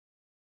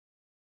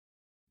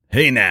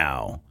Hey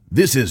now,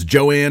 this is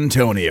Joe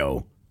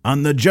Antonio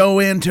on The Joe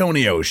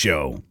Antonio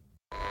Show.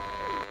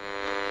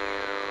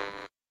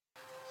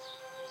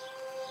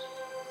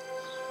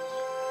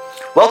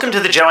 Welcome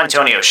to The Joe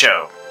Antonio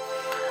Show.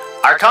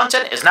 Our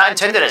content is not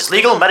intended as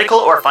legal, medical,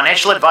 or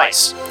financial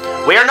advice.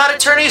 We are not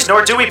attorneys,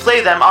 nor do we play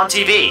them on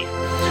TV.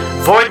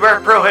 Void where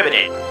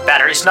prohibited.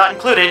 Batteries not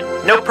included.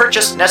 No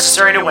purchase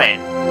necessary to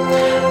win.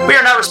 We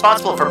are not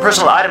responsible for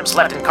personal items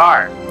left in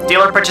car.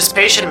 Dealer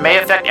participation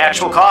may affect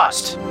actual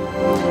cost.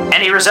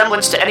 Any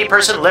resemblance to any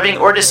person living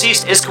or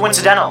deceased is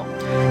coincidental.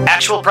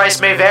 Actual price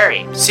may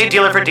vary. See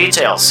dealer for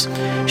details.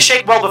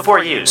 Shake well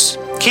before use.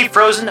 Keep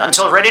frozen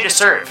until ready to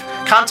serve.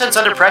 Contents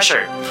under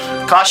pressure.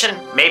 Caution,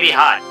 may be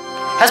hot.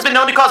 Has been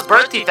known to cause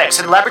birth defects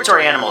in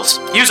laboratory animals.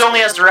 Use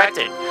only as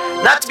directed.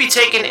 Not to be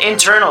taken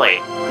internally.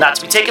 Not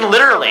to be taken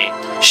literally.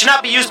 Should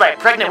not be used by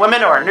pregnant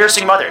women or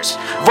nursing mothers.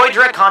 Avoid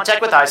direct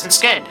contact with eyes and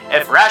skin.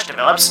 If rash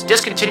develops,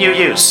 discontinue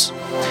use.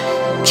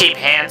 Keep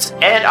hands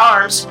and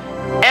arms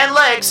and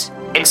legs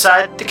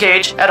inside the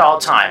cage at all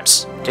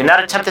times. Do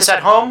not attempt this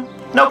at home.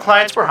 No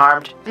clients were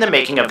harmed in the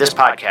making of this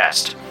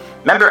podcast.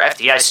 Member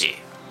FDIC.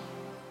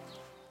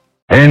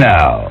 Hey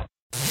now.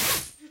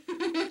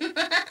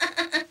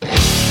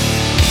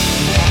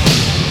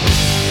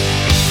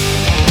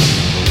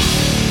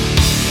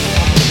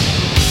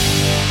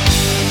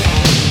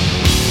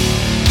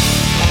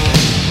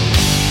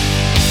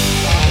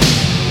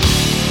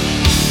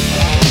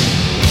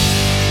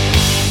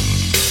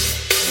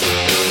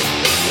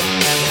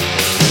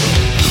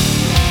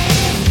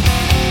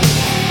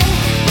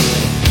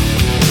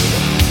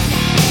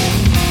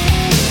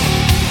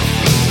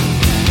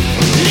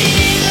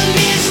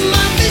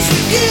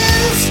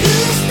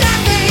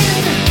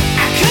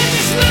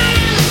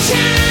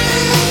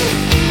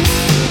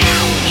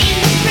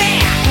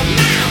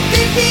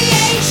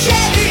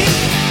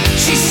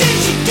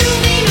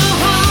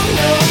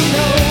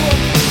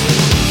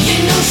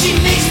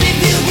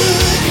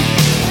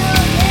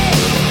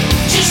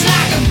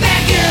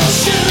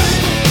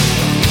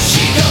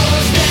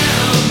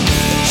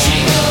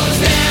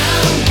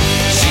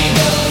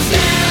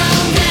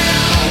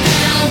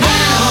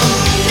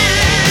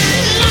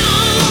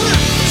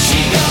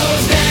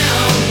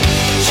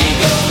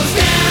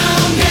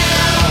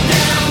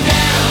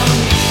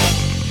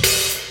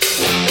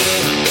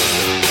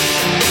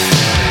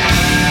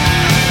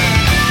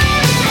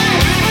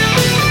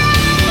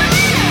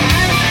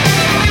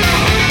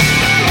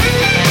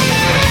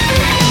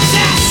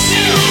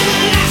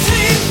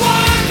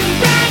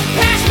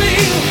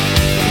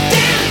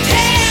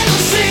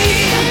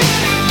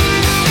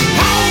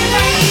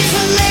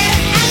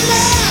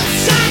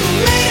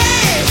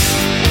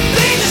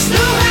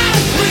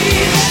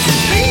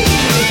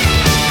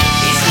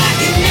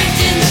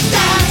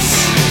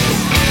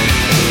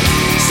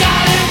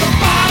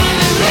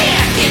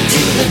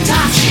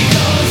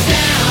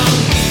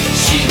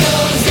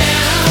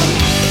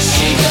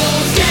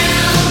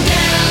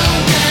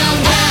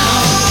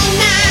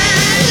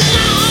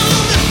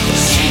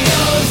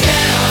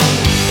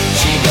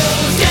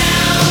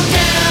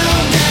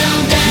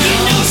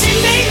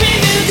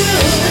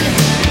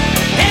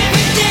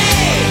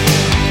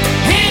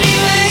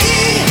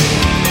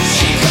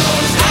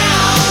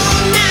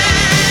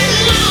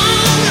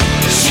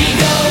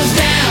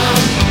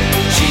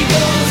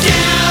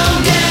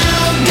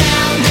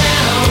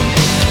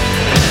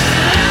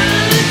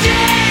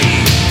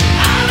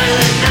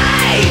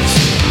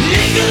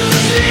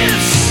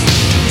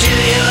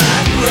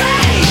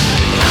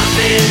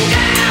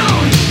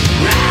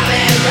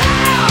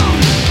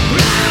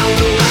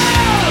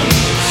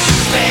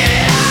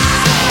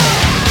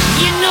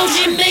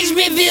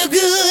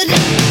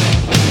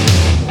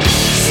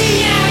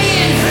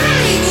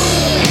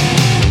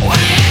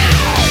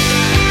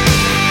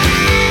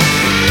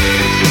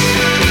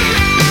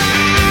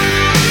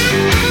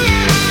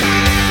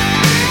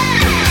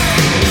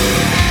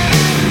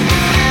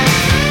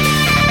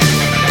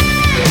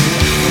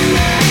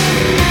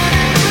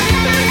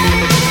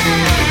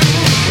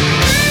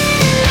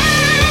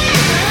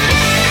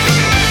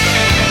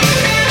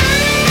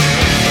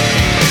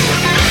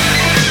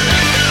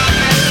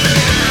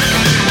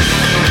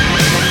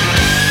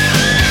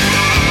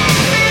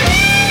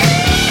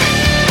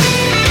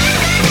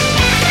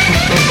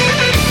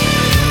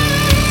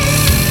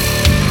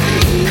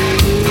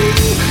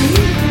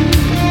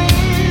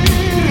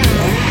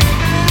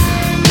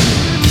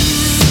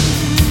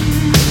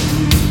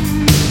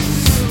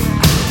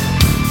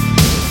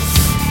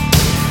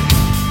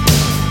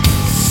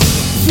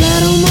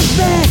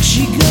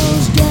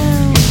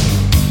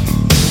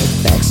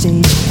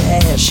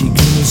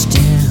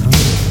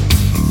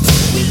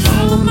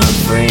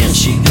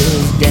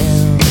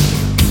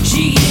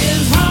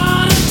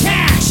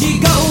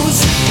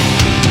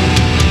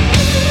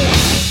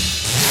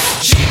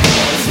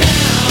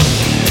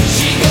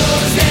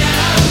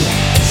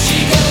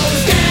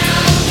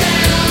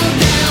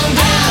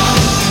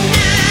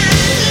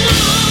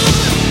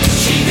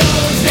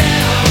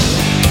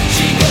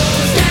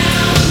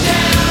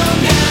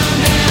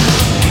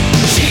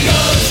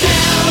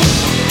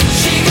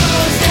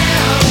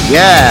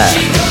 Yeah.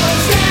 She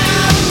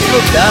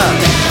goes down.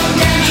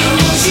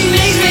 She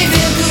makes me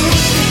feel good.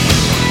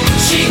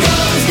 She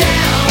goes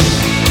down.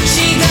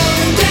 She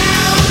goes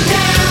down,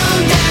 down,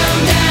 down,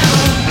 down.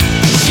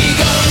 She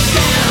goes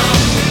down.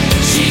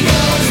 She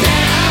goes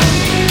down.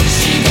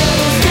 She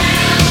goes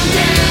down,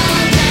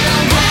 down, down,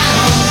 down.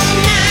 All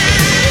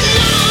night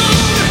long.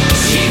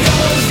 She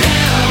goes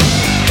down.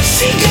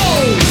 She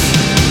goes.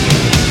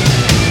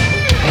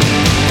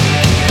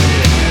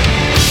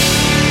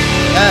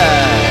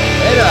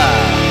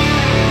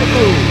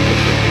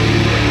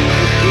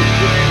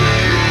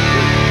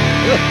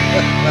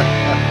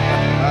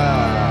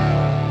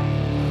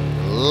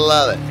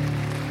 Love it.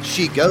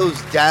 She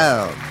goes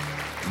down.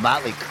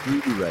 Motley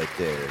Crue right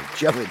there.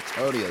 Joe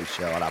Antonio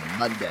show on a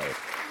Monday.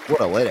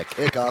 What a way to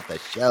kick off the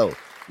show.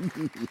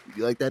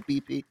 You like that,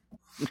 BP?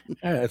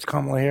 Yeah, it's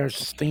Kamala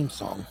Harris' theme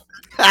song.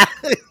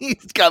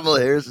 It's Kamala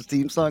Harris'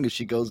 theme song as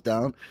she goes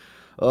down.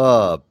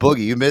 Oh,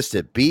 Boogie, you missed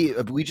it.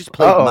 We just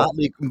played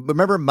Motley.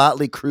 Remember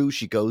Motley Crue,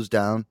 She Goes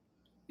Down?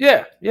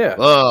 Yeah, yeah.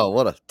 Oh,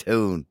 what a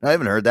tune. I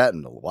haven't heard that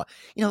in a while.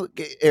 You know,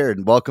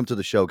 Aaron, welcome to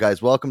the show,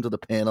 guys. Welcome to the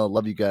panel.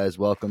 Love you guys.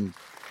 Welcome.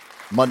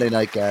 Monday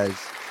night, guys.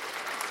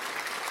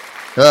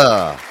 You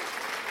know,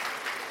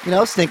 I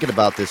was thinking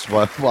about this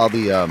while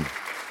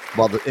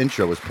the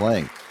intro was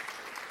playing.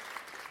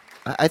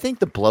 I think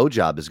the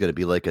blowjob is going to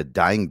be like a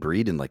dying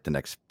breed in like the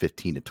next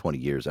 15 to 20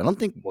 years. I don't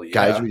think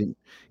guys reading,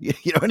 you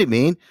know what I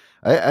mean?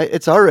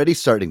 It's already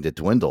starting to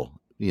dwindle.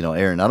 You know,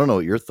 Aaron, I don't know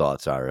what your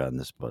thoughts are on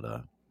this, but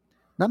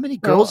not many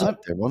girls out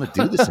there want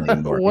to do this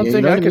anymore. One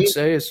thing I could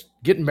say is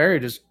getting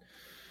married is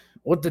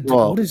what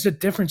is the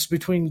difference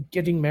between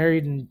getting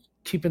married and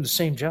keeping the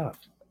same job?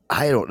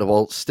 I don't know.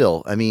 Well,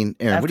 still, I mean,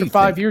 Aaron, after what do you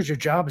 5 think? years, your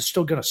job is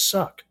still going to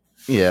suck.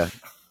 Yeah.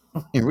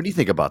 Aaron, what do you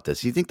think about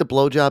this? You think the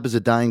blowjob is a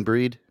dying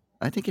breed?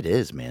 I think it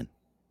is, man.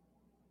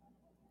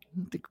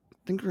 I think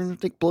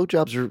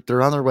blowjobs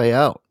they're on their way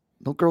out.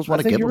 No girls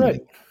want to give them.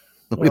 Right.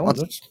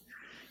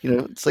 You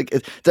know, it's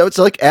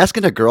like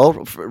asking a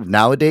girl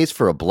nowadays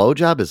for a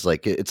blowjob is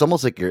like it's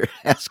almost like you're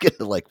asking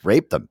to like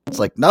rape them. It's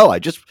like, no, I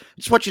just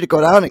want you to go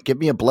down and give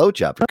me a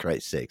blowjob for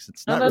Christ's sakes.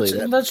 It's not really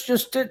that. That's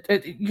just it.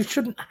 You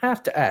shouldn't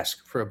have to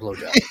ask for a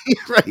blowjob.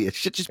 Right. It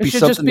should just be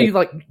something. It should just be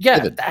like,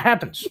 that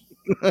happens.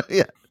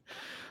 Yeah.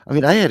 I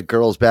mean, I had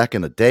girls back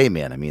in the day,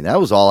 man. I mean, that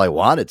was all I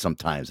wanted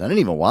sometimes. I didn't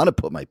even want to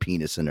put my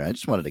penis in there. I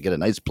just wanted to get a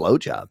nice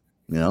blowjob,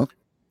 you know?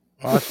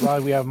 Well, that's why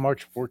we have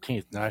March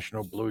 14th,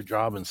 National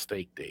Blowjob and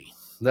Steak Day.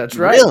 That's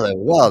right. Really?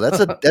 Wow,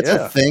 that's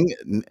a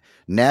thing.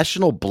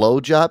 National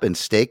Blowjob and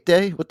Steak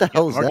Day? What the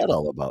hell is that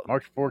all about?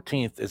 March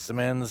 14th is the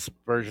men's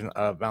version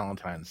of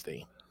Valentine's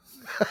Day.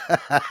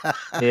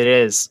 It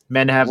is.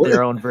 Men have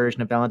their own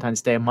version of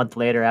Valentine's Day a month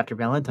later after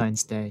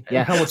Valentine's Day.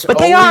 Yeah, but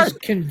they are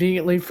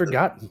conveniently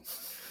forgotten.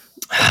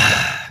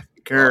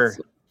 Grr.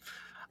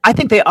 I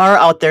think they are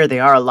out there. They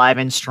are alive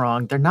and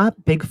strong. They're not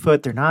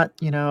Bigfoot. They're not,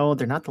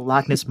 they're not the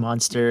Loch Ness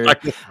Monster.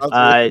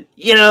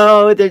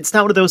 It's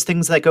not one of those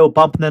things that go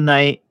bump in the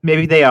night.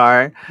 Maybe they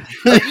are.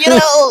 But,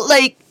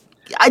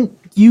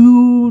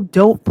 you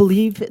don't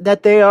believe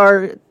that they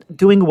are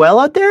doing well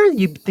out there?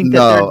 You think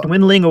that they're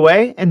dwindling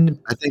away? And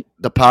I think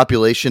the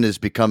population is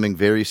becoming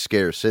very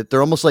scarce.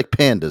 They're almost like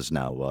pandas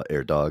now,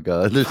 Air Dog.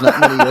 There's not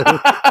many.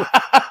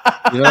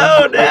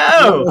 Oh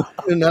no!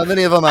 Not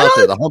many of them out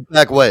there. The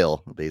humpback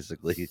whale,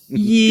 basically.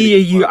 Yeah,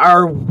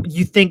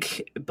 you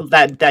think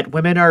that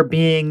women are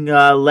being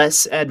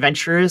less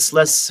adventurous,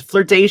 less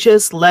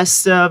flirtatious,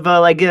 less of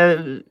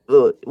why?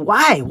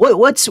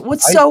 What's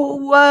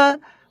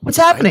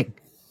happening?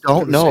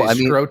 Don't know. I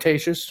mean,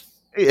 scrotatious.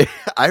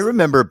 I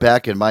remember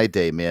back in my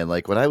day, man.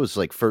 Like when I was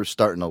like first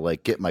starting to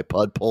like get my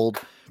pud pulled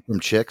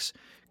from chicks.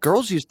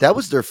 Girls that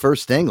was their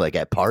first thing, like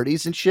at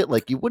parties and shit.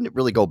 Like you wouldn't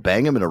really go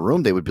bang them in a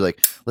room. They would be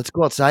like, let's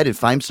go outside and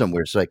find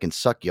somewhere so I can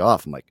suck you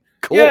off. I'm like,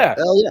 cool. Yeah,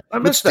 hell yeah. I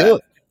missed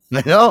that.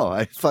 I know.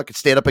 I fucking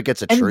stand up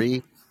against a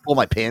tree, pull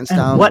my pants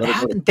down. What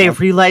happened? They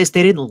realized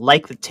they didn't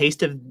like the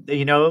taste of,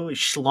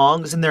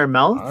 schlongs in their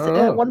mouth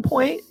at one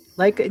point,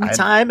 like in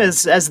time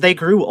as they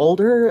grew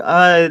older.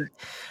 I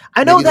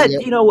know that,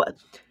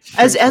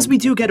 as we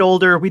do get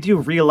older, we do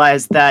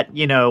realize that,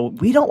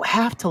 we don't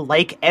have to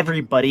like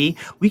everybody.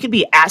 We can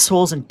be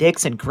assholes and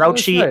dicks and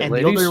grouchy, and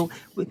the older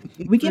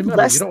we give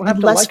less. You don't have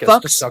to less like fucks.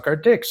 us to suck our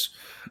dicks.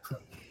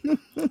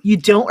 You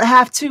don't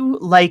have to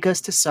like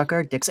us to suck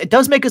our dicks. It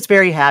does make us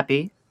very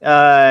happy.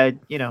 I'm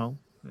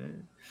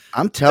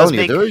telling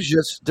you,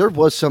 there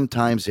was some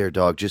times there,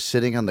 dog, just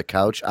sitting on the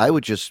couch. I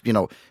would just,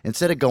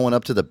 instead of going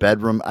up to the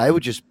bedroom, I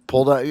would just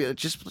pull out,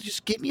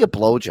 just give me a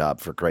blowjob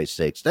for Christ's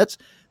sakes. That's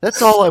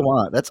all I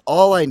want. That's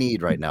all I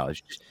need right now.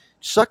 Is just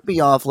suck me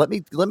off. Let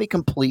me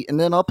complete, and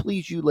then I'll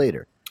please you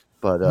later.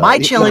 But my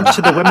challenge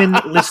to the women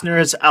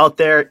listeners out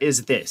there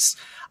is this: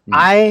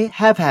 I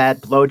have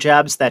had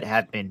blowjobs that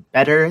have been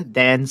better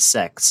than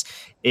sex.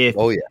 If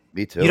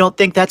me too. You don't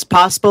think that's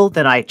possible,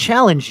 then I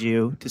challenge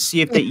you to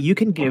see if that you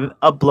can give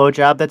a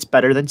blowjob that's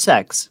better than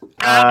sex.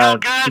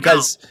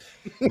 Because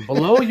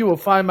below, you will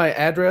find my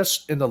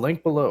address in the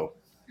link below.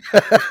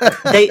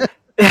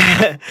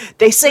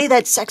 They say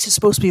that sex is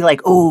supposed to be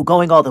like, oh,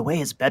 going all the way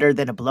is better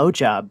than a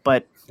blowjob,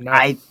 but No.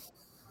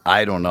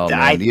 I don't know,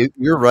 man.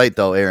 You're right,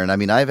 though, Aaron. I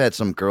mean, I've had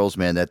some girls,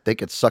 man, that they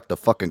could suck the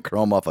fucking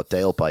chrome off a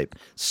tailpipe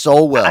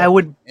so well. I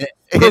would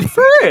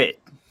prefer it.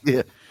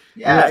 Yeah.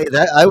 Yeah.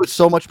 I would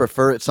so much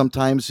prefer it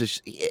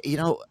sometimes.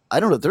 I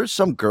don't know. There's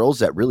some girls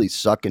that really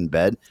suck in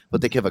bed,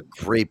 but they give a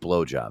great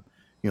blowjob.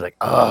 You're like,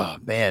 oh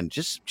man,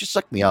 just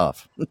suck me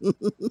off.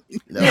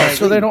 Yeah,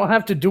 so they don't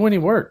have to do any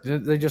work.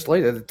 They just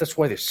lay there. That's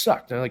why they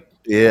suck. They're like,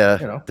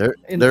 there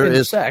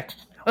is sex.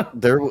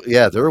 there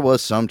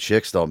was some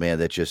chicks though, man,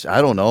 that just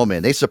I don't know,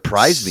 man. They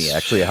surprised me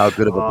actually how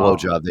good of a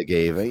blowjob they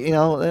gave.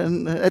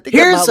 And I think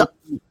Here's go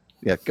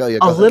a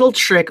ahead. little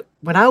trick.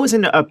 When I was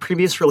in a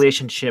previous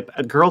relationship,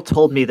 a girl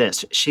told me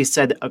this. She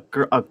said a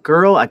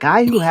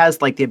guy who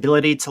has like the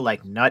ability to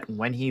like nut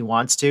when he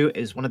wants to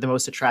is one of the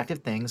most attractive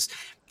things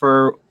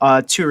for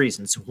two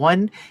reasons.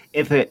 One,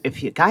 if a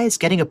guy is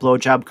getting a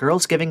blowjob,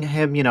 girl's giving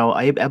him, a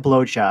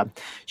blowjob,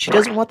 she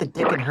doesn't want the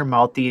dick in her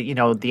mouth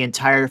the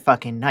entire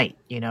fucking night,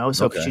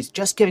 So if she's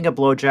just giving a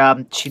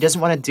blowjob, she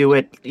doesn't want to do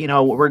it,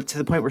 we're to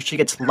the point where she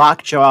gets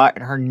lockjaw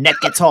and her neck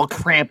gets all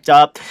cramped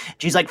up.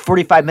 She's like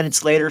 45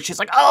 minutes later, she's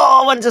like,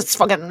 oh, when's this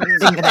fucking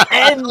thing gonna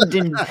end?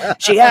 And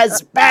she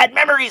has bad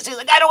memories. She's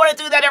like, I don't want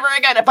to do that ever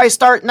again. If I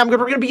start and we're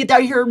gonna be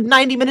down here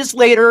 90 minutes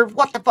later,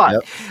 what the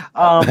fuck?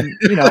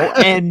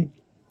 Yep.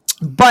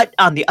 But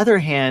on the other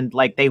hand,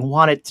 like they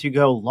want it to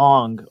go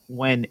long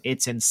when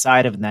it's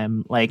inside of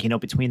them, like,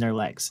 between their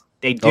legs.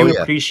 They do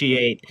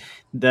appreciate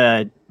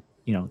the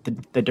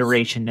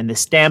duration and the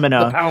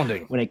stamina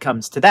when it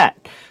comes to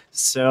that.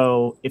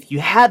 So if you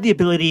have the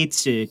ability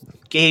to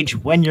gauge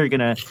when you're going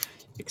to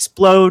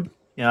explode,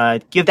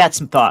 give that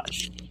some thought.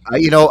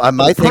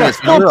 My thing is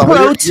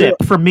pro tip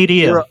from me to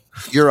you.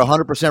 You're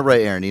 100%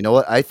 right, Aaron. You know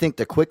what? I think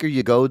the quicker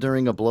you go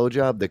during a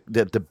blowjob,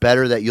 the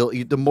better that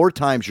the more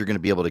times you're going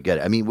to be able to get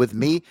it. I mean, with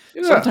me,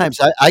 sometimes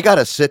I got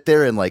to sit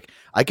there and like,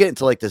 I get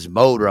into like this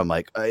mode where I'm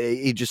like,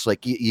 you just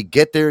like, you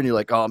get there and you're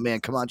like, oh man,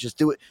 come on, just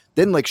do it.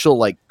 Then like, she'll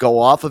like go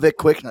off of it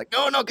quick and like,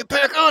 no, get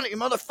back on it, you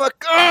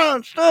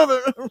motherfucker. Stop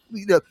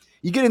it.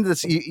 You get into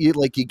this, you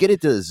get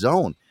into the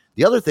zone.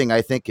 The other thing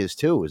I think is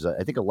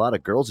I think a lot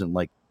of girls and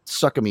like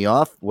sucking me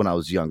off when I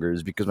was younger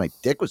is because my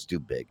dick was too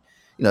big.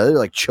 They're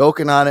like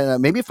choking on it.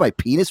 Maybe if my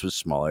penis was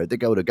smaller, I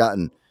think I would have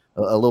gotten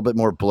a little bit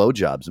more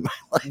blowjobs in my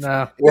life.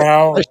 No.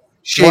 Well,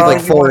 shave like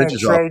 4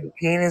 inches off. Trade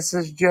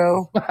penises,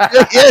 Joe.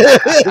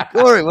 yeah,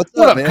 Cory, what's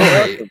up,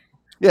 man?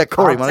 Yeah,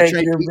 Cory, I'll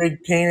take your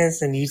big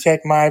penis and you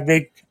take my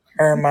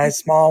my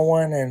small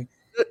one, and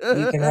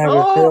you can have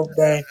a field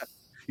day.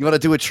 You want to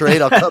do a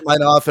trade? I'll cut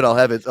mine off and I'll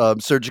have it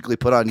surgically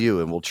put on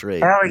you, and we'll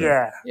trade. Hell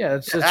yeah! Yeah,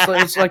 it's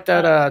like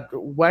that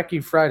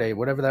Wacky Friday,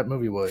 whatever that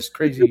movie was,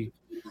 Crazy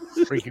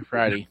Freaky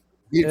Friday.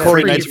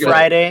 Cory, Freaky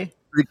Friday.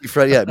 Freaky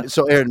Friday. Yeah.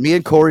 So, Aaron, me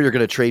and Cory are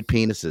going to trade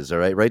penises. All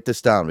right, write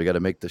this down. We got to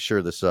make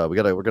sure this. We're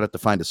gonna have to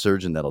find a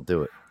surgeon that'll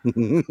do it.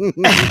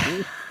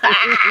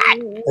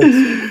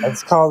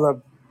 It's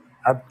called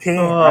a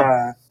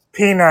penile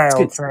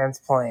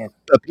transplant.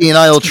 A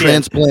penile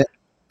transplant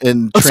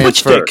and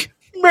transfer.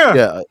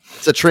 Yeah,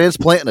 it's a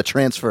transplant and a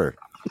transfer.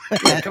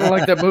 Kind of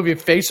like that movie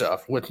Face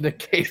Off with Nick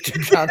Cage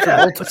and John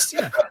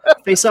Travolta.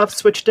 Face Off,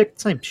 switch dick,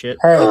 same shit.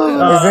 Hey,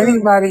 has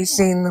anybody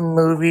seen the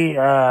movie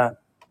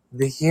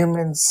The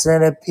Human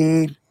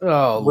Centipede?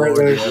 Oh, Lord,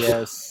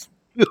 yes.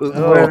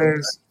 Where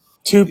there's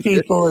two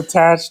people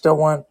attached to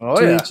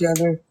each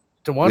other?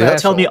 To one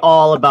Tell me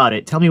all about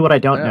it. Tell me what I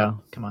don't know.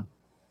 Come on.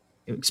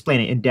 Explain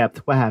it in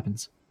depth. What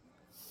happens?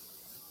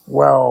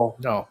 Well,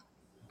 no.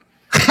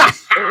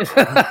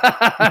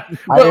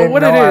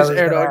 What it is,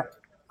 Aaron?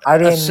 I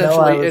didn't know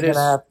I was going to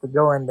have to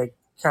go into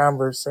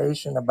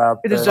conversation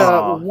about this. It is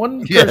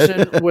one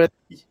person with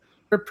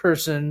a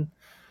person's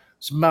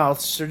mouth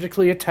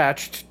surgically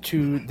attached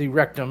to the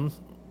rectum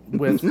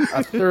with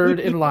a third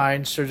in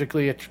line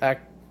surgically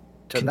attached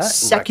to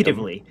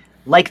consecutively. That rectum.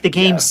 Like the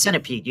game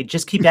Centipede. You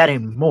just keep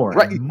adding more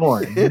and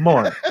more and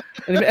more.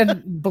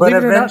 and believe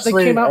it or not, they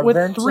came out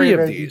with 3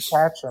 of these.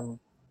 Detach them.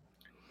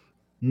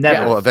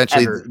 Never. Well,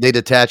 eventually ever. they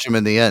detach them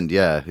in the end.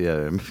 Yeah.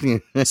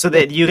 So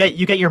that you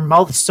get your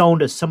mouth sewn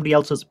to somebody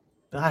else's.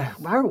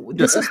 We're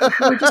just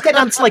getting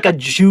onto like a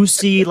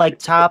juicy like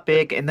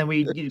topic, and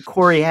then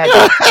Cory had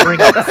to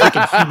bring up the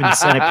freaking Human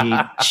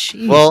Centipede.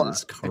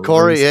 Jesus Christ.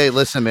 Cory, hey,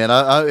 listen, man,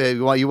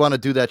 you want to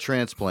do that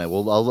transplant?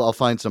 Well, I'll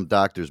find some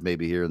doctors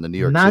maybe here in the New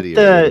York City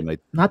area.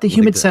 Not the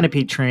Human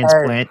Centipede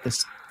transplant.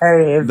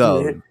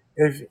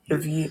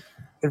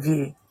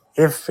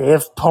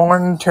 If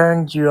porn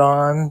turns you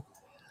on,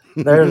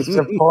 there's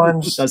a porn.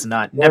 Does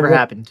not. Never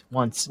happened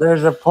once.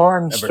 There's a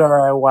porn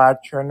star I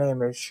watch. Her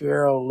name is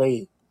Cheryl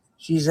Lee.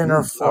 She's in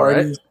her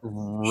 40s.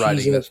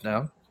 Writing this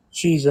down.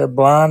 She's a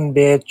blonde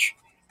bitch,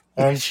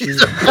 and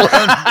she's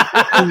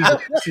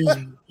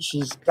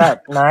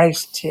got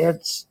nice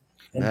tits.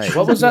 Nice.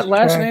 What was that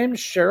last name?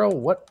 Cheryl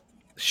what?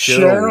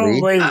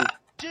 Cheryl Lee.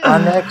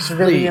 On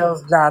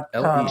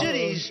xvideos.com.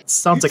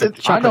 Sounds like a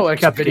chocolate. I know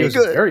xvideos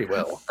very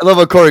well. I love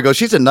how Cory goes,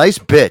 she's a nice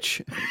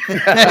bitch.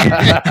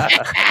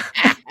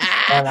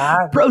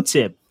 Pro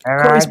tip.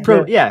 And Cory's I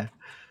pro. do- Yeah.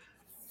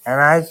 and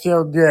I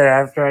feel good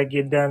after I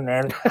get done.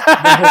 And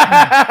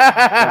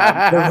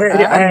I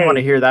didn't want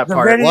to hear that the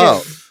part. video,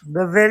 Wow.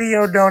 the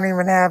video don't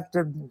even have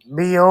to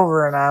be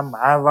over, and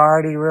I've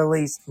already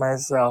released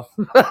myself.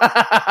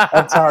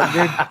 That's how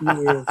good she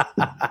is.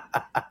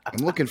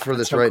 I'm looking for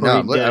this how right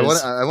now. Cory I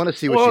does. want to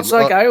see what Well, she's it's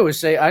like I always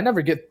say, I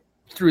never get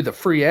through the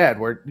free ad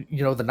where the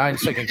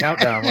 9-second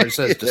countdown where it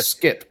says to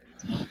skip.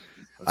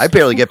 I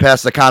barely get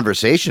past the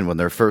conversation when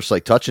they're first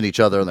like touching each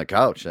other on the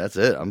couch. That's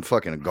it. I'm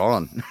fucking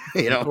gone.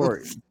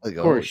 Cory, Like,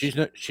 oh, Cory, she's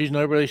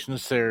no relation to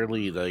Sarah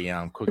Lee,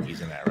 the cookies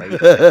in that,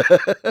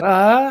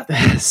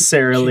 right?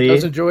 Sarah She Lee,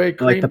 does enjoy a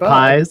cream like the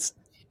pie. pies.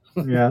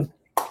 Yeah.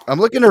 I'm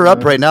looking her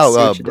up right now. See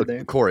what she did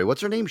there. Corey, what's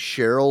her name?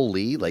 Cheryl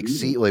Lee, like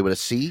C, wait, with a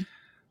C.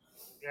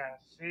 Yeah,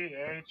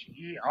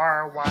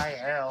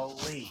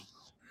 CHERYL Lee.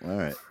 All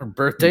right. Her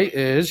birthday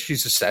is,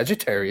 she's a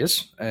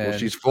Sagittarius. And Well,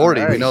 she's 40.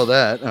 We Alright. know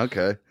that.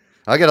 Okay.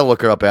 I got to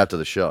look her up after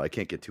the show. I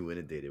can't get too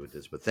inundated with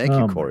this, but thank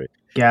you, Oh, Corey.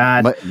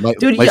 God.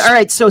 Dude, all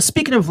right. So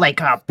speaking of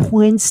like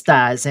porn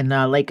stars and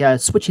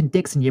switching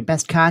dicks in your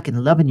best cock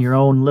and loving your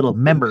own little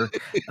member,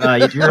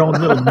 your own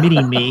little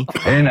mini me.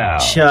 Hey now.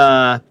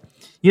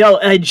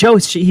 Joe,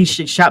 he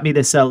shot me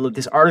this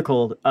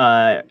article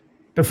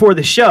before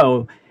the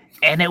show,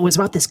 and it was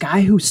about this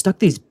guy who stuck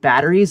these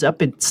batteries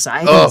up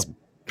inside his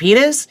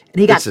penis, and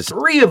he got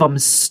 3 of them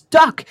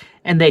stuck,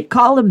 and they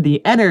call him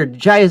the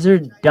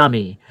Energizer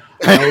Dummy.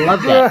 I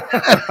love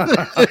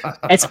that.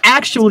 It's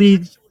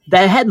actually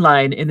the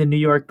headline in the New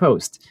York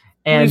Post.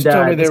 And Please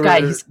tell me they this guy,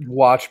 were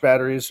watch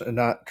batteries and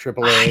not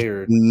AAA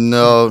or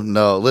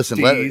No.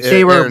 Listen,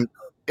 They were-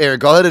 Aaron,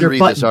 go ahead and they're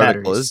read this button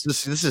article. batteries.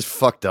 This is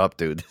fucked up,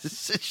 dude.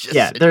 This is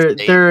just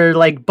they're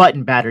like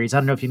button batteries. I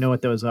don't know if you know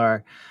what those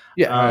are.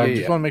 yeah,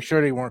 Just want to make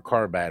sure they weren't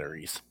car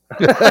batteries.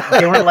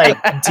 They weren't like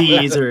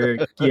D's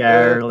or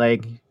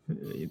like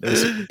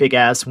those big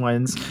ass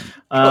ones.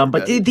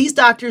 But these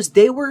doctors,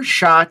 they were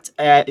shocked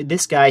at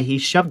this guy. He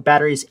shoved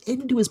batteries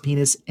into his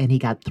penis and he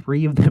got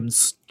 3 of them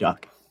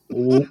stuck.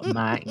 Oh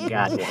my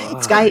God.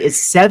 This guy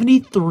is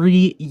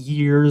 73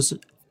 years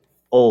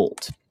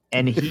old.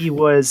 And he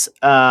was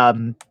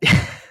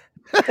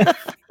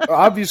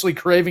obviously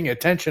craving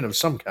attention of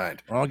some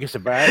kind. Well, I guess the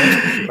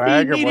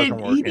bag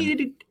wasn't working. He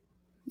needed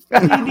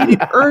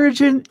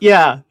urgent.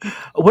 Yeah.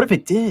 What if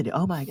it did?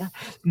 Oh my God.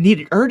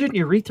 Needed urgent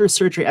urethral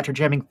surgery after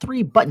jamming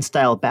 3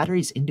 button-style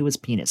batteries into his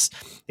penis.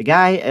 The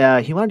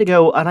guy, he wanted to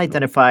go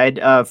unidentified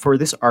for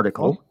this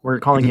article.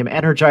 We're calling him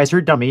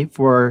Energizer Dummy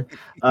for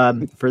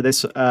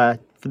this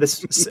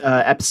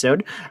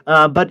episode.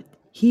 But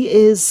he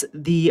is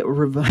the.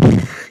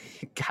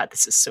 God,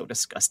 this is so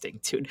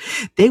disgusting, dude.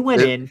 They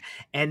went in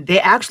and they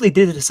actually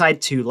did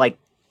decide to like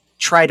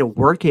try to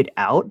work it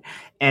out.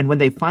 And when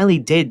they finally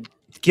did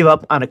give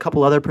up on a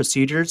couple other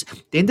procedures,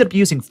 they ended up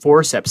using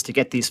forceps to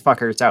get these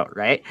fuckers out,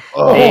 right?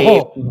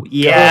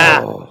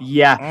 Yeah.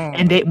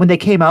 And when they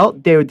came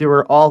out, they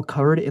were all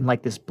covered in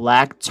like this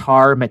black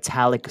tar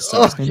metallic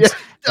substance.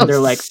 And they're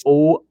like,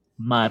 oh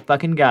my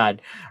fucking God,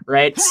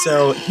 right?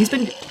 So he's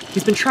been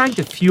trying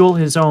to fuel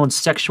his own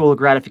sexual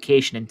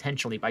gratification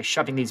intentionally by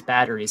shoving these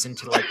batteries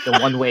into like the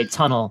one-way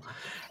tunnel,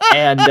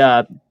 and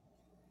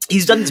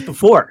he's done this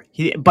before.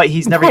 But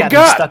he's never gotten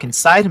them stuck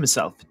inside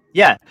himself.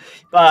 Yeah,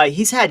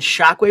 he's had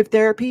shockwave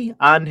therapy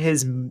on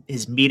his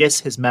meatus,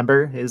 his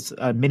member, his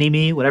mini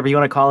me, whatever you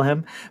want to call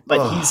him.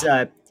 But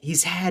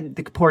he's had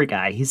the poor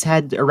guy. He's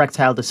had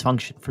erectile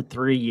dysfunction for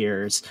 3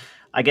 years.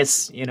 I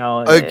guess now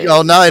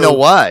I know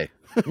why.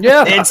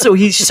 Yeah, and so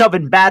he's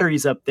shoving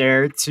batteries up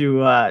there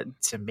to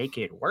make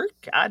it work.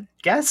 I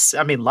guess.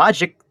 I mean,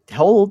 logic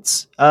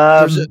holds.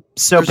 There's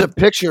a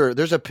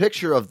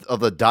picture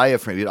of a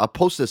diaphragm. I'll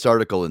post this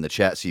article in the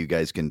chat so you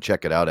guys can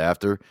check it out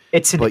after.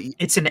 It's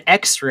an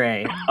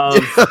X-ray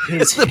of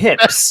his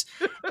hips,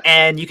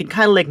 and you can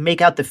kind of like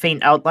make out the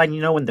faint outline.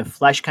 You know, when the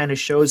flesh kind of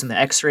shows in the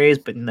X-rays,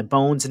 but in the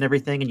bones and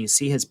everything, and you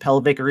see his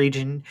pelvic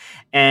region,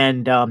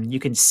 and you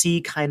can see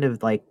kind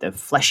of like the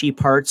fleshy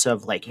parts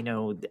of like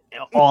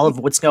all of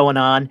what's going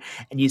on,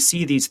 and you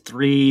see these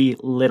 3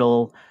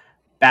 little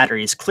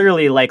batteries,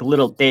 clearly like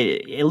little.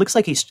 It looks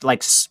like he's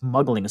like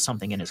smuggling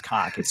something in his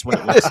cock. It's what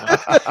it looks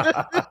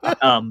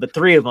like. But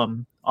 3 of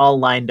them all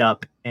lined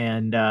up,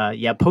 and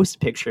post a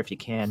picture if you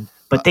can.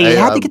 But they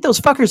had to get those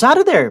fuckers out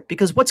of there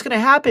because what's going to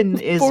happen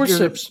is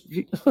forceps.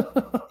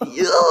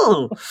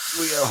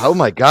 Oh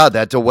my God,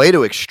 that's a way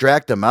to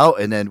extract them out.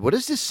 And then what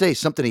does this say?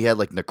 Something he had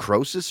like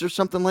necrosis or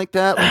something like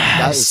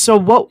that. So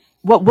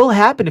what will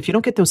happen if you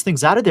don't get those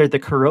things out of there? The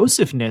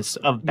corrosiveness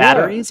of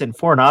batteries and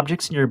foreign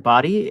objects in your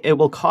body, it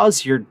will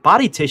cause your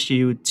body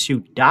tissue to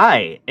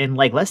die in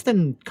like less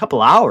than a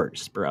couple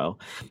hours, bro.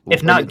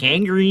 If not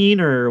gangrene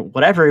or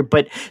whatever.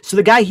 But so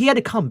the guy, he had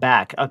to come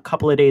back a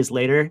couple of days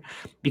later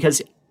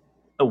because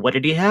what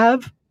did he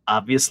have?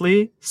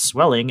 obviously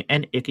swelling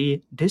and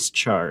icky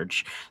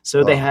discharge.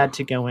 So they had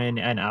to go in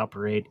and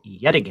operate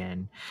yet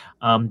again.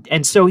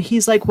 And so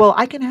he's like, well,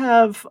 I can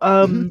have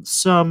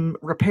some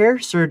repair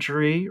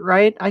surgery,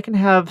 right? I can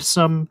have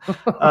some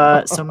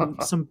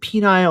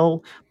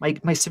penile,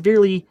 my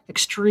severely,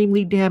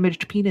 extremely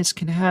damaged penis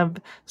can have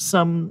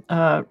some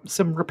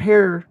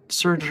repair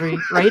surgery,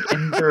 right?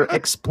 And they're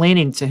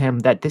explaining to him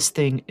that this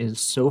thing is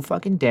so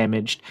fucking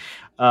damaged.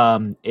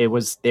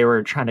 They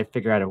were trying to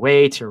figure out a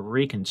way to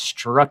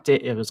reconstruct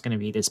it. It was going to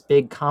be this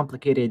big,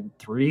 complicated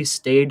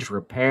 3-stage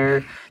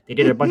repair. They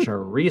did a bunch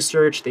of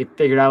research. They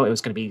figured out it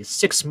was going to be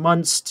 6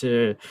 months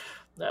to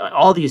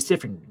all these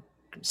different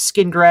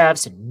skin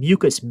grafts and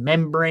mucous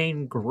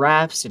membrane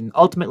grafts, and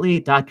ultimately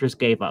doctors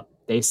gave up.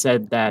 They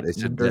said that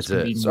there's going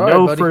to be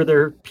no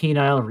further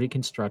penile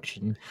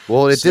reconstruction.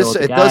 Well, it does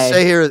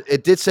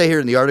say here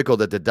in the article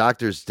that the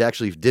doctors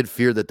actually did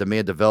fear that the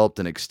man developed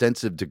an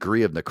extensive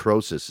degree of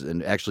necrosis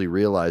and actually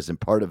realized in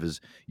part of his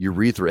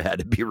urethra had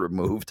to be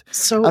removed.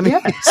 So I mean,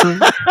 so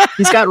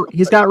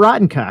he's got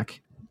rotten cock.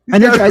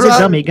 Energizer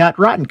dummy got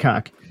rotten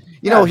cock.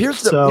 You know,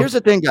 here's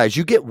the thing, guys.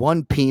 You get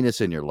one penis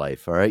in your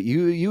life, all right?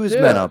 You as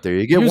men out there,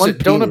 you get one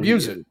penis. Don't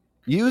abuse it.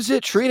 Use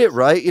it, treat it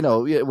right. You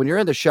know, when you're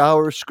in the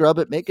shower, scrub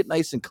it, make it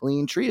nice and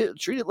clean. Treat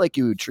it like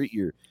you would treat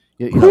your.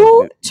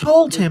 Who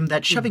told him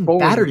that shoving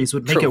batteries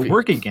would make it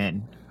work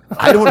again?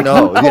 I don't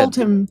know. Who told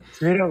him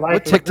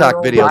what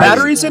TikTok video?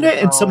 Batteries in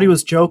it, and somebody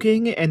was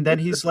joking, and then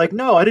he's like,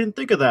 "No, I didn't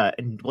think of that,"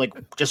 and like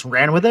just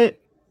ran with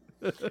it.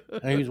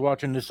 And he's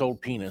watching This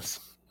Old Penis.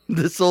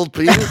 This old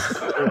penis.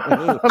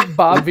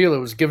 Bob Vila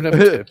was giving him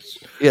tips.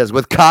 Yes,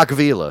 with Cock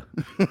Vila.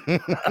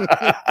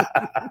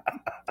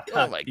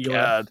 Oh my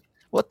god.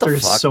 What the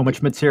There's fuck? so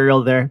much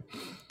material there.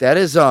 That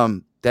has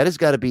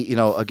got to be,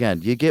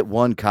 again, you get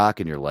one cock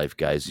in your life,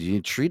 guys.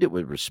 You treat it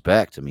with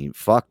respect. I mean,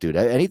 fuck, dude.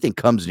 Anything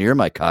comes near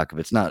my cock, if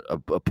it's not a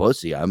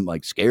pussy, I'm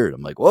like scared.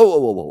 I'm like,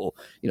 whoa.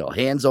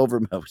 Hands over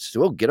him.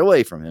 Still get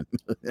away from him.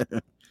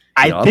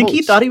 I think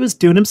he thought he was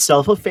doing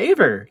himself a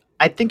favor.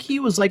 I think he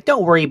was like,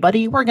 don't worry,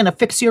 buddy. We're going to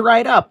fix you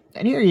right up.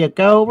 And here you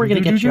go. We're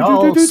going to get you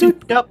all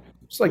souped up.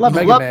 It's like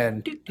Mega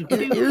Man.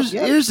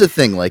 Here's the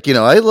thing,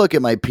 I look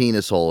at my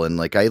penis hole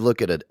and I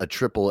look at a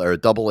triple or a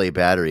double A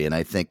battery and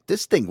I think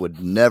this thing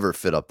would never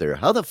fit up there.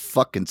 How the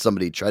fuck can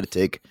somebody try to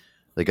take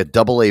a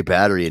double A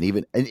battery and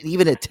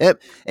even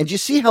attempt? And you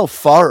see how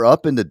far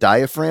up in the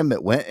diaphragm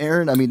it went,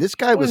 Aaron? I mean, this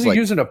guy was he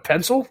using a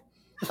pencil?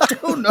 I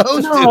don't know.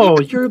 No,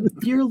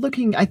 you're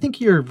looking. I think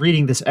you're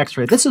reading this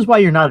X-ray. This is why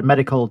you're not a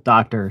medical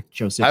doctor,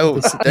 Joseph.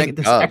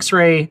 This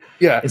X-ray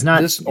is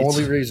not this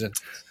only reason.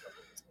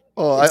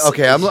 Oh,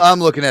 okay. I'm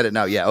looking at it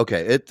now. Yeah,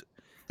 okay.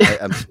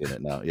 I'm seeing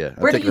it now. Yeah,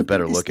 I'm taking a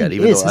better look at it.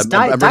 Even though I'm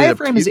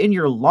diaphragm is in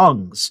your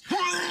lungs.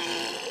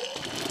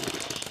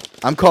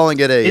 I'm calling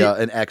it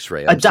an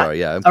X-ray. I'm sorry.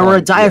 Yeah, or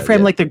a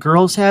diaphragm like the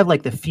girls have,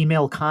 like the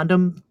female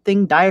condom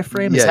thing.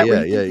 Diaphragm. Is that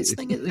what this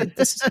thing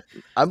is?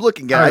 I'm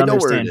looking at. I know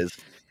where it is.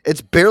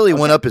 It's barely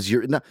went up as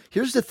your. Now,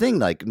 here's the thing.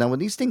 Now, when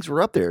these things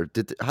were up there,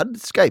 how did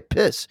this guy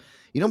piss?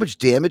 You know how much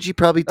damage he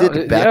probably did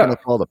to back up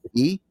all the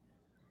pee?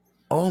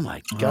 Oh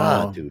my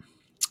god, dude!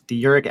 The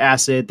uric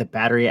acid, the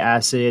battery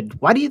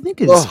acid. Why do you think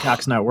his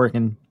cock's not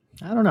working?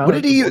 I don't know. What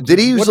did he use? Did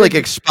he use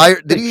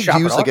expired? Did he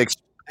use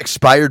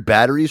expired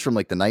batteries from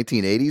the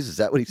 1980s? Is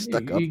that what he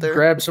stuck up there?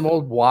 Grabbed some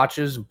old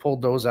watches and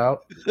pulled those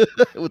out.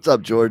 What's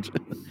up, George?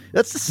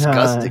 That's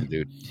disgusting,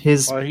 dude.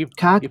 His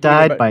cock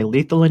died by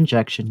lethal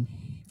injection.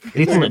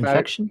 Lethal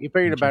infection? You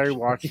figured a battery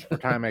watch for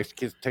time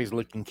takes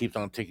looking keeps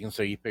on ticking,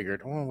 so you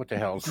figured, what the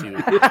hell? See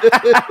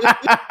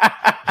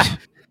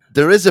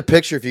There is a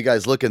picture, if you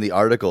guys look in the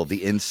article,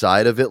 the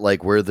inside of it,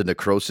 where the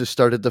necrosis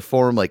started to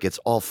form, it's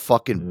all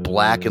fucking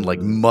black and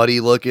muddy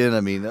looking. I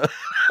mean,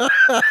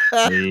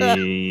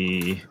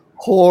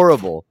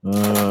 horrible.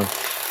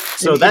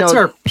 So that's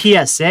our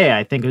PSA,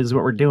 I think, is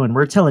what we're doing.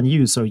 We're telling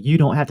you so you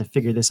don't have to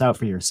figure this out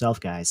for yourself,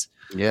 guys.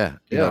 Yeah.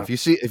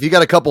 If you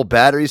got a couple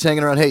batteries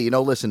hanging around, hey,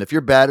 listen, if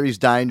your battery's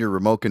dying, your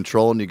remote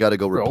control, and you got to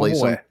go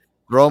replace them,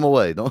 throw them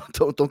away.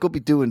 Don't go be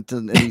doing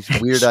these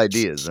weird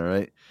ideas. All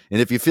right. And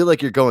if you feel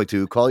like you're going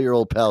to, call your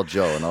old pal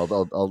Joe, and I'll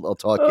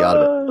talk you out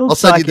of it. I'll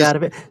send you this, out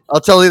of it.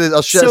 I'll tell you this.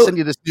 I'll send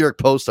you this New York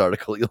Post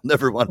article. You'll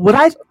never want. What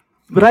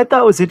I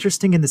thought was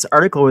interesting in this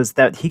article was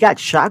that he got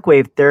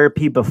shockwave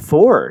therapy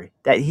before.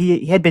 That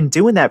he had been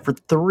doing that for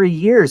 3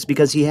 years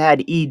because he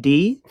had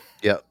ED.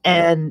 Yeah.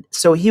 And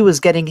so he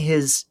was getting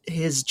his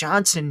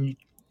Johnson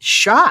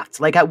shocked.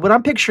 What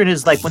I'm picturing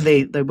is when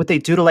they what they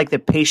do to the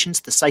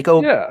patients, the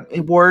psycho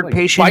ward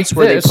patients,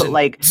 where they put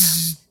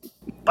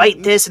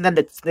bite this and then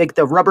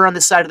the rubber on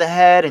the side of the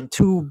head and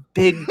two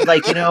big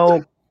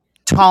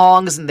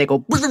tongs, and they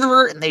go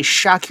and they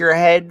shock your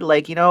head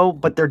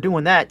but they're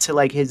doing that to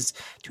his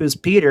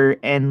Peter,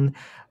 and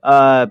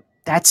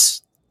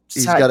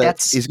he's got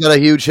a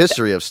huge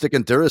history of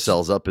sticking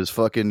Duracells up his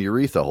fucking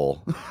urethra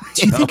hole.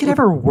 Do you think it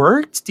ever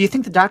worked? Do you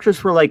think the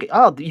doctors were like,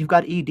 oh, you've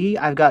got ED,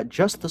 I've got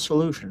just the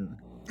solution,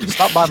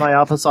 stop by my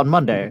office on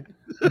Monday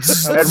and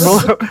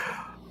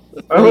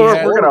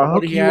we're gonna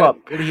hook you up?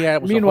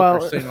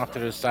 Meanwhile, sitting off to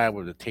the side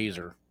with a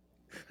taser.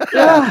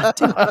 Yeah.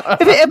 Dude,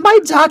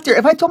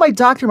 if I told my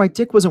doctor my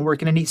dick wasn't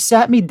working and he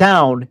sat me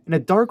down in a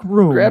dark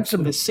room, Grab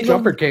some with a single-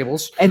 jumper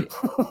cables. and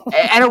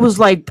it was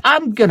like,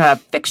 I'm gonna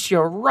fix you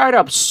right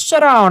up. Sit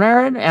down,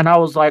 Aaron. And I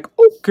was like,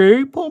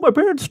 okay, pull my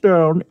pants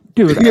down,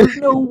 dude. There's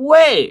no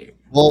way.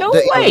 Well, No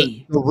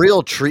way. The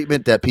real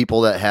treatment that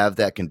people that have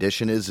that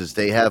condition is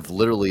they have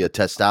literally a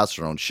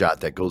testosterone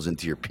shot that goes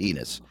into your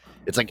penis.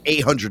 It's like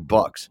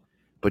 $800,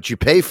 but you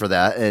pay for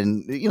that,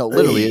 and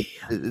literally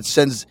it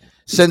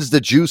sends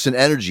the juice and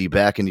energy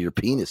back into your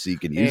penis so you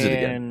can use it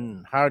again.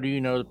 And how do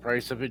you know the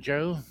price of it,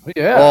 Joe?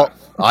 Yeah. Well,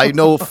 I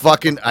know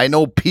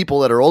people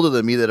that are older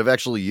than me that have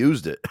actually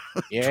used it.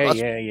 Yeah.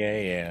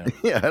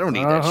 Yeah, I don't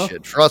need that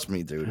shit. Trust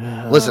me, dude.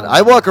 Listen,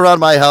 I walk around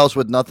my house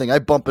with nothing. I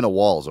bump into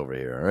walls over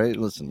here. All right,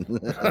 listen.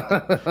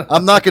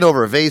 I'm knocking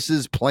over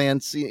vases,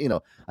 plants.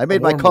 I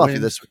made my coffee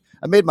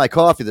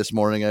this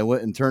morning. I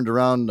went and turned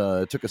around,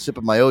 took a sip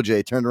of my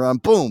OJ, turned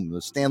around, boom,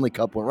 the Stanley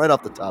Cup went right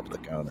off the top of the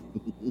counter.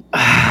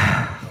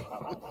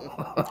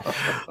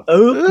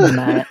 Oh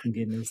my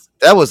goodness.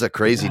 That was a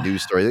crazy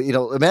news story.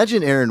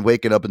 Imagine Aaron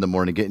waking up in the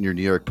morning, getting your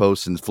New York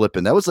Post and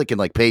flipping. That was like in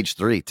page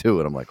 3 too,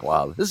 and I'm like,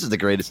 wow, this is the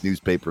greatest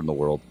newspaper in the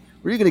world.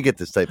 Where are you going to get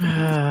this type of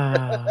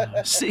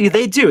news? See,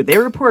 they do. They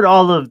report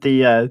all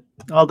the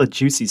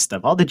juicy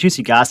stuff, all the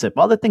juicy gossip,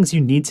 all the things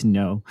you need to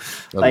know.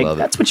 I love it.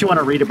 That's what you want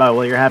to read about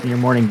while you're having your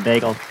morning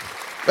bagel.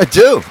 I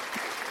do.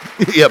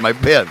 Yeah,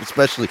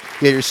 especially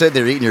you're sitting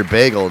there eating your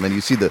bagel, and then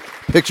you see the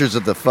pictures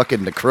of the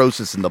fucking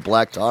necrosis and the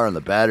black tar on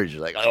the batteries.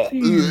 You're like, oh,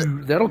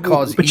 That'll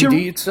cause But ED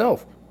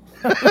itself.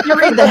 If you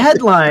read the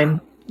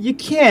headline, you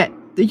can't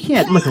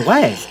look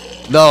away.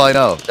 No, I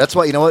know. That's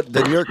why, you know what?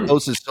 The New York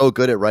Post is so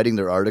good at writing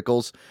their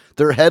articles.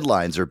 Their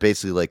headlines are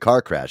basically like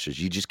car crashes.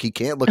 You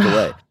can't look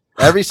away.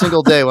 Every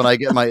single day when I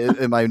get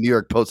in my New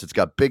York Post, it's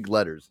got big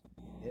letters.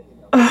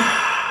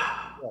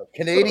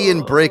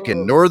 Canadian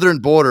break-in, northern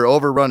border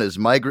overrun as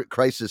migrant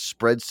crisis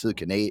spreads to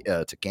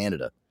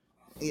Canada.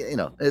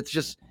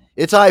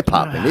 It's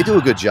eye-popping. They do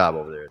a good job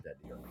over there at that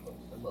New York Post.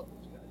 I love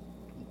those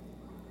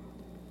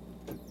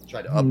guys.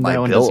 Try to up my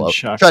That one bill. doesn't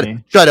shock Try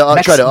me. to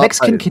up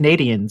Mexican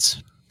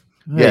Canadians.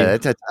 Yeah,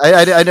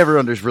 I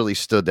never really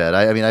stood that.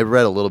 I mean, I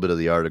read a little bit of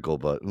the article,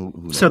 but who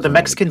knows? So the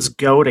Mexicans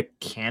go to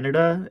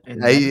Canada?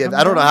 And I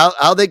don't know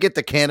how they get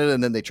to Canada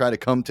and then they try to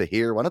come to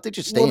here. Why don't they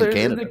just stay in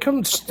Canada?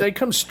 They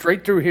come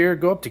straight through here,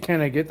 go up to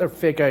Canada, get their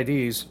fake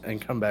IDs, and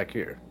come back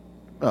here.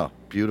 Oh,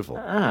 beautiful!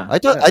 Ah. I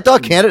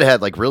thought Canada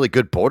had like really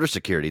good border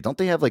security. Don't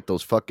they have like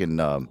those fucking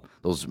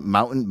those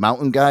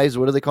mountain guys?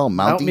 What do they call them?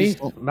 Mounties?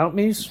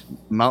 Mounties?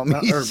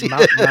 Mounties?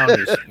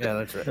 Mounties. Yeah,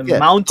 that's right. Yeah.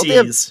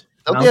 Mounties.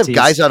 Don't they have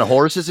guys on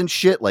horses and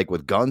shit, like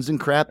with guns and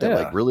crap? That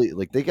like really,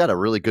 like they got a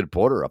really good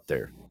border up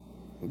there.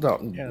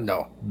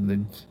 No.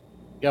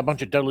 Got a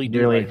bunch of Dudley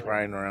Do-Rights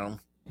riding around.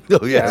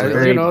 Oh yeah,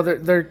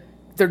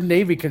 their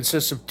navy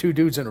consists of 2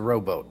 dudes in a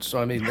rowboat.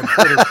 So I mean,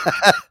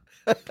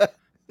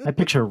 I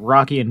picture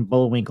Rocky and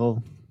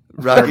Bullwinkle.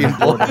 Rocky and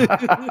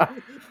Bullwinkle.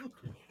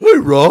 Hey,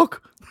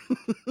 Rock.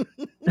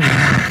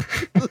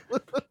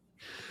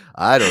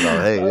 I don't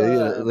know.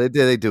 Hey,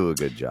 they do a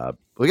good job.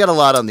 We got a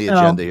lot on the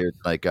agenda here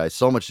tonight, guys.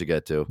 So much to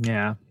get to.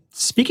 Yeah.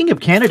 Speaking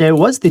of Canada, it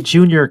was the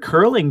junior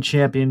curling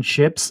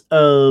championships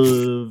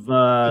of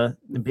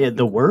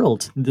the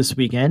world this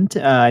weekend.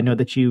 I know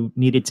that you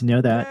needed to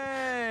know that.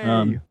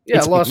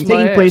 It's I lost taking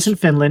my place ass. in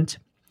Finland.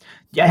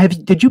 Yeah,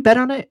 did you bet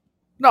on it?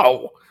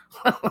 No.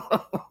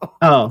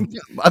 Oh,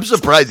 I'm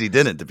surprised he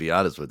didn't, to be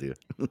honest with you.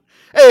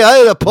 Hey, I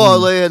had a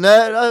parlay in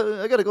that.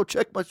 I gotta go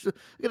check my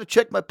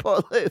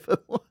parlay if I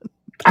want.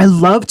 I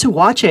love to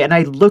watch it, and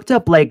I looked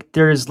up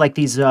there's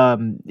these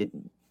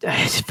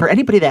for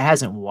anybody that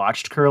hasn't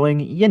watched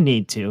curling, you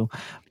need to.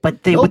 But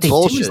what they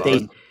do is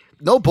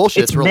no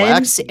bullshit. It's It's men's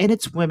relaxing. and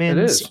it's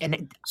women's,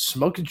 and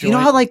Smoke a joint. you know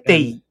how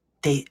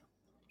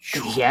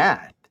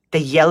they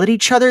yell at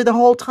each other the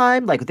whole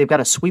time. Like they've got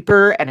a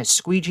sweeper and a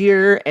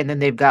squeegeer, and then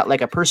they've got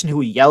like a person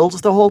who yells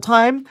the whole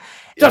time.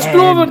 Das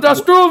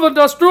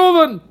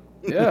Struven.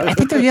 Yeah. I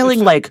think they're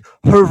yelling like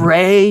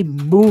 "Hooray!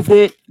 Move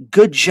it!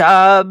 Good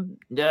job!"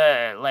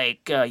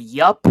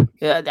 Yup.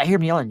 I hear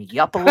them yelling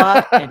 "yup" a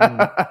lot, and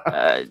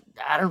I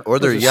don't. Or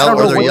they're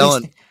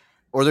yelling,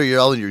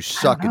 "You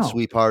suck and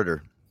sweep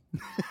harder."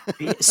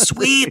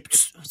 Sweep,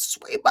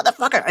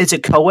 motherfucker! Is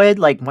it co-ed?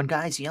 Like one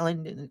guy's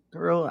yelling at the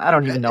girl? I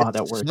don't even know how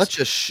that works.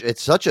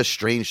 It's such a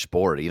strange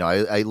sport.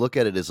 I look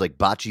at it as like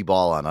bocce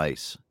ball on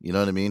ice. You know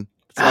what I mean?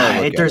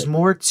 There's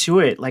more to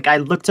it. Like I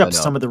looked up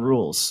some of the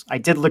rules. I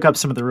did look up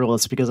some of the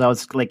rules because I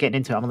was like getting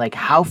into it. I'm like,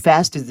 how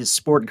fast is this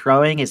sport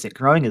growing? Is it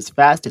growing as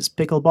fast as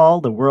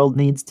pickleball? The world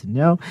needs to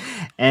know.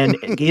 And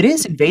it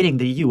is invading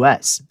the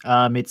US.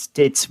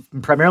 It's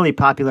primarily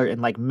popular in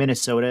like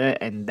Minnesota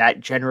and that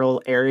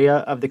general area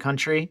of the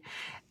country.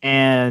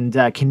 And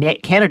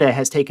Canada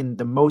has taken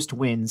the most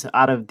wins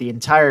out of the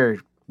entire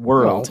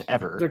world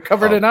ever. They're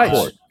covered in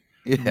ice.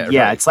 Yeah,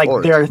 right, it's like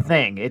their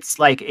thing. It's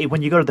like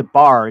when you go to the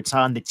bar, it's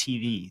on the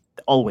TV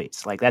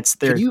always. Like that's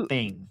their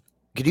thing.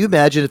 Could you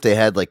imagine if they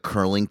had like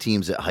curling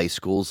teams at high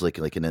schools, like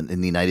in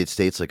the United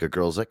States? Like a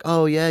girl's like,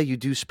 "Oh yeah, you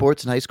do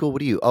sports in high school. What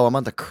do you? Oh, I'm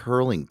on the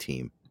curling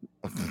team."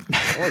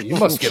 Oh, you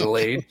must get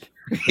laid.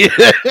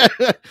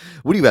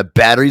 What do you have?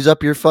 Batteries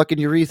up your fucking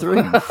urethra?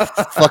 You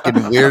fucking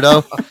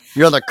weirdo.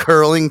 You're on the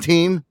curling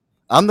team.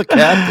 I'm the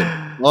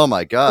captain. Oh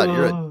my god,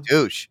 you're a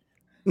douche.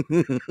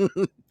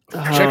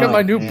 Check out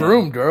my new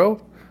broom,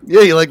 bro.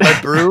 Yeah, you like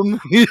my broom?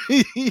 You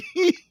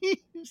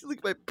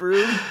like my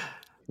broom?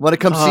 Want to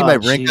come see my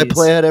rink I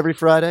play at every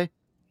Friday?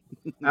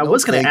 I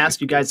was going to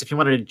ask you guys if you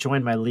wanted to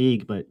join my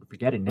league, but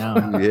forget it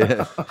now.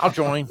 Yeah, I'll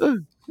join.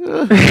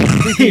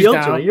 You'll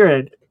join. You're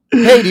in.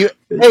 Hey,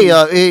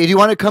 do you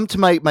want to come to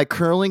my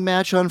curling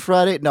match on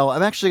Friday? No,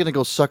 I'm actually going to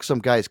go suck some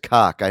guy's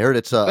cock. I heard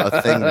it's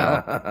a thing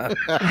now.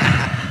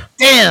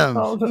 Damn.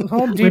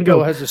 Home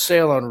Depot has a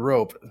sale on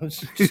rope.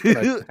 Just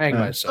gonna hang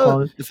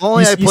myself. If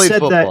only I played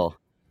football.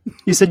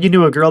 You said you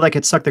knew a girl that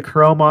could suck the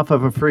chrome off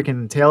of a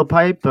freaking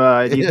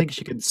tailpipe. Do you think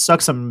she could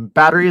suck some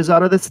batteries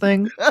out of this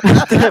thing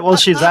while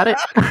she's at it?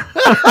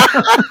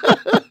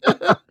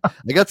 I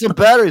got some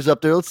batteries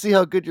up there. Let's see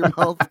how good your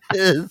mouth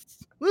is.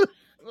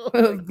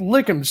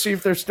 Lick them, see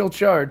if they're still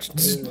charged.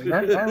 All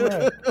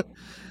right.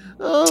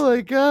 Oh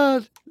my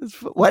god!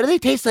 Why do they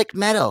taste like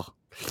metal?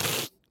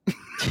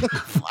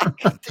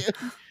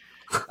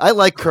 I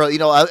like curl. You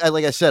know, I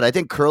like I said, I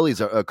think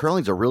curling's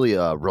a really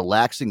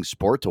relaxing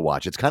sport to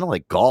watch. It's kind of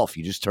like golf.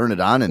 You just turn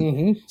it on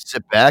and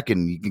sit back,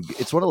 and you can.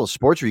 It's one of those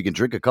sports where you can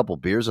drink a couple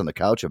beers on the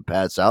couch and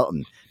pass out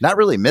and not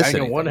really miss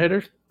anything. One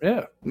hitter,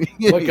 yeah.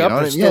 Yeah, Wake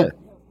up, it's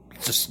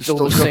still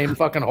the same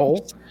fucking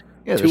hole.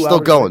 Yeah, they're still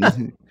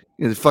going.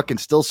 They're fucking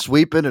still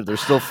sweeping, or they're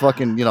still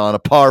fucking on a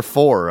par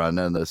 4 on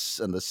the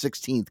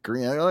 16th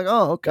green. You're like,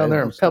 oh, okay, down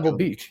there in Pebble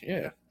Beach,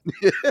 yeah.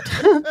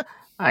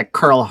 I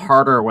curl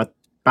harder with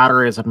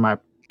batteries in my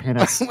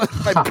penis.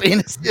 My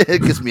penis,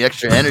 it gives me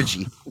extra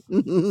energy.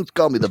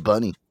 Call me the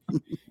bunny.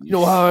 You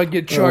know how I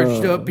get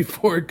charged up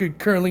before a good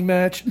curling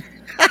match?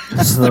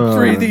 Slip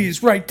 3 of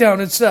these right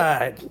down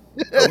inside.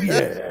 Oh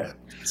yeah.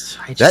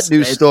 That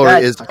news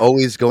story is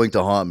always going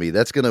to haunt me.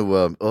 That's gonna.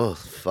 Oh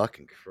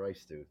fucking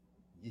Christ, dude.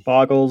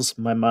 Boggles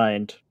my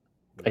mind.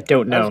 I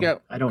don't know.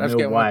 I don't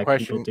know why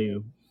people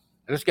do.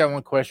 I just got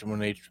one question.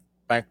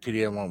 Back to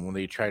the other one, when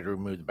they try to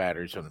remove the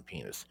batteries from the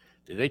penis,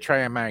 did they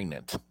try a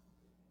magnet?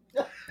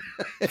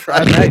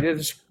 Try a magnet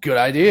is a good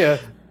idea.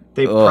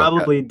 They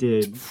probably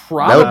did.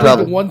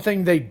 Probably the one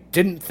thing they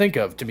didn't think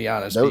of, to be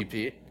honest,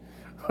 BP.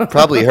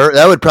 Probably hurt.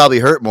 That would probably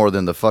hurt more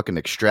than the fucking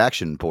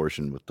extraction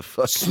portion with the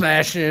fucking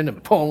smashing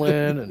and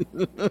pulling and.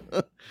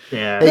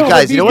 Yeah. Hey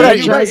guys, you know what?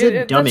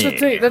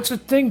 That's the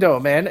thing, though,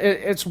 man.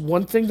 It's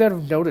one thing that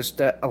I've noticed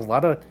that a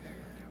lot of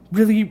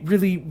really,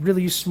 really,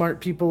 really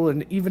smart people,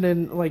 and even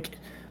in like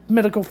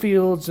medical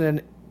fields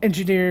and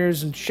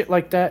engineers and shit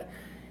like that,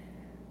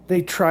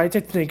 they try to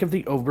think of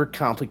the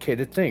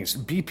overcomplicated things.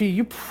 BP,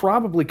 you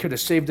probably could have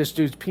saved this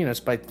dude's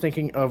penis by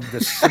thinking of the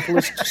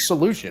simplest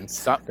solution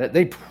that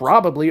they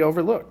probably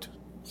overlooked.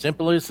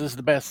 Simplest is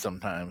the best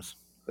sometimes.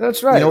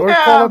 That's right. Or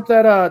call up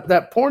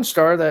that porn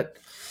star that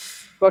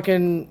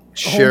fucking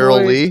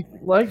Cheryl Lee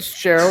likes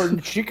Cheryl,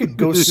 and she could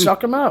go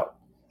suck him out.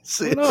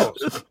 Who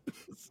knows?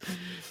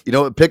 You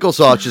know, Pickle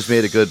Sauce just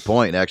made a good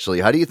point. Actually,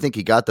 how do you think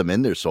he got them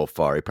in there so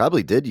far? He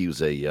probably did use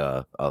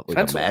a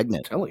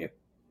magnet. I'm telling you.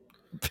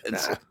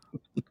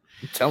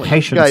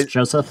 Patience, guys,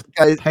 Joseph.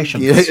 Guys,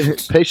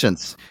 Patience.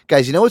 Patience.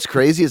 Guys, you know what's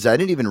crazy is I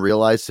didn't even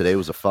realize today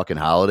was a fucking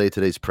holiday.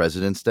 Today's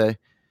President's Day.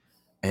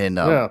 And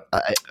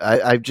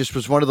I just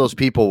was one of those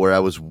people where I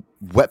was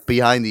wet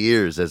behind the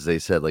ears, as they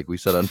said, like we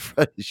said on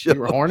Friday's show. You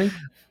were horny?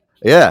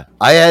 Yeah.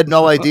 I had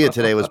no idea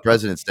today was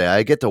President's Day.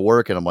 I get to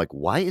work and I'm like,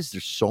 why is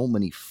there so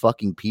many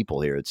fucking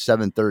people here? It's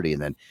 7:30,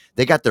 and then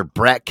they got their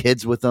brat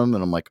kids with them,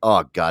 and I'm like,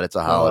 oh God, it's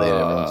a holiday. And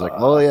everyone's like,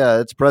 oh yeah,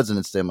 it's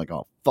President's Day. I'm like,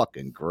 oh,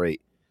 fucking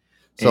great.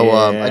 So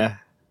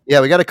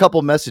we got a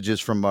couple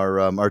messages from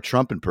our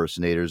Trump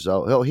impersonators.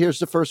 Here's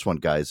the first one,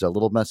 guys. A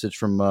little message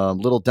from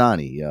little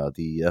Donnie,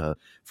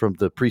 from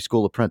the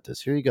Preschool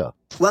Apprentice. Here you go.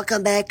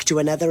 Welcome back to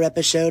another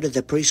episode of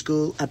the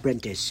Preschool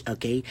Apprentice,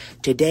 okay?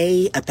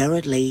 Today,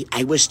 apparently,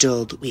 I was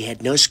told we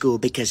had no school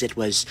because it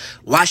was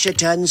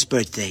Washington's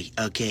birthday,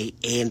 okay?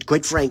 And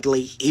quite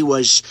frankly, he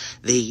was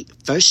the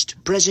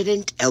first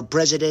president, El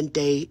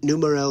Presidente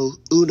numero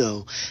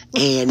uno,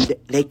 and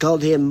they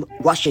called him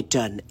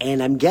Washington,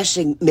 and I'm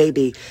guessing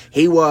maybe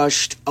he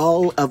washed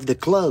all of the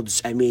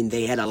clothes. I mean,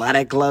 they had a lot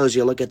of clothes.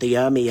 You look at the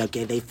army,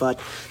 okay? They fought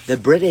the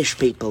British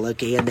people,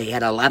 okay? And they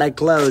had a lot of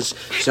clothes.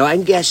 So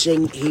I'm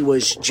guessing he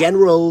was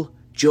General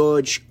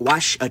George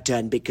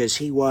Washington because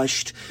he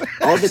washed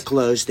all the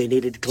clothes. They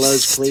needed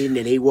clothes cleaned,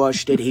 and he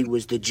washed it. He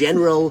was the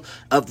general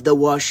of the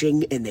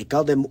washing, and they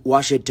called him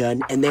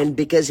Washington. And then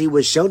because he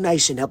was so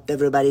nice and helped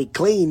everybody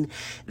clean,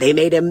 they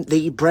made him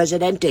the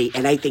Presidente.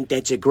 And I think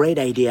that's a great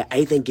idea.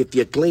 I think if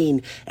you're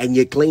clean, and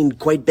you clean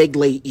quite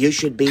bigly, you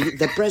should be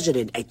the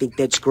president. I think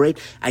that's great.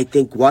 I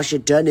think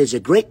Washington is a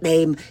great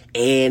name,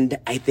 and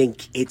I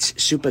think it's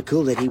super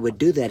cool that he would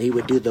do that. He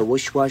would do the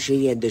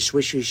whoosh-washy and the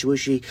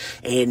swishy-swooshy,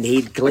 and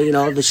he'd clean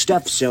all the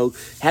stuff. So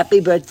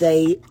happy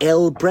birthday,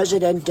 El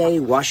Presidente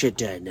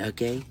Washington,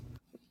 okay?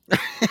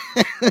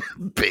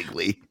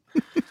 Bigly.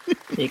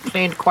 He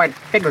cleaned quite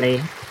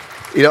bigly.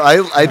 You know,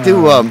 I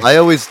do. I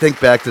always think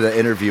back to the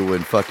interview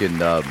when fucking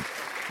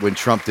when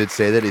Trump did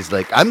say that. He's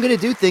like, "I'm gonna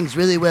do things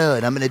really well,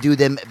 and I'm gonna do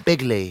them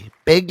bigly."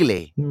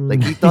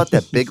 Like he thought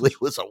that bigly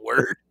was a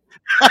word.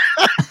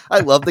 I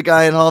love the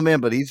guy and all,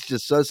 man, but he's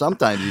just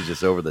sometimes he's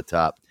just over the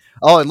top.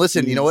 Oh, and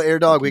listen, you know what, Air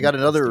Dog, we got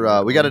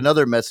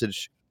another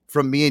message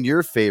from me and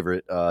your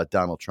favorite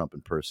Donald Trump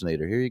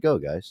impersonator. Here you go,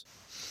 guys.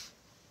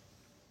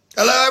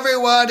 Hello,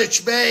 everyone.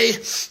 It's me,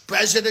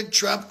 President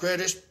Trump,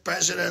 greatest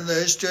president in the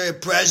history of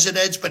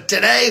presidents. But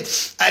today,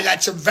 I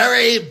got some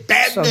very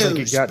bad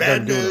news.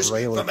 Bad news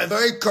from a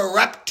very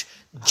corrupt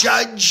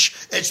judge.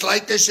 It's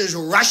like this is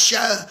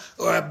Russia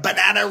or a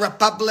banana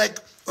republic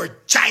or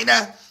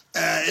China.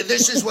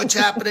 This is what's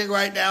happening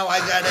right now. I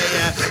got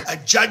a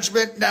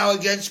judgment now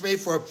against me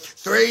for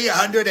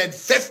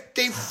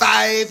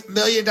 $355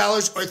 million or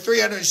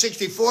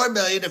 $364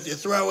 million if you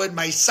throw in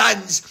my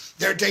sons.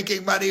 They're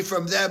taking money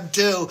from them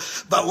too.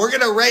 But we're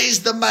going to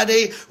raise the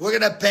money. We're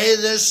going to pay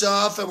this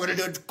off, and we're going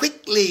to do it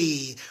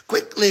quickly.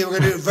 We're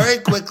going to do it very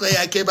quickly.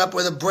 I came up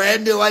with a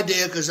brand new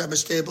idea because I'm a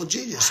stable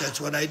genius.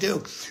 That's what I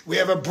do. We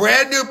have a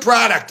brand new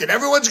product, and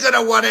everyone's going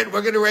to want it.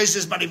 We're going to raise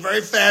this money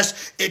very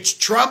fast. It's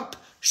Trump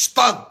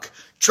Spunk.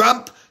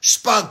 Trump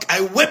Spunk.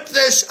 I whipped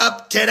this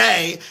up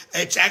today.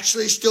 It's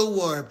actually still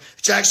warm.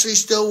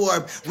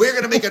 We're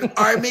going to make an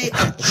army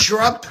of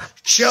Trump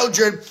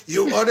children.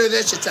 You order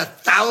this, it's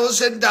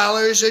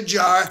 $1,000 a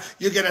jar.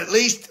 You get at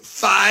least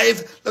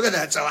 5. Look at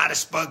that. It's a lot of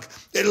spunk.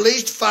 At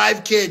least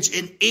 5 kids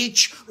in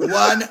each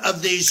one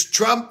of these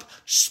Trump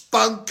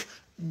Spunk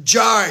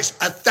jars.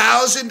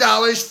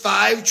 $1,000,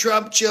 5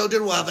 Trump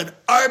children. We'll have an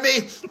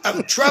army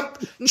of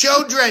Trump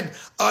children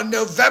on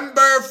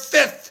November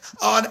 5th.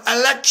 On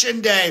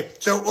Election Day.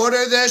 So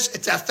order this.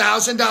 It's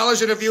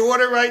 $1,000. And if you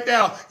order right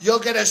now, you'll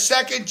get a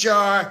second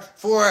jar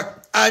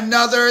for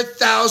another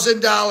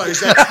 $1,000.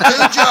 That's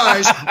 2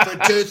 jars for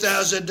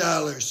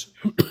 $2,000.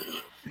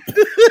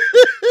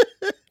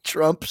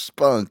 Trump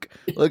Spunk.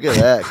 Look at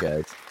that,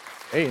 guys.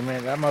 Hey,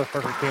 man, that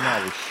motherfucker came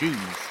out with shoes.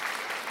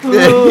 He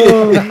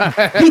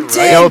did.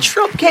 Right?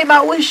 Trump came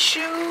out with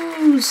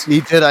shoes.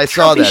 He did. I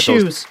saw that.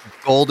 Shoes. Those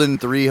golden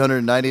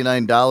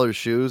 $399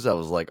 shoes. I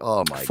was like,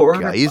 oh my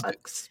God.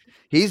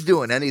 He's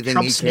doing anything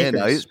Trump he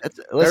sneakers. can.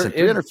 Listen,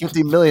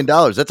 $350 million.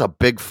 That's a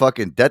big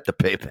fucking debt to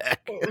pay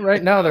back.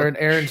 Right now, they're in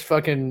Aaron's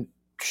fucking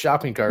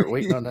shopping cart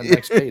waiting on the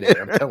next payday.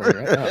 I'm telling you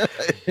right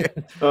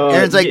now.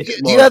 Aaron's like,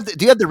 do you have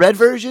the red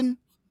version?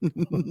 I'm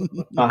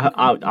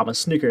a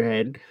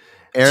sneakerhead.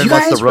 Aaron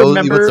wants the rose.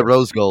 He wants the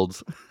rose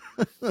golds.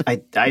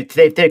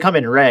 They come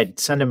in red.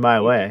 Send them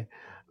my way.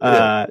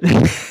 Do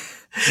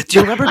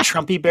you remember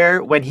Trumpy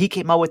Bear when he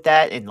came out with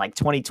that in like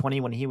 2020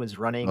 when he was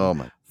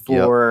running?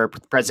 For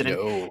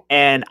president? No.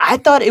 And I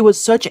thought it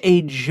was such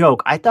a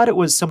joke. I thought it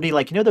was somebody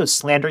like, those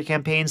slander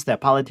campaigns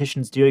that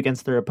politicians do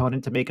against their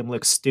opponent to make him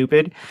look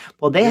stupid.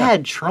 Well, they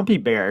had Trumpy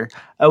Bear.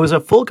 It was a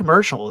full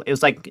commercial. It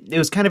was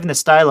kind of in the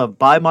style of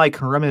buy my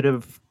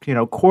commemorative,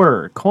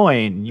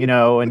 coin,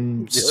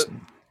 and just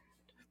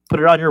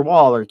put it on your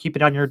wall or keep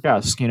it on your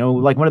desk,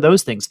 like one of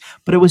those things.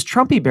 But it was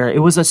Trumpy Bear.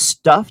 It was a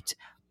stuffed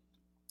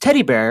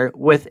teddy bear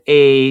with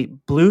a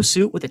blue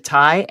suit with a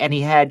tie, and he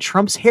had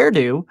Trump's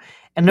hairdo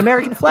and an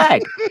American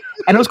flag,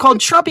 and it was called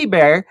Trumpy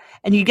Bear,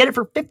 and you get it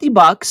for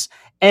 $50,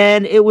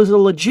 and it was a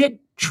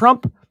legit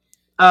Trump,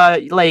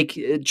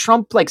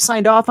 Trump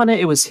signed off on it.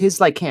 It was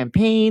his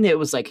campaign. It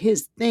was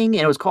his thing,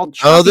 and it was called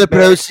Trumpy all the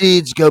Bear.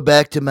 Proceeds go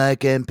back to my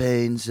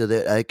campaign so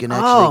that I can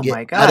actually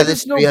get out of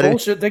this. No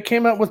bullshit. They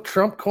came out with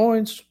Trump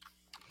coins.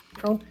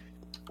 Trump.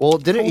 Well,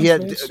 didn't he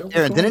had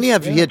Aaron? Didn't he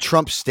have? He had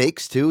Trump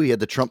steaks too. He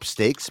had the Trump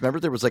steaks. Remember,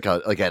 there was at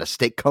a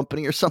steak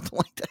company or something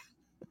like that.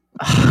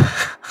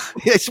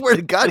 I swear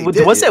to God, he did.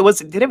 Did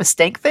it have a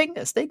steak thing?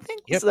 A steak thing?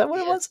 Yep. Is that what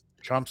it was?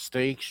 Trump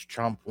steaks,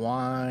 Trump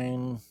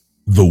wine.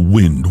 The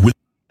wind with.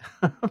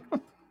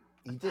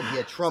 He did. He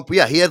had Trump.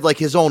 Yeah, he had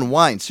his own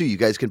wine too. You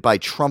guys can buy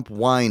Trump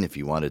wine if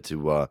you wanted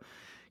to.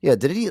 Yeah,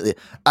 did he?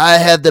 I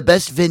have the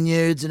best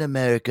vineyards in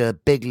America,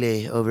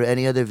 bigly over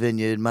any other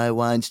vineyard. My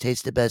wines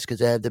taste the best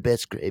because I have the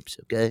best grapes.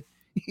 Okay.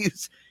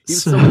 He's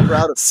so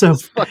proud of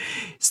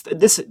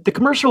the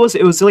commercial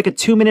was like a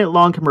 2-minute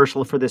long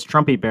commercial for this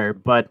Trumpy Bear,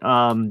 but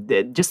I'll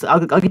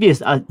give you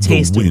a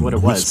taste of what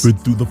it was.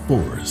 Whispered through the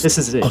forest. This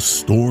is it. A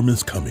storm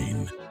is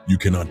coming. You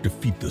cannot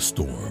defeat the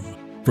storm.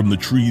 From the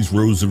trees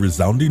rose a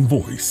resounding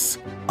voice.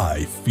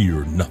 I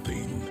fear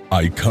nothing.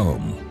 I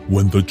come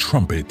when the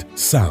trumpet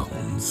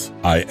sounds.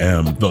 I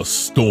am the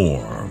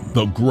storm,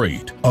 the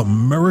great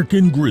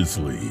American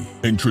grizzly.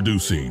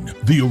 Introducing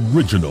the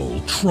original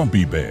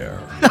Trumpy Bear,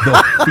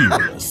 the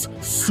fearless,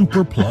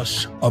 super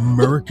plush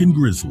American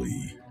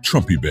grizzly.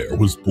 Trumpy Bear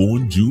was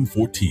born June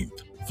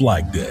 14th,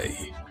 Flag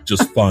Day.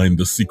 Just find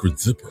the secret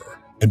zipper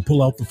and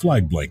pull out the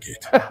flag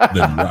blanket.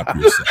 Then wrap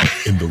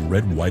yourself in the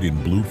red, white,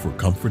 and blue for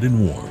comfort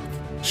and warmth.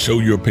 Show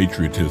your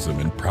patriotism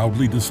and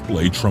proudly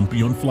display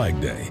Trumpy on Flag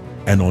Day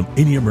and on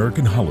any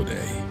American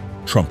holiday.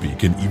 Trumpy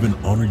can even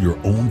honor your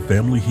own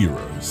family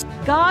heroes.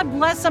 God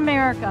bless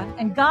America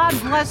and God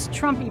bless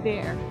Trumpy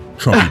Bear.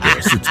 Trumpy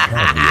Bear sits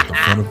proudly at the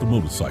front of the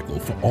motorcycle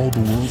for all the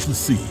world to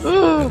see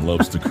and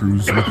loves to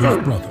cruise with his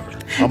brother.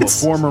 I'm a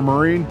former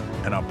Marine,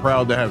 and I'm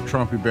proud to have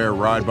Trumpy Bear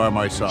ride by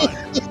my side.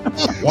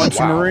 Once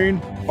a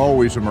Marine,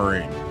 always a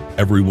Marine.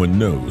 Everyone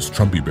knows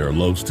Trumpy Bear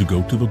loves to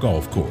go to the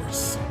golf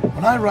course.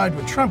 When I ride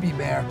with Trumpy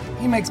Bear,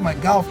 he makes my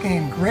golf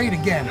game great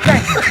again.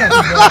 Thank you,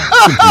 Trumpy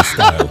Bear. Simply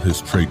style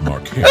his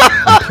trademark hair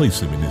and place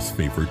him in his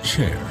favorite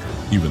chair.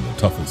 Even the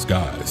toughest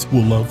guys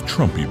will love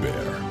Trumpy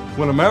Bear.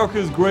 When America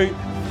is great,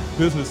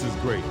 business is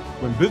great.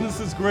 When business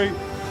is great,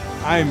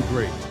 I am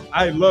great.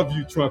 I love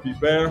you, Trumpy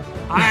Bear.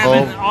 I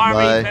am an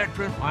Army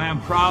veteran. I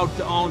am proud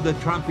to own the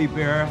Trumpy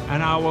Bear,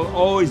 and I will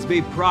always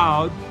be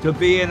proud to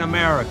be an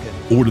American.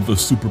 Order the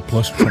Super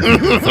Plush Trumpy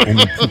Bear for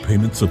only 2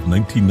 payments of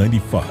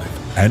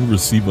 $19.95 and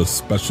receive a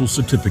special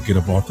certificate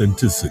of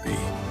authenticity.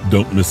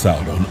 Don't miss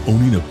out on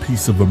owning a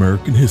piece of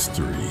American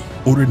history.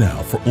 Order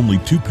now for only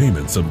 2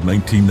 payments of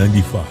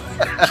 $19.95.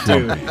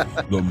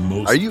 Trumpy, the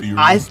most. Are you?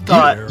 I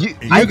thought you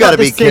I got to thought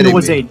be this thing kidding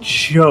was me. a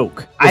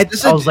joke. I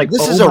was like,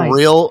 this oh is my, a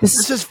real. This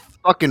This is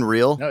fucking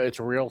real. No, it's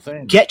a real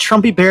thing.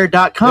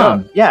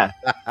 GetTrumpyBear.com. Yeah.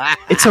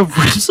 it's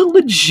a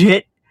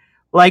legit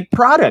like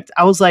product.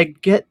 I was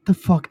like, get the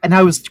fuck, and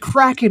I was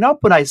cracking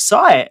up when I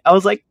saw it. I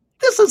was like,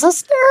 this is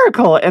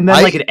hysterical. And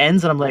then like it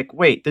ends, and I'm like,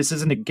 wait, this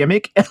isn't a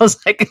gimmick. And I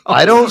was like,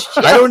 I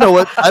don't know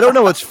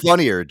what's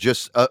funnier,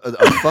 just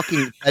a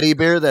fucking teddy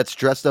bear that's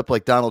dressed up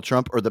like Donald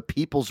Trump, or the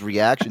people's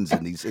reactions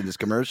in this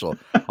commercial.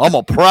 I'm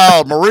a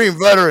proud Marine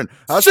veteran.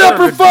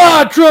 Semper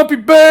Fi,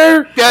 Trumpy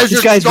Bear.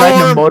 This guy's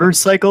riding a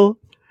motorcycle,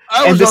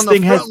 I and was this on the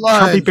thing has front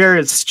lines. Trumpy Bear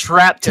is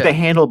strapped to the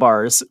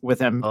handlebars with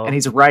him, and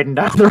he's riding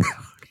down the road.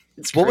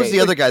 It's What was great. the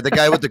other guy? The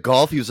guy with the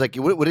golf? He was like,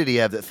 what did he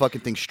have? That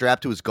fucking thing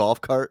strapped to his golf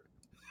cart?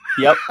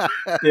 Yep.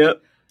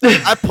 Yep.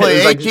 I play It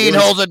was like- 18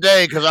 holes a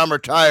day because I'm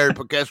retired,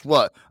 but guess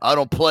what? I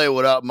don't play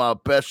without my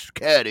best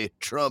caddy,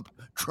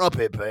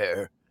 Trumpy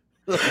Bear.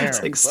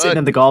 It's like sitting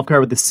in the golf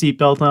cart with the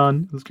seatbelt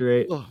on. It was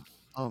great. Oh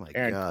my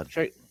Aaron, god!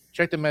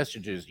 check the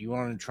messages. You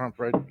wanted Trump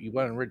red? You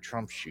wanted red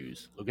Trump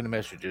shoes? Look at the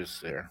messages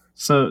there.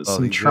 So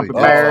some he's Trumpy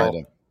really Bear.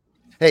 qualified.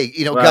 Hey,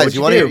 Well, guys, what'd you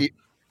you want do? to?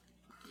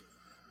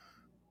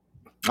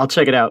 I'll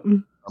check it out.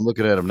 I'm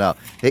looking at him now.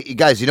 Hey, you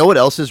guys, you know what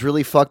else is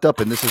really fucked up?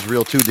 And this is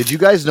real too. Did you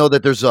guys know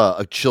that there's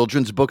a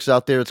children's books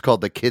out there? It's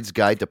called The Kid's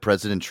Guide to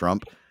President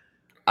Trump.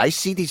 I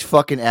see these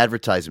fucking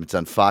advertisements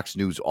on Fox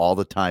News all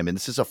the time, and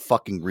this is a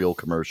fucking real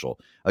commercial.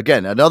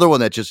 Again, another one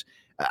that just,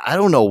 I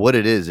don't know what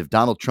it is. If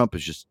Donald Trump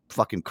is just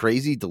fucking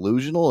crazy,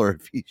 delusional, or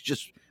if he's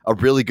just a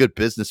really good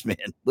businessman.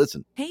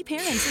 Listen. Hey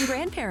parents and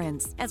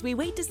grandparents, as we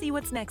wait to see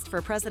what's next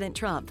for President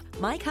Trump,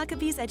 Mike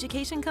Huckabee's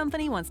education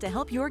company wants to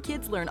help your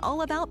kids learn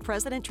all about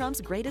President Trump's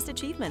greatest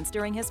achievements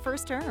during his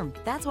first term.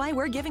 That's why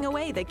we're giving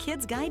away the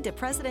Kids Guide to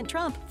President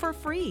Trump for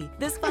free.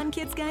 This fun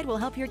kids guide will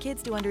help your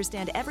kids to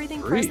understand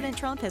everything President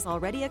Trump has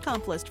already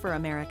accomplished for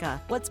America.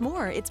 What's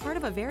more, it's part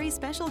of a very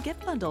special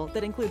gift bundle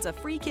that includes a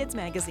free kids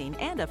magazine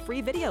and a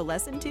free video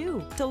lesson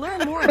too. To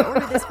learn more and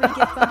order this free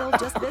gift bundle,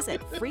 just visit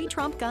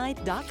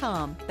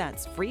freetrumpguide.com.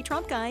 That's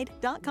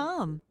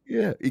freetrumpguide.com.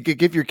 Yeah, you could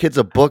give your kids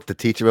a book to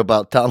teach them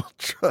about Donald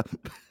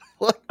Trump.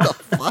 What the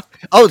fuck?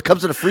 Oh, it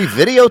comes in a free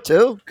video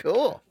too?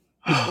 Cool.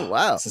 Oh,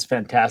 wow. This is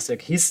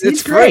fantastic. He's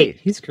It's great.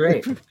 He's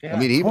great. Yeah. I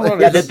mean, he Hold on,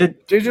 yeah, is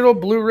it digital,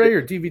 Blu-ray,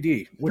 or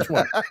DVD? Which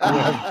one? We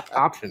have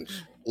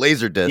options.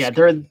 laser disc. Yeah,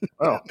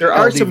 there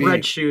are some LDV.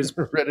 red shoes.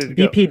 Ready to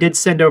go. BP did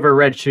send over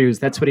red shoes.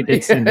 That's what he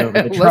did send over.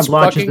 The Let's Trump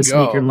launches the fucking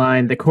go. sneaker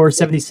line, the Core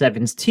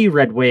 77s,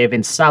 T-Red Wave,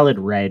 and Solid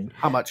Red.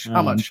 How much?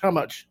 How much? How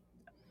much?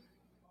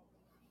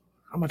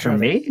 How much For are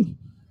they? me?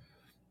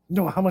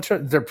 No, how much?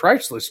 They're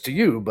priceless to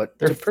you, but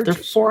They're to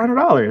purchase.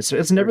 $400.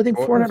 Isn't everything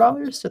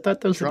 $400? I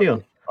thought that was the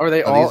deal. Are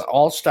they Are all these-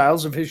 all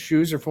styles of his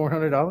shoes are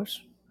 $400?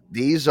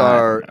 These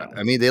are,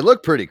 I mean, they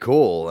look pretty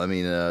cool. I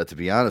mean, to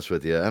be honest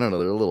with you, I don't know.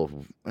 They're a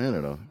little, I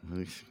don't know.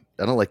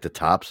 I don't like the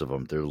tops of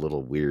them. They're a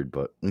little weird,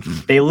 but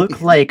They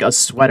look like a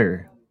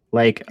sweater.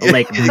 Like it's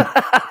like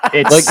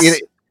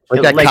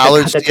that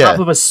collared, the top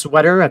of a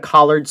sweater, a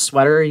collared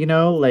sweater,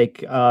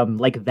 like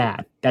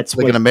that. That's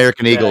like what an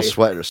American the Eagle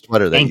sweater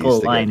that you ankle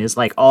used to line get. is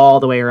like all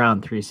the way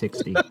around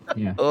 360.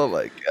 Yeah. Oh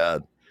my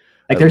god!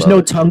 Like I there's love no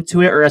it. tongue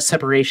to it or a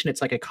separation.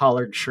 It's like a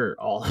collared shirt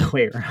all the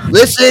way around.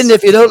 Listen,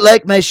 if you don't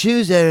like my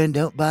shoes, Aaron,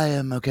 don't buy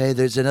them. Okay,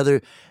 there's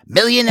another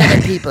million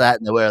other people out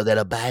in the world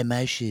that'll buy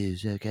my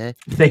shoes. Okay,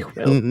 They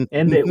will,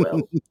 and they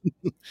will.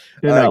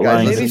 They're All right, not guys,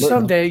 lying. Maybe listen.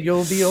 someday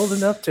you'll be old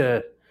enough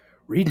to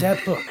read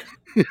that book.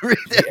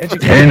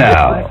 Hey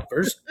now.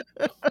 First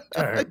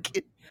I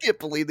can't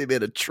believe they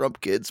made a Trump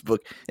kids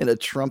book and a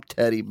Trump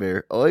teddy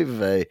bear. Oy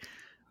vey.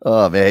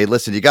 Oh man, hey,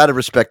 listen, you got to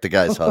respect the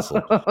guy's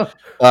hustle. Put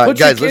Guys,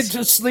 your kid listen.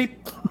 to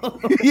sleep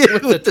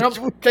with the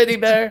Trump teddy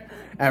bear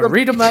and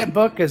read them that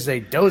book as they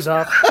doze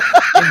off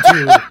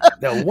into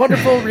the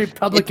wonderful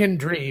Republican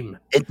dream.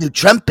 Into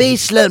Trumpy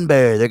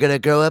slumber. They're gonna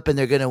grow up and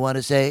they're gonna want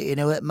to say, you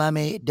know what,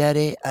 mommy,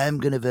 daddy, I'm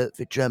gonna vote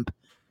for Trump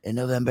in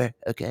November.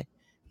 Okay.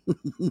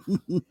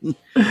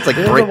 It's like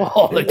Build a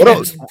wall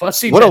against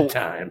fussy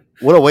bedtime.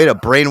 What a way to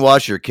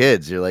brainwash your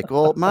kids. You're like,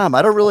 well, Mom,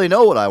 I don't really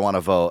know what I want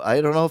to vote. I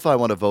don't know if I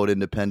want to vote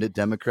independent,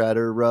 Democrat,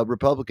 or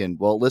Republican.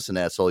 Well, listen,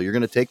 asshole, you're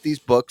going to take these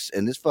books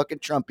and this fucking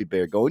Trumpy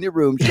bear, go in your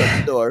room, shut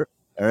the door,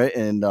 all right,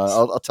 and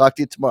I'll talk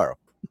to you tomorrow.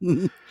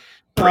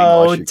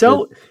 Oh,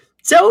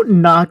 don't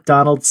knock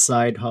Donald's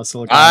side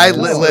hustle. Guys.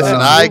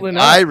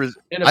 I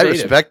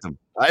respect him.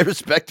 I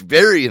respect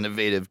very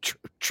innovative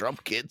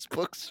Trump kids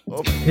books.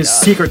 Oh His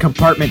secret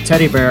compartment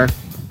teddy bear.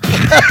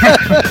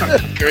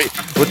 Great.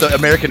 With the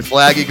American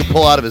flag you can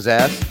pull out of his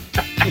ass.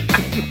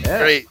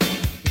 Great.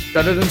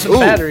 Better than some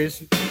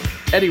batteries.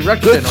 Eddie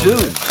Ruxpin. Good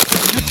tune.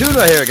 Good tune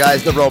right here,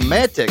 guys. The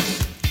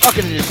Romantics.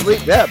 Fucking in your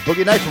sleep. Yeah,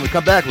 Boogie Nights. When we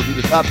come back, we'll do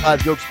the top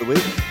 5 jokes of the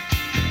week.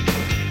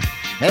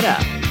 Hey now.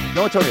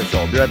 No Antonio Show.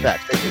 I'll be right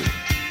back. Stay tuned.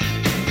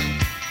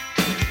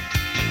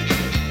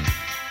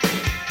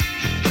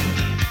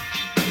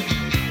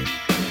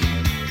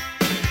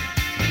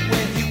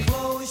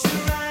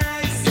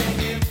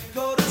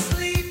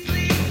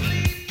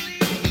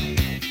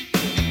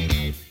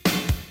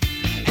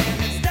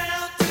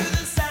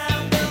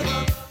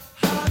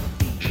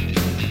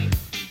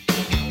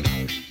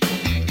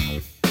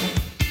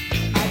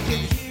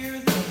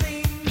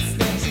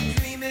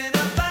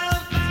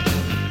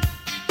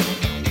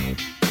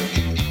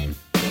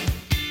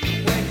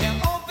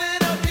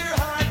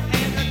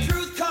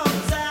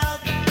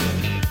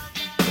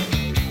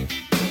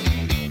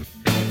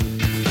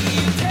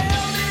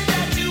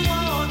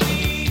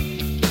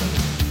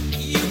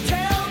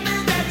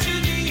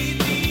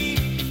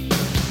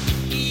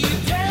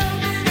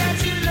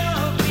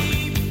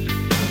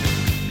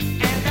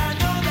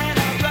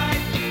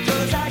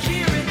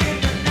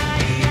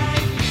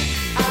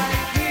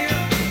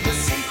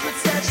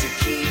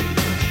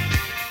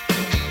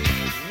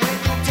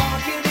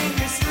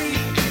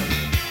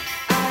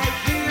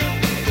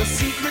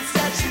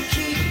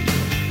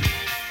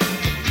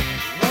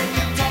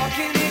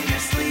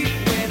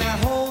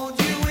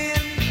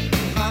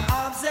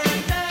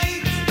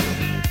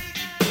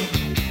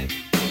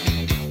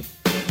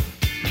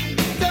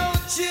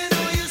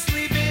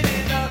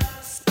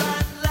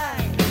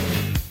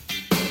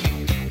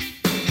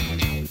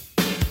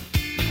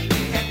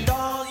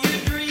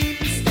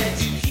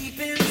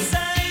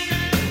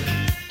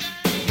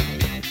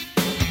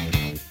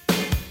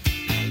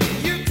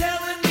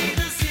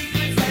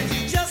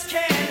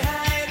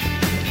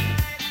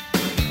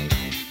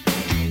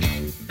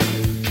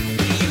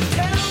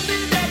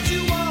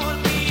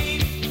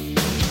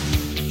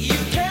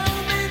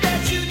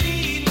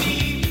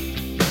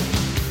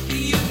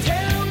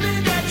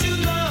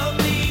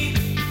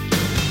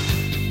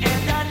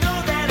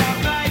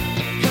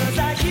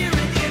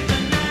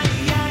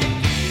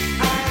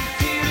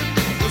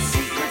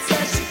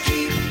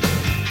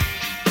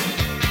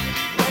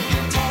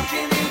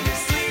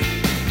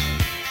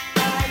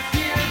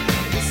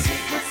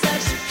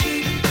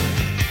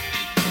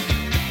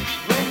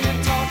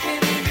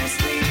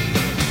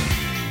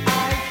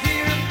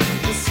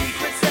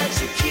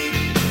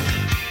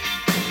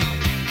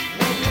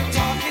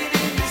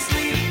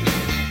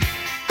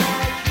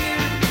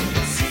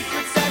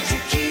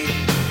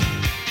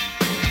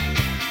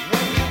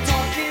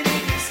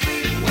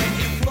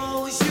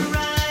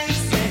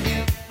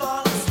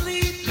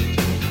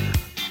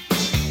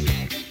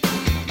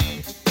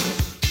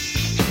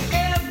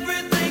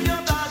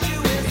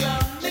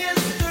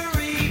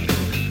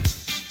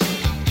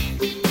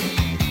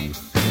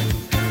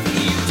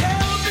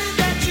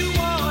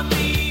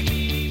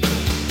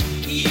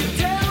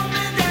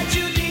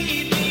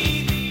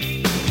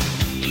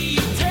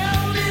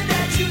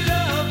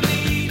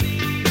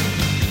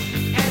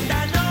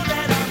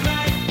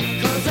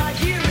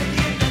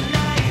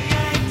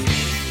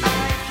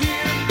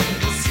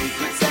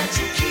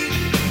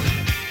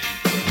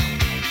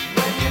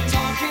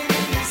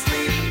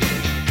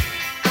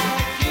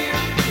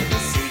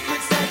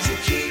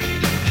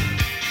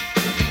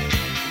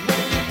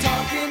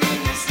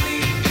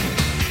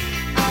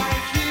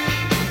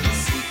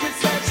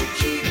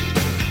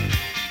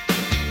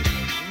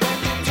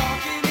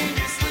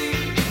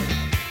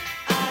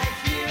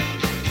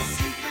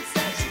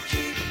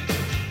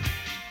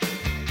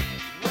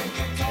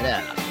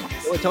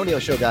 Antonio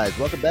Show, guys.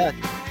 Welcome back.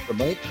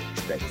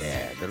 Romantics right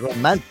there. The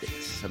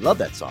Romantics. I love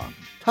that song.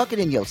 Talking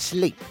in your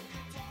sleep.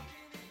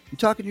 You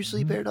talk in your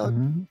sleep, Air Dog?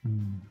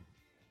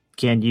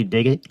 Can you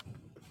dig it?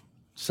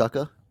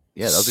 Sucker?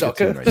 Yeah, that was a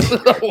Sucker? good tune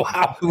right there.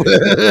 Wow.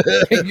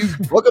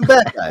 Welcome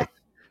back, guys.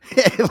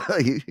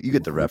 you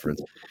get the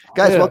reference.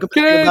 Guys, Yeah. welcome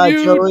back to Can Night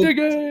you Joey. dig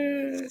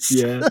it?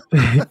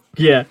 Yeah.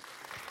 Yeah.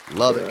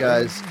 Love it,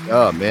 guys.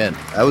 Oh man,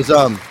 I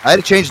had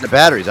to change the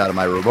batteries out of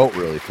my remote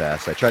really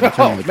fast. I tried to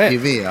turn the man.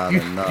 TV on,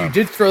 You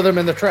did throw them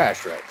in the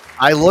trash, right?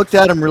 I looked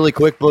at them really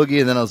quick, Boogie,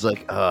 and then I was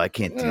like, "Oh, I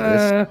can't do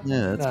this.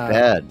 Yeah, that's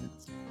bad.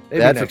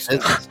 Maybe Bad for next time.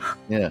 business.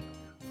 Yeah.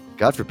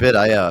 God forbid.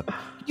 Can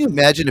you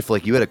imagine if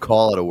like you had a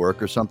call out of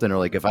work or something, or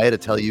like if I had to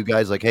tell you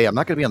guys like, "Hey, I'm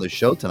not going to be on the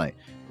show tonight."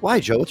 Why,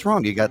 Joe? What's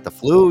wrong? You got the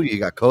flu? You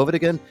got COVID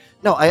again?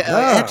 No, I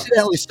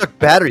accidentally stuck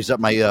batteries up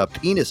my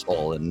penis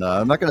hole, and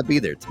I'm not going to be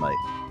there tonight.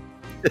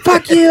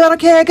 Fuck you! I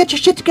don't care. Get your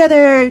shit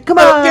together. Come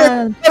on.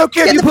 I don't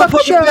care if Get you the put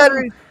fucking fucking show.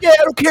 batteries. Yeah,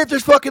 I don't care if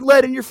there's fucking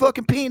lead in your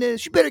fucking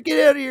penis. You better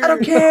get out of here. I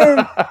don't care.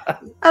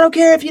 I don't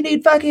care if you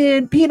need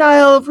fucking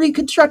penile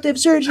reconstructive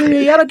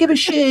surgery. I don't give a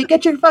shit.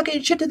 Get your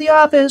fucking shit to the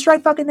office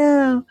right fucking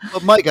now.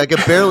 But Mike, I can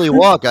barely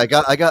walk. I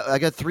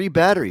got 3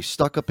 batteries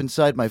stuck up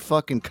inside my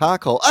fucking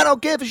cock hole. I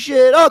don't give a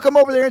shit. I'll come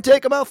over there and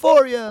take them out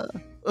for you.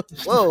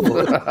 Whoa.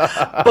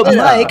 But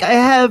Mike, I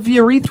have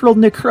urethral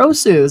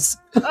necrosis.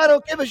 I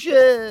don't give a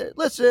shit.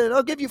 Listen,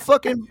 I'll give you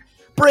fucking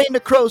brain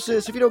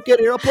necrosis if you don't get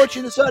here. I'll punch you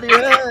in the side of your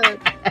head.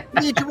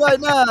 I need you right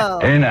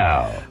now. Hey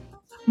now.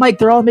 Mike,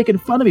 they're all making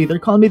fun of me. They're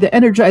calling me the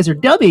Energizer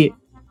Dummy.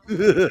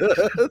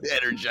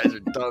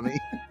 Energizer dummy.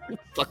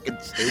 Fucking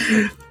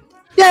stupid.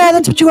 Yeah,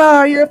 that's what you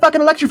are. You're a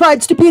fucking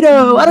electrified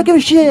stupido. I don't give a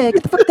shit.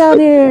 Get the fuck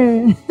down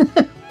here.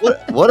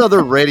 What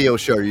other radio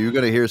show are you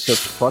going to hear such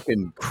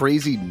fucking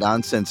crazy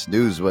nonsense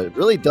news? But it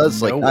really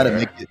does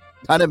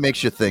kind of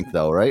makes you think,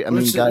 though, right? I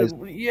mean, guys.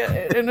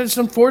 Yeah, and it's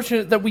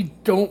unfortunate that we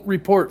don't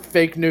report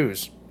fake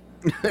news.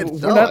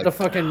 We're not the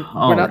fucking.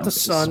 We're not the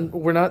Sun.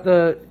 We're not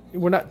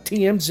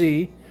TMZ.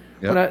 Yep.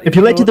 We're not, If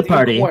you're late to the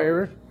party.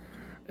 Inquirer.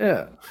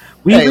 Yeah.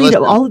 We read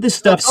all of this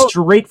stuff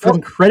straight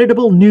from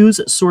creditable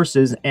news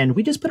sources, and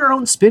we just put our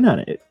own spin on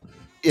it.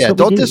 Yeah,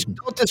 don't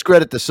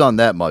discredit the Sun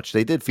that much.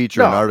 They did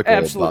feature an article.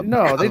 Absolutely.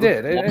 No, they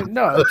did.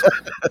 No.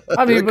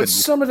 I mean, but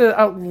some of the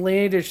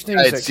outlandish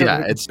things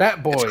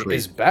that boy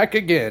is back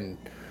again.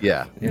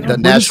 Yeah. You know? The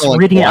National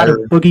reading it out of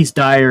Enquirer. Boogie's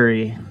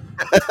diary.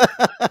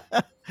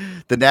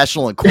 The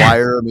National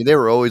Enquirer. I mean, they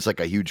were always like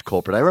a huge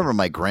culprit. I remember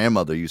my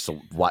grandmother used to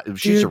watch.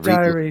 She used to read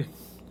diary.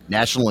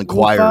 National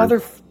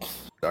Enquirer.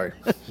 Sorry.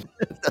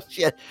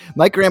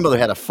 My grandmother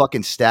had a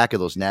fucking stack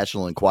of those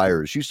National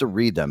Enquirers. She used to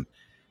read them.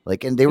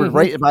 Like, and they were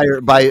right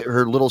by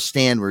her little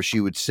stand where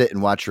she would sit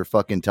and watch her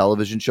fucking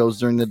television shows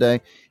during the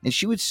day. And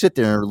she would sit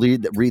there and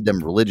read them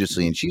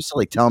religiously. And she used to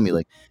like tell me,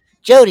 like,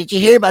 Joe, did you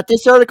hear about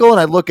this article?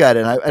 And I look at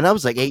it, and I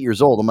was like 8 years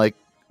old. I'm like,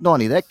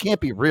 Nonny, that can't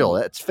be real.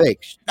 That's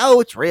fake. No,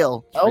 it's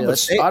real.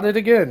 Elvis spotted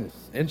again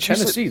in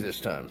Tennessee this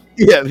time.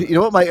 Yeah, you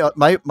know what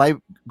my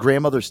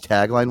grandmother's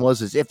tagline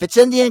was? Is if it's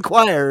in the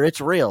Enquirer,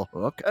 it's real.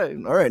 Okay,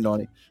 all right,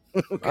 Nonny.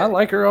 Okay. I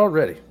like her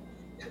already.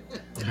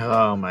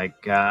 Oh my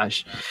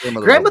gosh.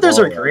 Grandmothers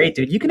are great,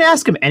 dude. You can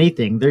ask them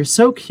anything. They're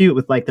so cute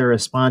with like their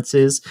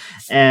responses.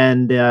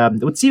 And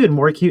what's even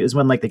more cute is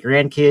when like the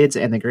grandkids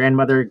and the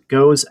grandmother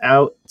goes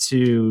out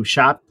to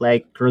shop,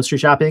 like grocery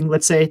shopping,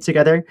 let's say,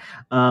 together.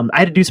 I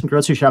had to do some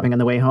grocery shopping on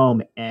the way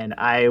home, and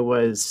I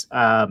was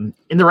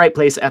in the right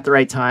place at the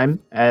right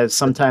time, as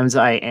sometimes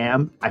I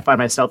am. I find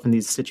myself in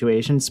these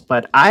situations,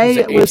 but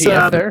I was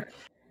there.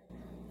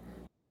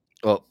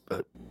 Well,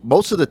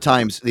 most of the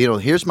times, you know,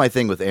 here's my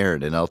thing with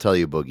Aaron, and I'll tell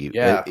you, Boogie.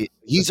 Yeah,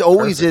 he's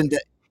always in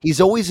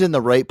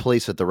the right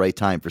place at the right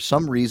time for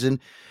some reason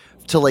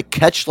to like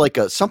catch like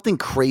something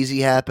crazy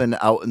happen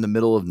out in the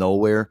middle of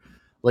nowhere.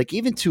 Like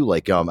even to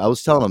like I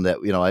was telling him that,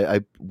 you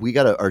know, we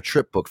got our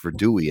trip booked for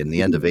Dewey in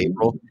the end of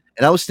April,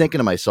 and I was thinking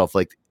to myself,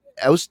 like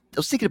I was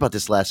thinking about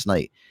this last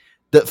night.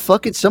 The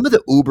fucking some of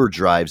the Uber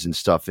drives and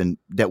stuff and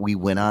that we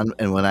went on,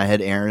 and when I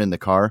had Aaron in the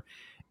car.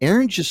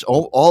 Aaron just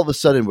all of a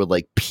sudden would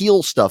like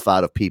peel stuff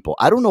out of people.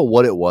 I don't know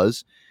what it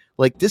was.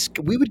 Like this,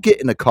 we would get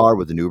in a car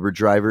with an Uber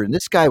driver, and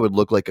this guy would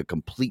look like a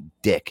complete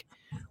dick.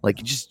 Like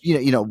just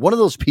you know, one of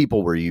those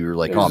people where you're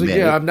like, oh man,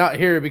 yeah, I'm not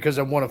here because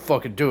I want to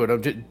fucking do it.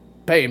 I'm just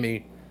pay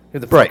me, get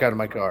the fuck out of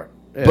my car.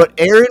 Yeah. But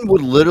Aaron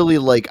would literally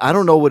like, I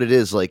don't know what it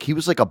is. Like he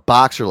was like a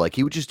boxer. Like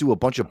he would just do a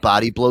bunch of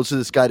body blows to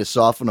this guy to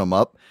soften him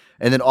up,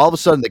 and then all of a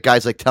sudden the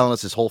guy's like telling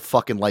us his whole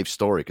fucking life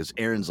story because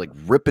Aaron's like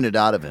ripping it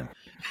out of him.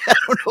 I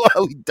don't know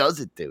how he does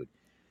it, dude.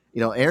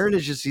 You know, Aaron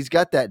is he's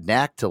got that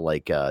knack to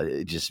like,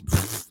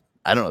 just,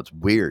 I don't know, it's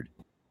weird,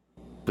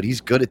 but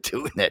he's good at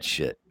doing that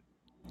shit.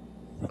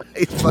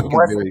 He's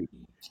fucking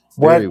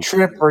What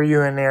trip are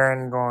you and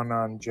Aaron going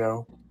on,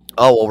 Joe?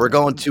 Oh, well, we're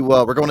going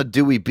to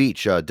Dewey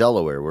Beach,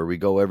 Delaware, where we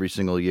go every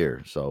single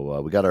year. So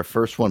we got our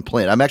first one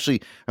planned.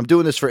 I'm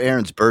doing this for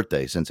Aaron's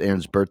birthday, since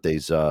Aaron's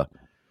birthday's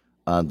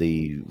on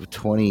the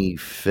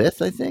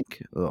 25th, I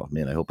think. Oh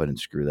man, I hope I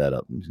didn't screw that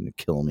up. He's gonna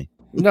kill me.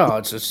 No,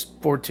 it's the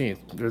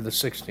 14th or the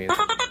 16th.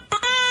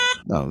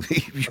 No,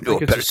 you know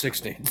it's the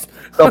 16th.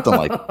 Something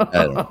like that.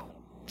 I don't know.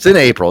 It's in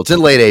April. It's in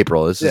late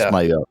April. This is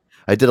my.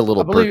 I did a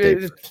little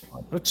birthday.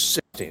 It's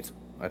 16th,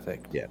 I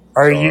think. Yeah.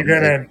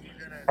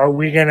 Are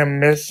we gonna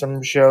miss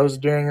some shows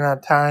during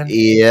that time?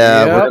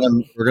 Yeah,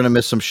 we're gonna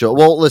miss some show.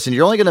 Well, listen,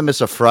 you're only gonna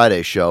miss a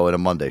Friday show and a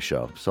Monday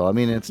show, so I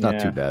mean it's not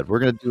too bad. We're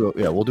gonna do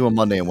we'll do a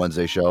Monday and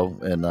Wednesday show,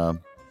 and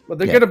but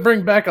they're gonna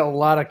bring back a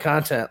lot of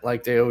content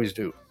like they always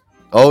do.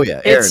 Oh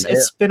yeah, Aaron,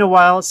 it's been a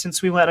while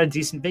since we went on a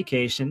decent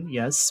vacation,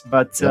 yes,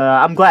 but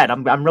I'm glad.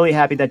 I'm really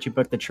happy that you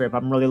booked the trip.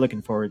 I'm really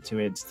looking forward to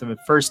it. It's the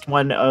first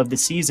one of the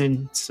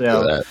season,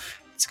 so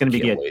it's gonna be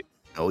good. Wait.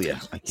 Oh yeah,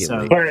 I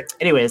can't wait.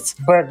 Anyways,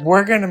 but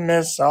we're gonna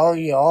miss all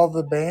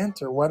the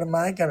banter. What am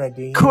I gonna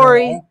do?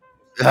 Cory,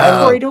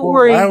 Cory, don't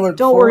worry. I look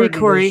Don't worry, forward to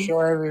Cory. this show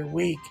every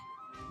week.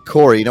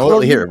 Cory, you know what?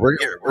 Well, Here, we're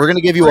going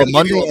to give you a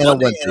Monday and a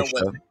Wednesday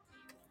show.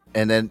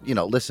 And then,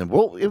 listen,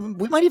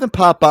 we might even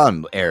pop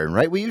on, Aaron,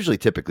 right? We usually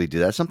typically do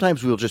that.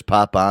 Sometimes we'll just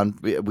pop on.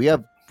 We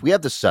have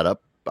the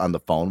setup on the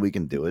phone. We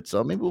can do it.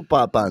 So maybe we'll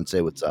pop on and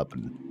say what's up.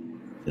 And,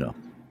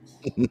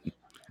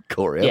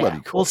 Cory, I love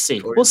you, Cory. We'll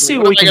see. We'll see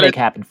what we can make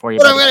happen for you.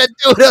 What am I going to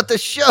do without the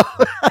show?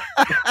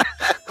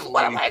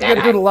 What am I going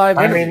to do? Live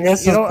I interview. mean,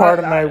 this is part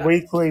of my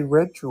weekly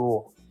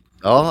ritual.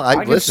 Oh,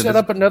 I can set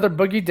up another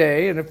Boogie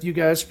day, and if you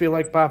guys feel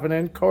like popping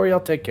in, Cory, I'll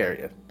take care of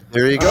you.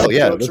 There you go.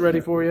 Yeah, Jokes ready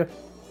for you.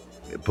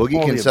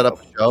 Boogie can set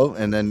up a show,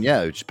 and then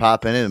just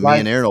pop in, and me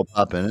and Aaron will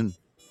pop in.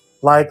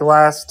 Like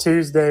last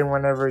Tuesday,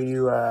 whenever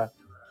you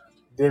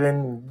did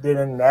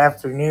an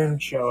afternoon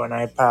show, and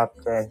I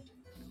popped in.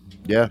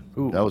 Yeah,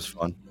 that was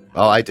fun.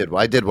 Oh, I did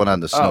one on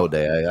the snow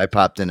day. I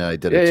popped in and I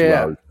did a 2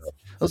 hour show.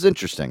 That was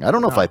interesting. I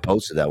don't know if I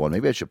posted that one.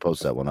 Maybe I should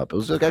post that one up. It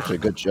was actually a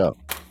good show,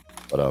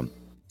 but I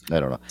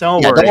don't know.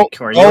 Don't worry,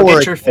 Cory. You'll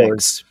get your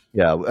fix.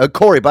 Yeah,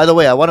 Cory. By the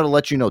way, I wanted to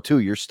let you know too.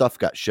 Your stuff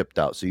got shipped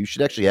out, so you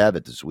should actually have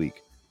it this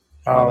week.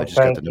 I just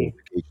got the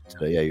notification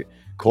today. Yeah,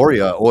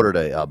 Cory ordered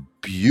a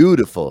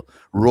beautiful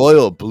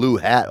royal blue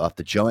hat off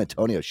the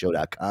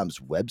JoeAntonioShow.com's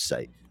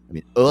website. I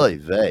mean, oy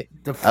vey.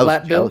 The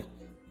flat bill?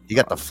 You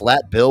got the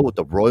flat bill with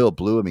the royal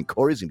blue. I mean,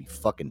 Cory's going to be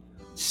fucking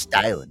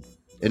styling.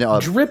 And,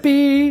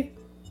 Drippy.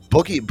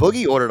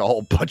 Boogie ordered a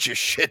whole bunch of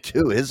shit,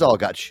 too. His all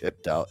got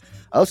shipped out.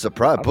 I was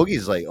surprised.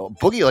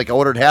 Boogie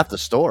ordered half the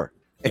store.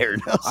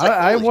 Aaron,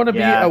 I want to be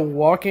a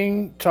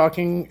walking,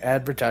 talking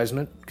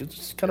advertisement.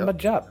 It's kind of my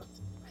job.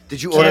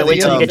 Did you order?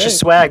 Wait till you get your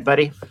swag,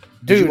 buddy.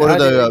 Did you order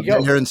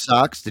the Aaron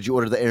socks? Did you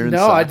order the Aaron? No,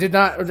 socks? I did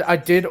not. I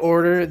did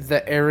order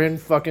the Aaron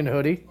fucking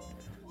hoodie,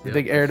 the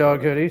big Air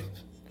Dog hoodie.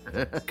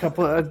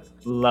 Couple of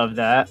love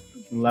that.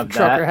 Love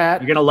trucker that.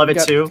 hat. You're gonna love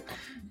it too.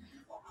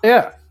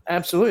 Yeah,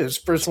 absolutely. It's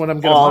the first one I'm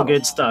gonna. All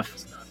good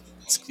stuff.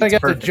 I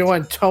got the Joe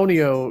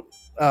Antonio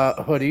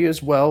hoodie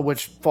as well,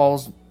 which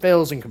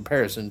fails in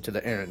comparison to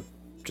the Aaron.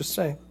 Just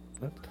saying.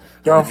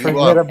 Don't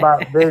forget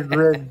about Big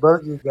Rig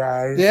Boogie,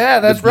 guys. Yeah,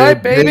 that's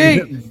right,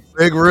 baby.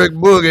 Big Rig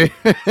Boogie.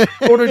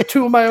 Ordered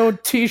 2 of my own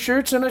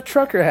T-shirts and a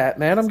trucker hat,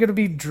 man. I'm gonna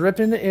be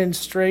dripping in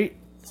straight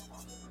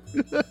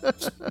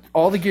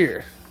all the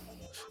gear.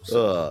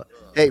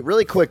 Hey,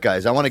 really quick,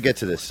 guys. I want to get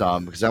to this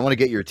because I want to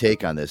get your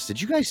take on this.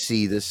 Did you guys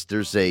see this?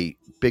 There's a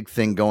big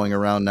thing going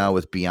around now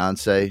with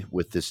Beyonce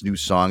with this new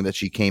song that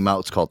she came out.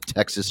 It's called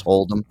Texas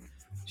Hold'em.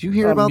 Did you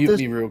hear about mute this?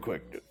 Me real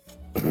quick.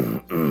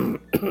 You're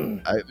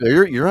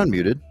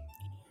unmuted.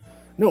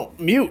 No,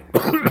 mute.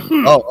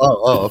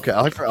 Okay.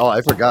 I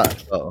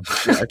forgot. Oh,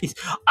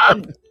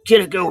 I'm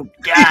gonna go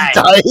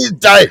die. He's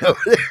dying over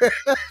there.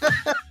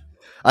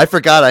 I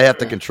forgot I have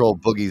to control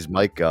Boogie's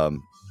mic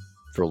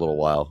for a little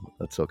while.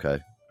 That's okay.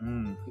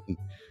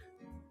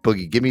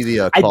 Boogie, give me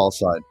the call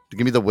sign.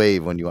 Give me the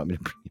wave when you want me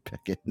to bring you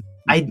back in.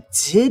 I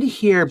did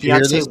hear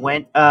Beyonce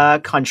went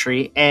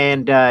country,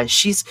 and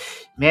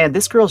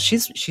this girl,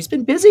 she's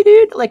been busy,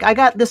 dude. Like, I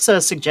got this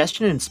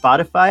suggestion in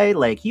Spotify,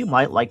 like, you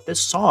might like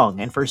this song,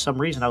 and for some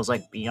reason I was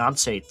like,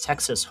 Beyonce,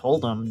 Texas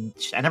Hold'em.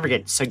 I never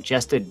get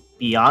suggested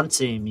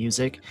Beyonce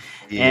music,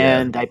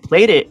 and I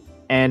played it,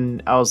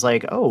 and I was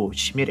like, oh,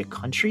 she made a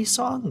country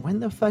song? When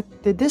the fuck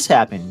did this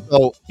happen?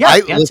 Oh, yeah,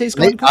 Beyonce's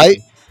going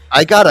country.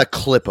 I got a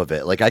clip of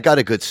it. Like, I got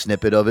a good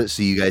snippet of it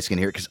so you guys can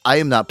hear it, because I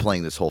am not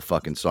playing this whole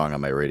fucking song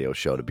on my radio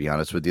show, to be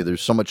honest with you.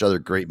 There's so much other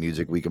great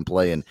music we can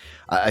play, and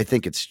I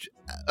think it's,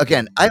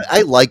 again,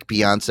 I like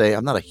Beyonce.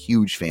 I'm not a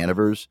huge fan of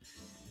hers,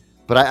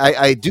 but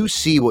I do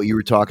see what you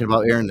were talking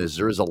about, Aaron, is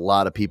there is a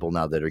lot of people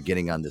now that are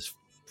getting on this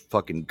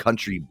fucking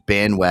country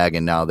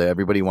bandwagon now that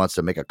everybody wants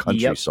to make a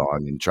country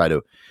song and try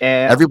to,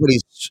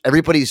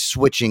 everybody's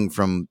switching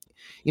from,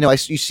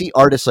 you see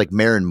artists like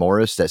Maren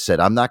Morris that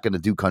said, I'm not going to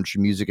do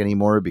country music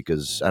anymore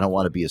because I don't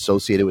want to be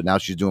associated with. Now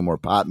she's doing more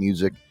pop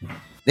music.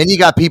 Then you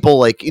got people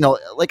like,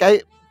 like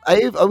I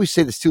always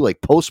say this too,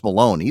 like Post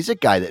Malone. He's a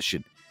guy that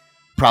should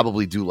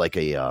probably do like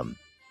a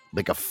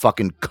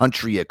fucking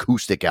country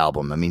acoustic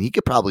album. I mean, he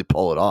could probably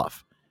pull it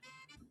off.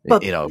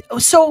 But,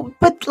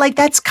 but like,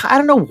 I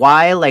don't know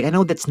why, like, I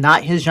know that's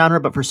not his genre,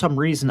 but for some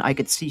reason I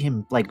could see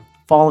him like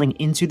falling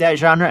into that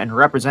genre and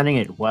representing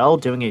it well,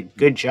 doing a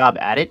good job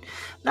at it.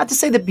 Not to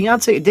say that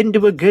Beyonce didn't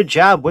do a good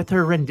job with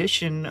her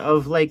rendition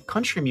of like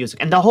country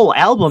music, and the whole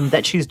album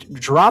that she's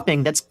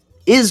dropping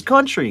is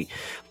country,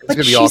 but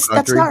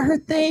that's not her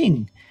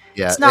thing.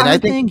 Yeah, it's not her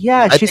thing.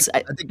 Yeah, I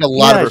think a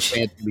lot of her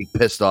fans can be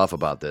pissed off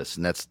about this,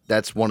 and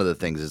that's one of the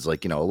things. Is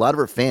like, a lot of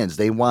her fans,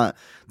 they want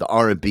the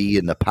R&B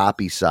and the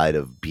poppy side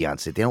of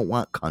Beyonce. They don't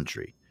want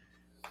country.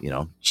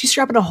 She's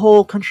dropping a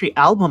whole country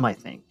album, I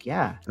think.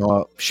 Yeah.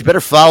 She better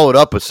follow it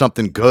up with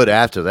something good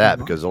after that,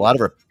 because a lot of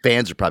her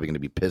fans are probably going to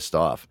be pissed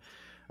off.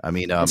 I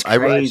mean, I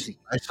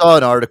saw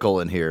an article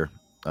in here.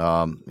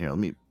 Let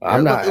me.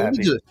 I'm not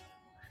happy.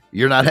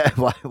 You're not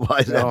happy. Why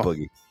is that,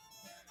 Boogie?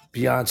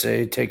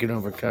 Beyonce taking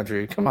over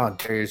country. Come on,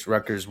 Darius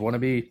Ruckers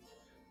wannabe.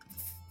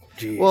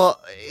 Jeez. Well,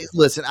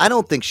 listen, I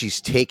don't think she's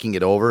taking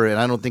it over, and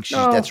I don't think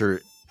that's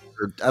her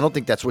I don't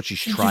think that's what she's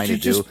trying to do.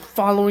 Just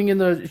following in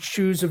the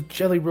shoes of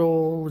Jelly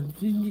Roll,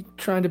 and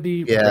trying to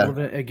be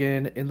relevant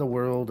again in the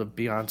world of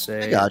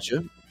Beyonce. I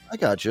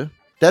got you.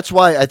 That's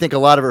why I think a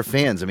lot of her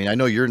fans. I mean, I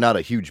know you're not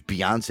a huge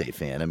Beyonce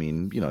fan. I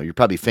mean, you're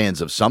probably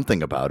fans of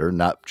something about her,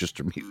 not just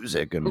her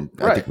music. I mean,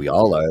 I think we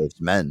all are as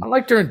men. I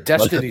liked her in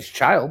Destiny's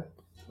Child.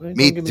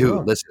 Me too.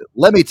 Listen,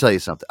 let me tell you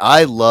something.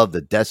 I love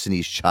the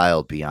Destiny's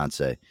Child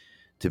Beyonce.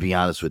 To be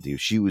honest with you,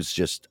 she was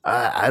just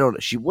I don't know.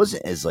 She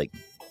wasn't as like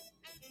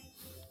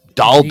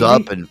dolled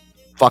up and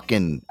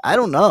fucking. I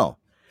don't know.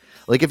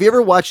 Like, if you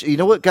ever watch, you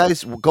know what,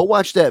 guys, go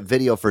watch that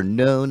video for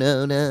No.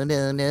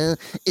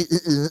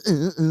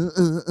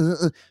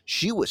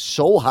 She was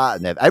so hot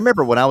in that. I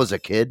remember when I was a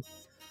kid,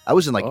 I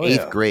was in like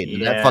 8th grade,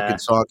 and that fucking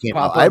song came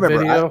out. I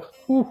remember.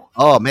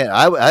 Oh man,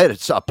 I had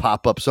to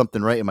pop up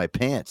something right in my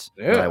pants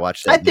when I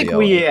watched that.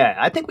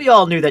 I think we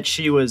all knew that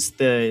she was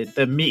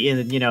the meat,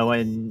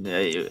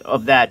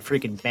 of that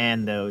freaking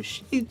band, though.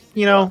 She,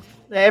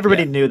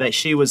 everybody knew that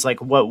she was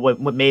like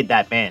what made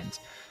that band.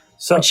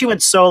 So when she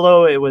went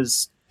solo, it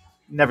was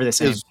never the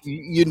same.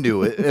 You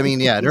knew it. I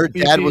mean, and her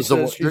dad was the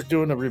one. She's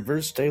doing a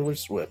reverse Taylor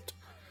Swift.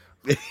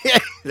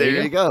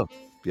 There you go.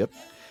 Yep.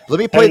 Let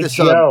me play this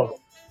song.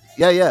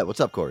 Yeah. What's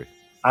up, Cory?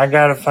 I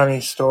got a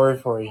funny story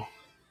for you.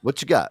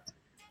 What you got?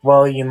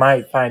 Well, you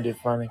might find it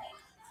funny.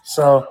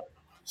 So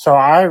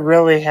I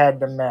really had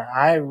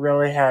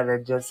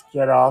to just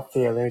get off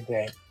the other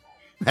day,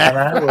 and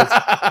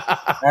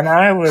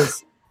I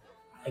was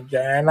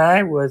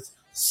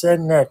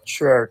sitting at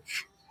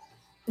church.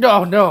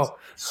 Oh no!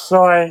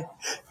 So I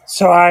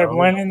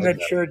went in the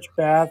church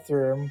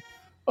bathroom.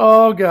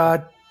 Oh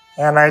God!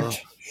 And I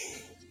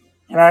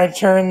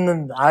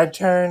turned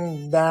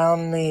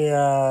down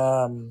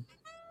the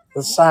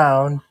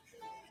sound,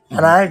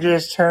 and I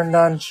just turned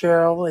on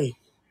Cheryl Lee.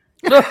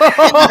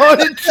 Oh,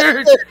 in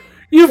church!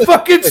 You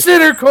fucking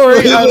sinner,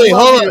 Cory!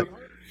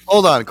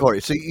 Hold on,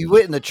 Cory. So you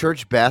went in the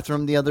church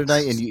bathroom the other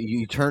night, and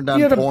you turned on porn.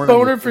 He had a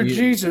boner for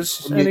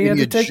Jesus, and he had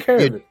to take care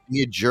of it.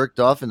 You jerked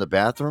off in the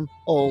bathroom?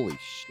 Holy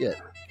shit!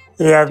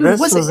 Yeah, this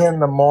was in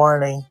the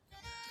morning.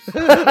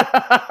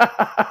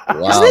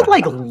 Wow. Isn't it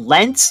like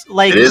Lent?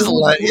 Like, it is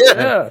Lent,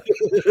 yeah.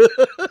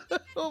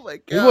 Oh my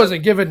God! He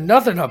wasn't giving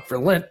nothing up for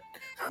Lent.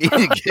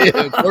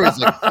 Cory's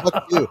like,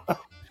 fuck you.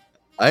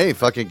 I ain't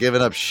fucking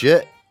giving up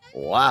shit.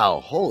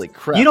 Wow, holy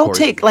crap! You don't Cory.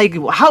 take like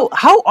how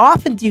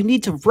often do you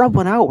need to rub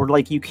one out where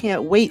like you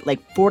can't wait like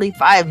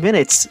 45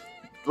 minutes?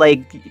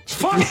 Like,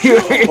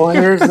 well,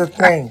 here's the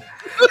thing.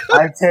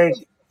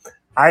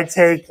 I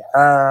take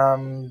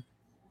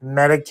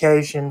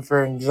medication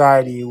for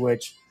anxiety,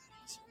 which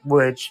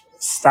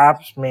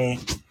stops me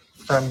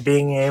from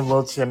being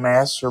able to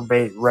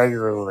masturbate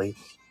regularly.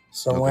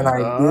 So when I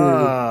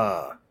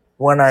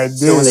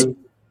do,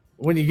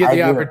 when you get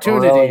the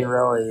opportunity,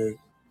 really,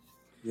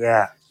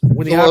 yeah.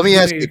 When the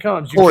opportunity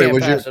comes, you can't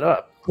pass it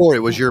up.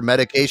 Cory, was your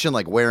medication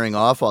like wearing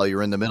off while you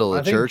were in the middle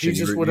of the church?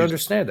 Jesus would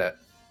understand that.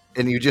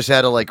 And you just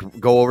had to like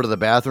go over to the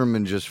bathroom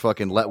and just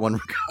fucking let one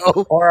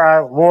go. Or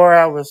I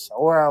was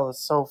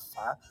so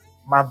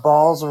my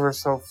balls were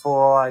so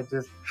full. I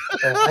just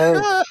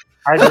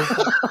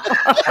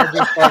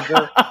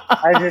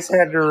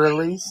had to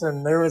release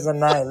them. There was a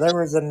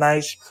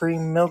nice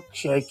cream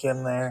milkshake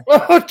in there.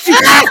 Oh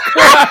Jesus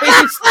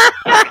Christ!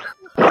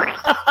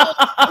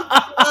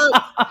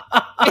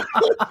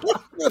 I'm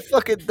gonna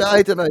fucking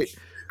die tonight.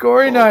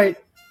 Cory Knight,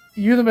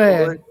 you the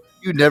man. Cory,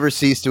 you never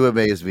cease to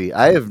amaze me.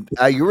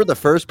 You were the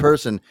first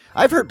person.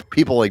 I've heard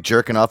people like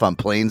jerking off on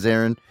planes,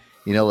 Aaron.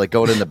 Like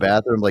going in the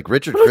bathroom. Like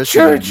Richard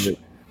Christie.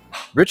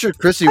 Richard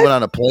Christie went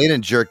on a plane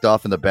and jerked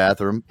off in the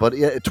bathroom, but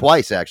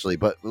twice actually.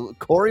 But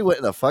Cory went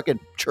in a fucking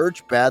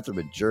church bathroom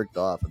and jerked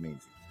off. I mean,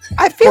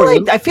 I feel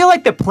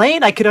like the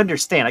plane I could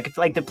understand. I could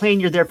like the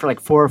plane. You're there for like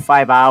 4 or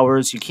 5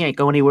 hours. You can't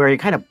go anywhere. You're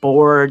kind of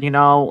bored.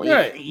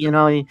 Right. You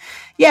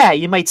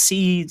might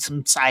see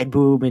some side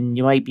boob, and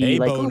you might be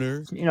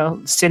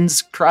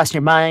sins cross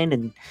your mind,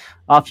 and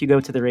off you go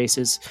to the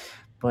races.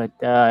 But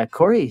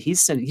Cory,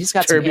 he's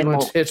got some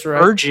animal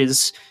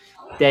urges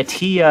that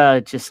he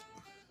just.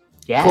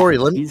 Yeah, Cory,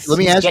 let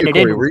me ask you,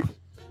 Cory,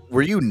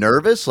 were you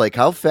nervous? Like,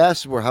 how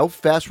fast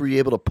were you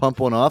able to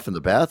pump one off in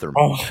the bathroom?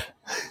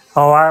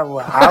 I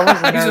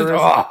was nervous.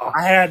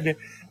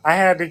 I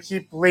had to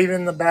keep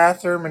leaving the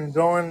bathroom and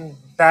going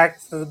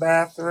back to the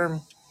bathroom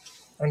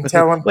and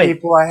telling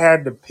people I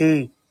had to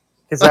pee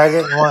because I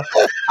didn't want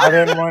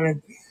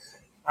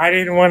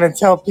to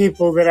tell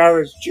people that I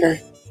was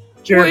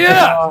jerking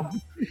off.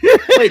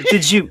 Wait,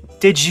 did you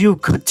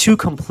to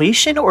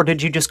completion, or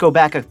did you just go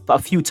back a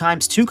few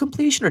times to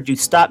completion, or did you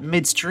stop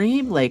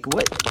midstream? Like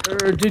what?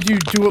 Or did you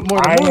do it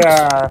more than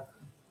once?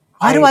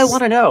 Why do I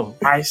want to know?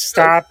 I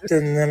stopped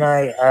and then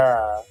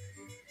I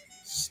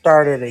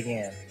started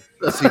again.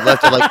 So he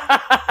left it like,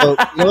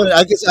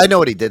 I guess I know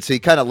what he did. So he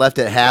kind of left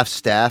it half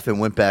staff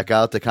and went back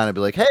out to kind of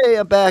be like, "Hey,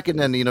 I'm back." And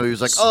then he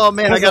was like, "Oh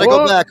man, I gotta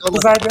go back."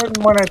 Because I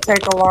didn't want to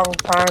take a long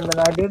time, and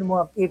I didn't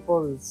want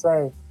people to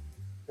say,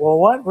 "Well,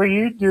 what were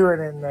you doing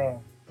in there?"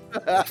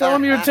 Tell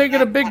him you were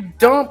taking a big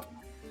dump.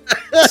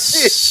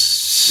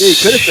 Yeah, you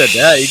could have said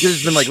that. You could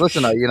have been like,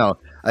 "Listen, I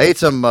ate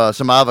some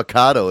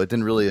avocado. It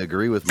didn't really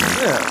agree with me."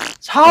 Yeah.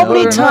 How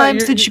many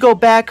times did you go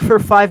back for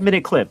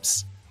 5-minute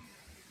clips?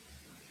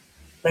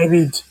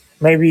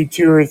 Maybe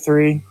 2 or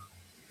 3.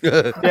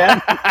 Yeah.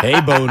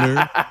 Hey,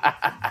 boner.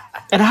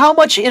 And how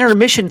much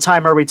intermission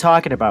time are we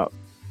talking about?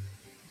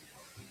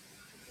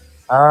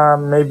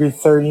 Maybe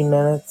 30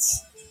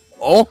 minutes.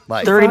 Oh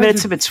my! 30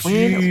 minutes in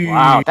between. Jeez.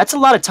 Wow, that's a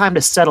lot of time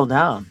to settle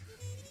down.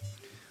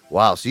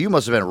 Wow, so you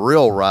must have been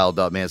real riled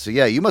up, man. So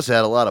yeah, you must have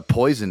had a lot of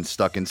poison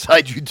stuck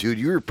inside you, dude.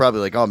 You were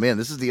probably like, "Oh man,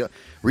 this is the."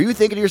 Were you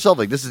thinking to yourself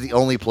like, "This is the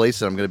only place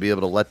that I'm going to be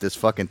able to let this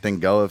fucking thing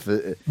go if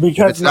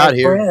it's not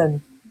here"?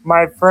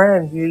 My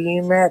friend, who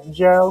you met,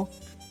 Joe,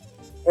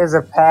 is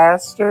a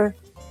pastor.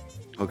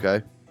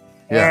 Okay.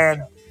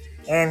 Yeah.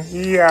 And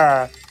he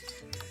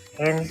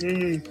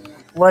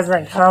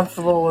wasn't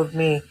comfortable with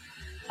me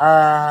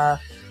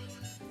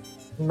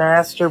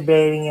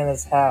masturbating in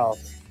his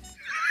house.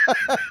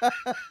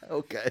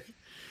 Okay.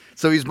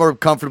 So he's more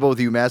comfortable with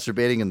you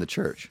masturbating in the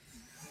church.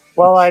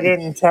 Well, I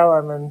didn't tell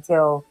him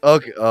until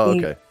Okay. Oh,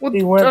 okay.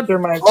 He went through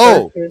my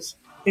searches.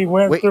 He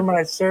went through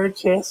my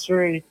search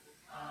history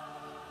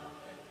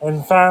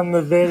and found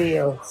the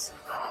videos.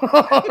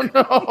 Oh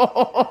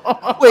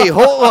no! Wait,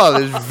 hold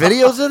on. There's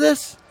videos of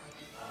this?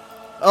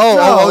 The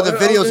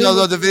videos.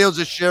 The videos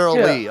of Cheryl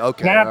Lee.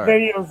 Okay. Not all right.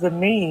 videos of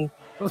me.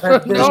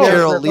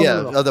 Cheryl,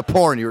 the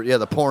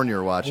porn you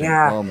were watching.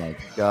 Yeah. Oh my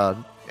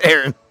god,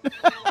 Aaron.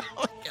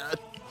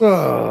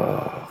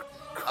 Oh,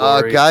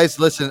 Cory. Guys,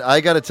 listen.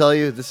 I got to tell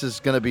you, this is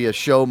going to be a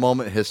show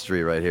moment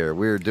history right here.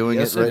 We're doing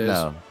it right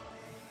now.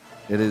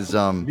 It is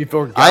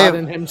before God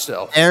and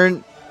Himself.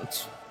 Aaron,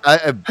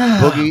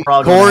 Boogie,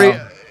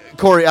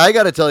 Cory. I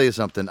got to tell you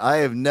something. I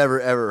have never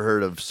ever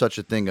heard of such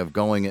a thing of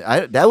going.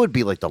 That would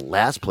be like the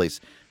last place.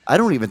 I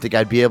don't even think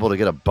I'd be able to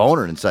get a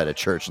boner inside a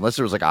church unless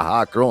there was like a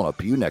hot girl in a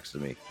pew next to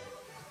me,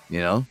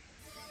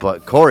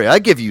 But Cory, I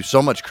give you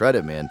so much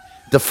credit, man.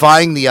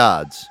 Defying the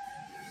odds,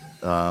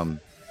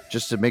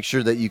 just to make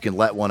sure that you can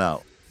let one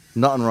out.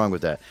 Nothing wrong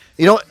with that.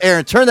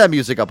 Aaron, turn that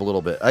music up a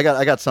little bit. I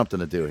got something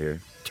to do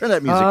here. Turn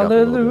that music up a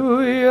little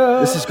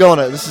bit. This is going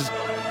to. This is.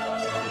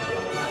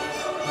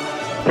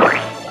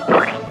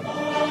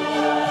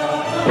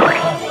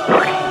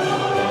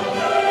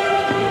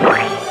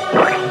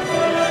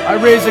 I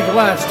raise a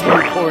glass to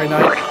you, Cory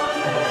Knight.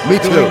 Me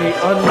too. Doing the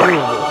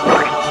undoable.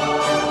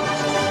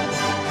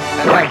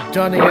 And I've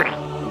done it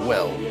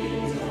well.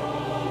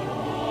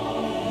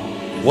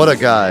 What a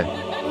guy.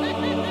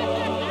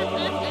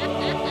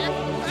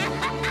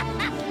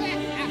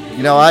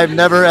 I've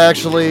never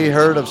actually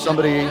heard of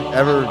somebody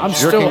ever I'm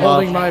jerking still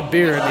holding off. my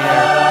beer in the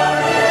air.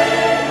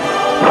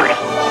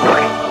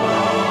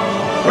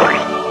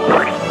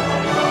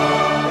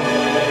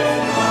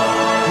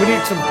 We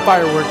need some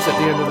fireworks at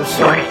the end of the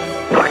song.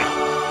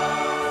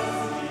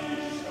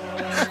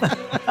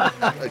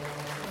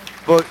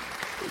 But,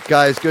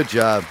 guys, good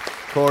job.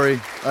 Cory,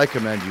 I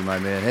commend you, my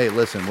man. Hey,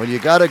 listen, when you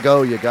got to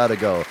go, you got to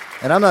go.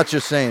 And I'm not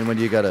just saying when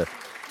you got to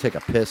take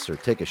a piss or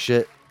take a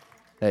shit.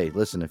 Hey,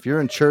 listen, if you're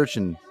in church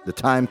and the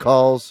time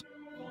calls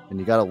and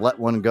you got to let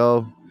one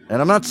go,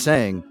 and I'm not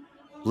saying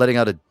letting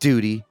out a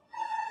duty.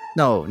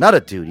 No, not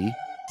a duty.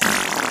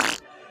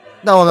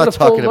 No, I'm not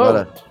talking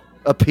about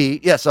a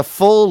pee. Yes, a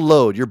full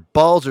load. Your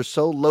balls are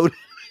so loaded.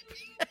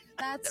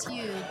 That's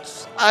huge.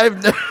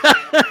 I've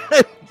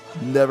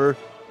never.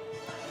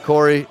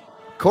 Cory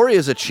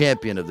is a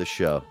champion of the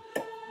show.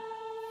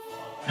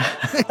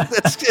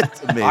 That's good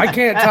to me. I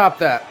can't top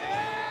that.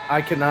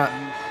 I cannot.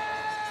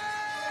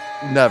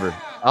 Never.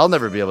 I'll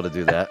never be able to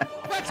do that.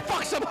 Let's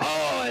fuck some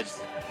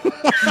hoes.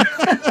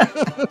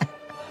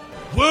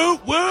 Woo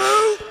woo.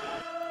 Oh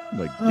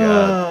my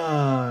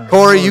God.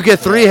 Cory, you get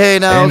 3 hey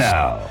nows.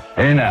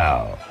 Hey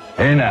now.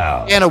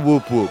 And a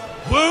whoop whoop.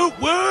 Woo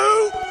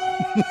woo.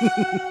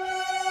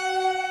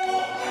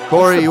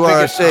 Cory, you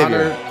are our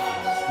savior.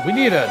 Honor. We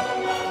need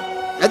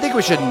I think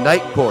we should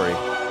knight Cory.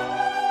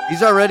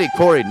 He's already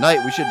Cory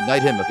Knight. We should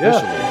knight him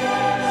officially.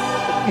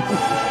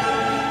 Yeah.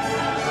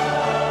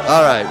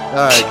 All right,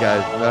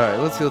 guys. All right,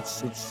 let's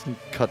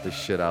cut this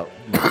shit out.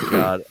 Oh,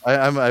 God,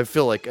 I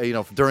feel like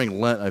during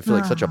Lent, I feel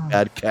like such a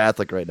bad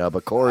Catholic right now.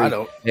 But Cory, I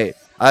don't. Hey,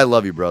 I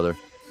love you, brother.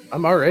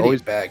 I'm already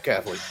Always bad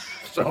Catholic.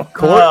 So.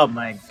 Oh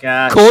my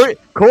God.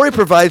 Cory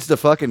provides the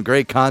fucking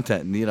great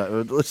content,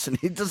 and listen,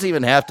 he doesn't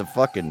even have to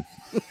fucking.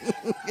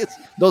 It's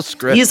no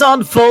script. He's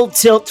on full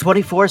tilt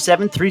 24/7,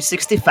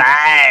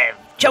 365.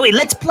 Joey,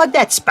 let's plug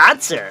that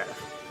sponsor.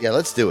 Yeah,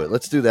 let's do it.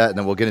 Let's do that, and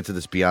then we'll get into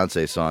this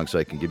Beyonce song so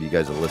I can give you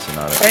guys a listen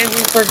on it. And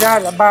we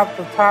forgot about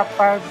the top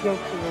 5 jokes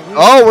of the week.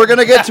 Oh, we're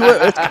gonna get to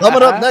it. It's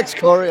coming up next,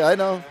 Cory. I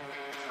know.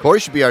 Cory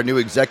should be our new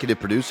executive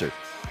producer.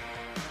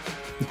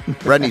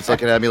 Brendan's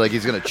looking at me like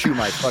he's gonna chew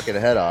my fucking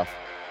head off.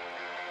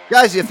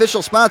 Guys, the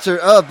official sponsor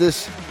of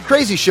this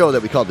crazy show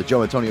that we call the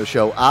Joe Antonio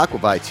Show,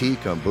 Aquavite Tea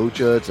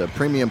Kombucha. It's a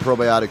premium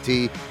probiotic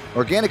tea.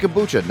 Organic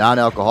kombucha,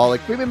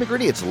 non-alcoholic, premium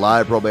ingredients,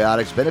 live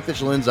probiotics,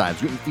 beneficial enzymes,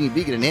 gluten-free,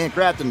 vegan, and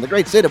handcrafted in the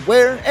great state of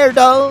where?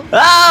 Airedale.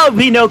 Oh,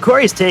 we know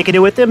Cory's taking it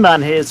with him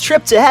on his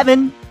trip to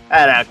heaven.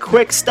 At a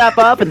quick stop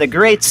up in the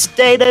great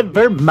state of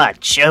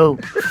Vermont. Oh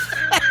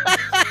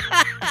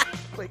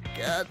my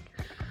God.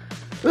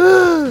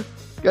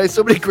 Guys,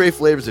 so many great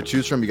flavors to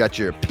choose from. You got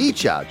your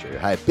peach out, your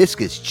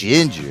hibiscus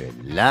ginger,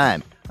 and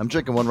lime. I'm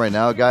drinking one right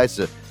now, guys,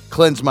 to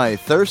cleanse my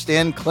thirst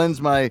and cleanse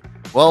my,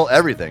 well,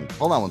 everything.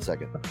 Hold on one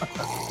second. I'm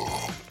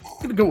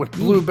gonna go with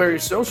blueberry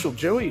social,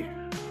 Joey.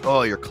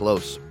 Oh, you're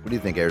close. What do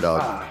you think, Air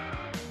Dog?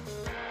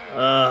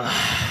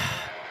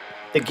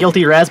 The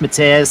guilty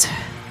razzmatazz.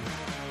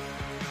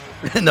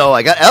 No,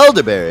 I got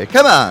elderberry.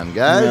 Come on,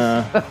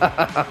 guys.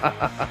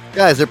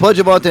 Guys, their pledge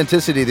of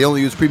authenticity. They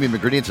only use premium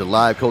ingredients and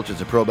live cultures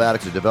and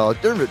probiotics are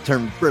developed. Their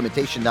term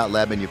fermentation, not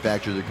lab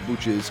manufactured. Their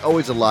kombucha is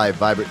always alive,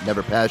 vibrant,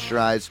 never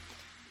pasteurized.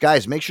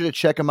 Guys, make sure to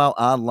check them out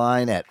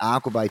online at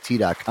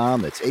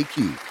aquavitea.com. That's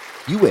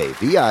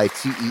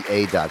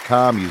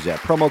AQUAVITEA.com. Use that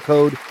promo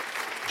code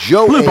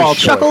Joe Blue A Ball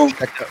Show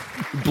Chuckle.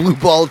 Blue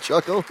Ball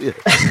Chuckle. Yeah.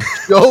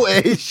 Joe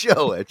A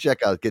Show at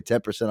checkout. Get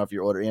 10% off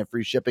your order and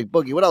free shipping.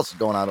 Boogie, what else is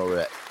going on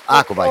over at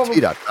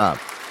aquavitea.com?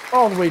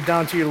 All the way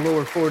down to your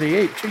lower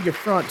 48, to your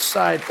front,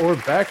 side, or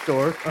back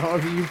door,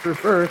 however you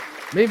prefer.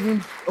 Maybe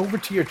even over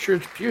to your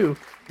church pew.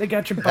 They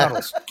got your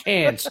bottles,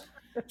 cans,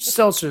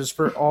 seltzers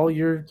for all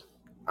your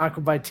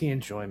Aquavitea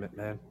enjoyment,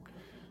 man.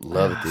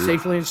 Love it, dude.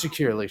 Safely and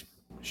securely.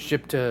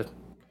 Shipped to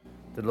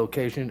the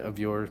location of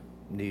your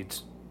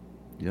needs.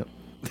 Yep.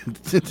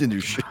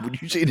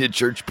 Would you say in a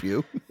church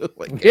pew?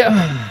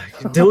 Yeah.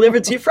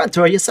 Delivered to your front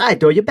door, your side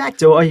door, your back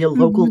door, or your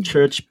local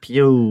church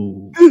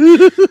pew.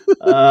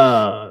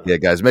 Yeah,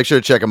 guys, make sure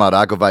to check them out,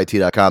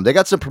 aquavitea.com. They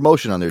got some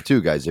promotion on there,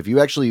 too, guys. If you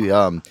actually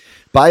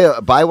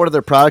buy one of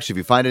their products, if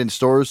you find it in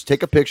stores,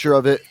 take a picture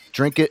of it,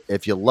 drink it.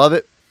 If you love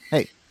it,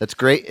 hey, that's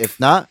great.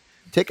 If not,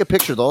 take a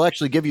picture. They'll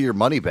actually give you your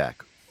money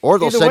back. Or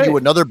they'll send you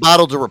another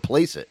bottle to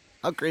replace it.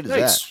 How great is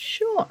that?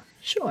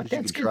 Sure,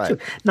 that's good too.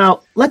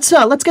 Now let's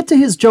get to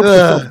his joke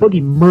before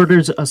Boogie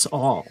murders us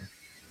all.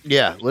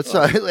 Yeah, let's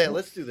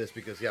do this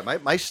because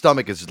my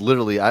stomach is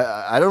literally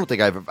I don't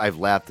think I've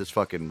laughed this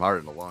fucking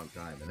hard in a long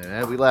time,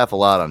 and we laugh a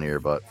lot on here,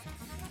 but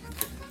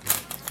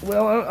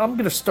Well, I'm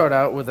gonna start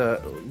out with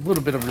a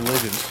little bit of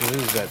religion. So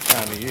this is that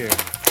time of year.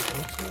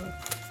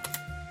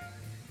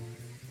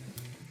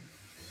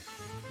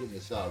 getting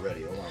this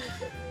already. Hold on one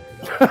second.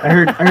 I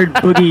heard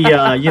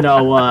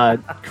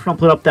Boogie,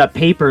 crumpling up that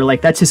paper.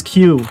 Like, that's his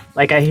cue.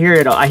 Like, I hear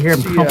him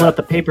crumpling up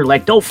the paper.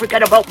 Like, don't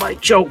forget about my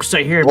jokes.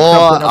 I hear him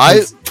crumpling up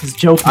his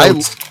joke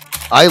notes.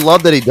 I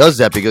love that he does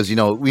that because,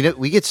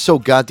 we get so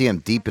goddamn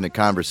deep in a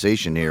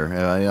conversation here.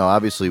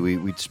 Obviously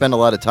we spend a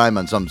lot of time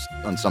on some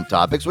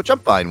topics, which I'm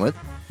fine with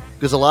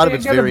because a lot of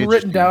it's very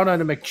written down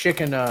on a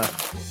McChicken. A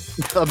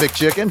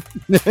McChicken?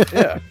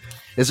 Yeah.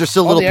 Is there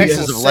still little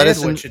pieces of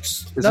lettuce?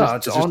 It's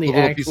on the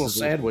actual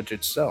sandwich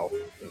itself.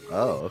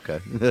 Oh, okay.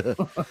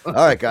 All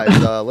right, guys,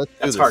 let's do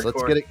this. Hardcore.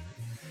 Let's get it.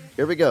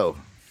 Here we go.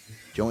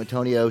 Joe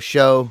Antonio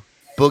Show,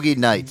 Boogie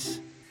Nights.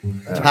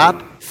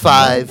 Top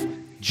 5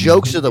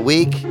 jokes of the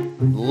week.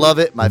 Love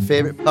it. My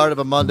favorite part of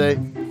a Monday.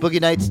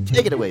 Boogie Nights,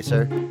 take it away,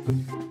 sir.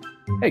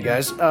 Hey,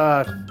 guys.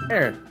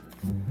 Aaron,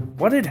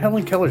 why did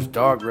Helen Keller's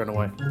dog run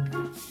away?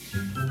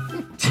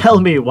 Tell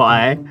me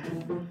why.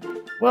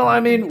 Well, I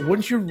mean,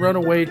 wouldn't you run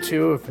away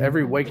too if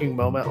every waking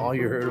moment all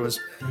you heard was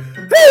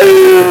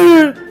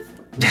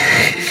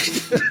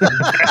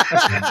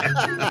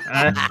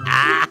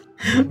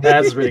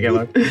That's a pretty good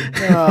one.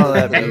 Oh,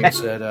 that being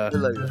said,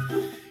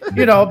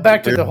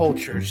 back to the whole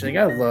church thing.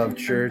 I love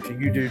church,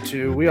 and you do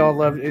too. We all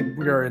love it.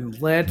 We are in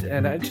Lent,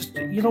 and I just,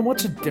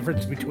 what's the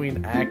difference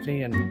between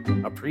acne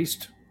and a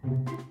priest?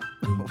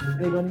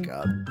 Anybody?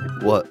 God.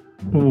 What?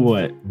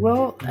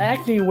 Well,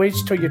 acne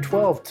waits till you're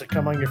 12 to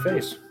come on your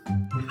face.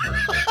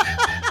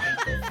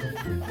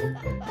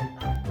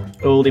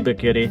 Oldie but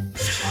goodie.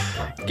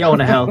 Going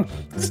to hell.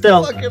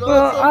 Still.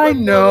 Well, I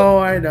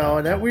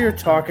know. That we were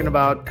talking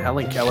about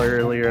Helen Keller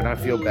earlier, and I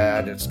feel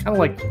bad. It's kind of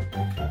like,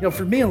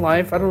 for me in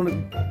life,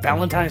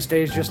 Valentine's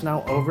Day is just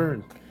now over.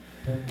 And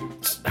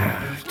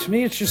to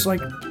me, it's just like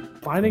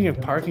finding a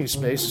parking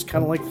space is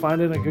kind of like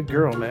finding a good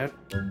girl, man.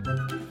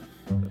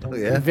 Oh,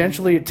 yeah?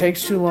 Eventually, it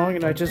takes too long,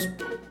 and I just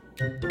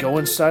go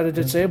inside a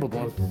disabled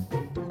one.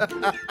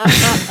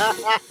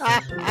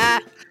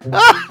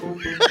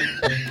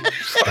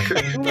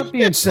 That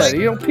being said,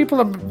 people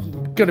are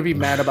going to be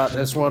mad about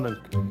this one, and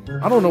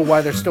I don't know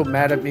why they're still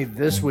mad at me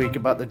this week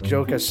about the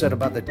joke I said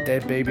about the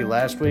dead baby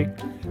last week.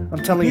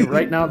 I'm telling you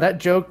right now, that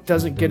joke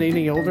doesn't get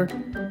any older.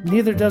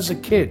 Neither does the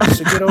kid,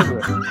 so get over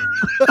it.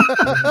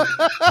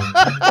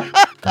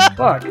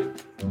 Fuck.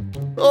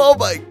 Oh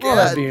my God. All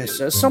that being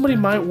said, somebody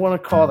might want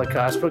to call the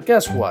cops, but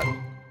guess what?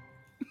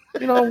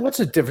 What's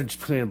the difference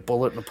between a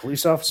bullet and a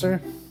police officer?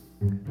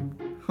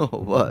 Oh,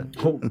 what?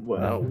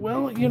 Well,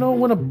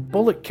 when a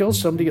bullet kills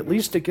somebody, at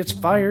least it gets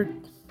fired.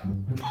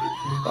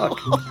 Fuck.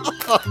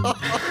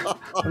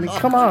 I mean,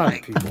 come on,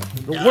 people.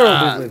 The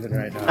world we live in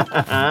right now.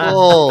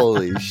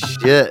 Holy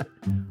shit.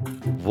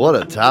 What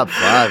a top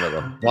 5 of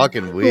the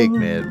fucking week,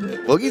 man.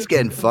 Boogie's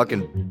getting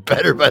fucking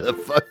better by the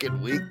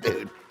fucking week,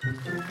 dude.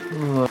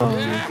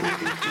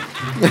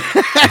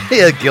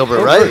 Yeah,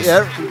 Gilbert, right?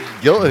 Yeah,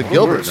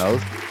 Gilbert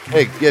knows.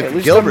 Hey, At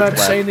least Gilbert. I'm not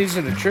saying these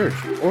in a church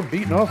or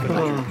beating off.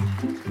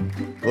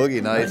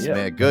 Boogie Nights,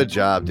 man. Good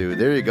job, dude.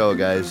 There you go,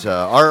 guys.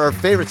 Our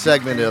favorite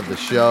segment of the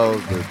show,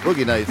 the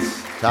Boogie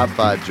Nights top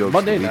 5 jokes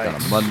Monday of the week on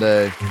a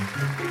Monday.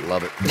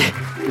 Love it.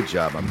 Good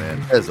job, my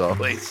man. As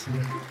always.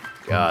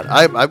 God,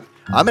 I'm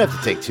gonna have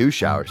to take 2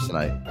 showers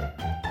tonight.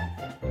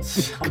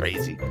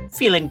 Crazy.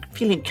 Feeling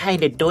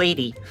kind of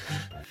doity.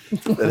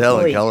 That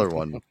Helen Keller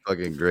one,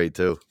 fucking great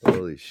too.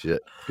 Holy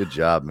shit, good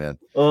job, man.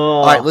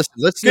 All right, let's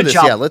do this.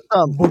 Job, yeah, let's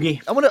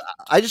Boogie.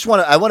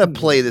 I want to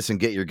play this and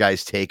get your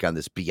guys' take on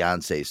this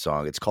Beyonce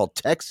song. It's called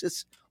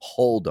Texas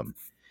Hold'em.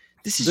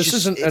 This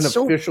isn't an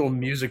official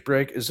music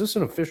break. Is this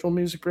an official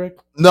music break?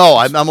 No,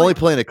 I'm only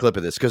playing a clip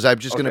of this because I'm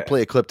just going to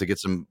play a clip to get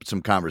some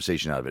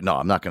conversation out of it. No,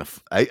 I'm not going to.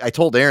 I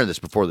told Aaron this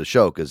before the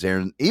show because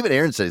Aaron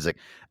said, he's like,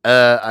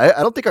 I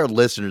don't think our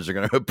listeners are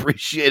going to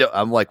appreciate it.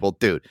 I'm like, well,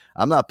 dude,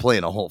 I'm not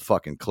playing a whole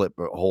fucking clip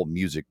or a whole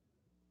music.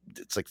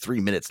 It's like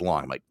 3 minutes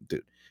long. I'm like,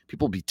 dude,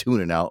 people be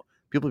tuning out.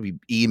 People be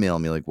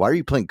emailing me like, why are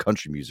you playing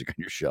country music on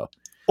your show?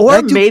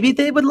 Or maybe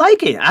they would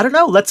like it. I don't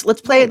know. Let's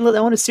play it.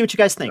 I want to see what you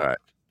guys think. All right.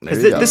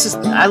 Because this is,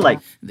 I like.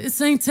 This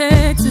ain't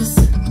Texas.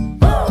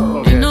 Ain't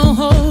no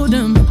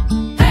hold'em.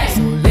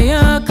 So lay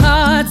your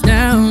cards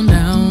down,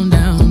 down,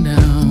 down,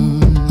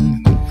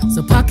 down.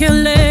 So park your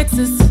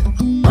Lexus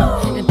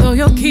and throw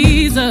your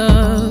keys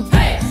up.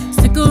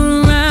 Stick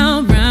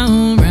around,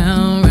 round,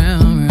 round,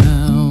 round,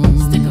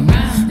 round. Stick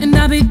around. And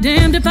I'll be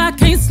damned if I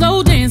can't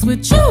slow dance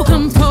with you.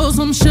 Come pour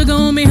some sugar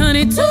on me,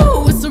 honey,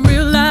 too. It's a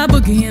real live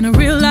boogie and a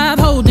real live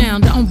hold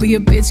down. Don't be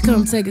a bitch,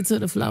 come take it to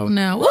the floor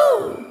now.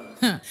 Woo!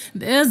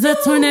 There's a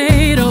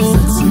tornado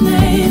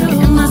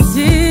in my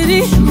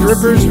city.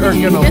 Strippers are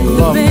gonna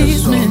love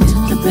this song.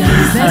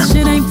 That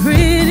shit ain't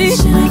pretty.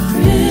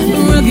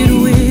 Rugged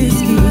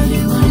whiskey.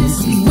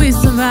 We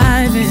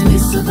surviving.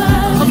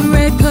 All the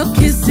red cup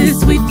kisses,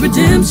 sweet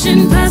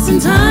redemption, passing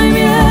time,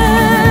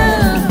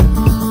 yeah.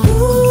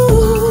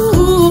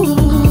 Ooh,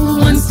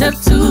 one step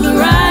to the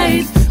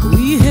right.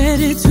 We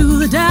headed to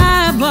the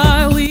dive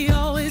bar. We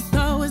always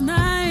thought was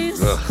nice.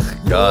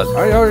 God,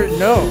 I already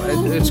know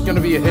it's going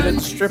to be a hit at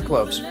the strip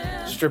clubs.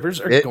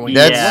 Strippers are going.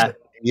 Yeah,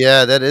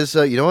 that is.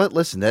 You know what?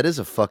 Listen, that is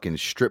a fucking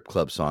strip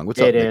club song. What's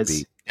up, Nick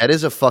B? That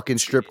is a fucking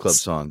strip club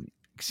song.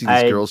 See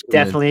these girls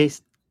definitely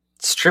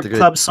strip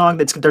club song.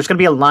 There's going to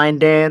be a line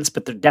dance,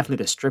 but they're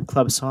definitely the strip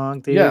club song,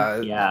 dude.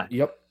 Yeah.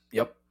 Yep.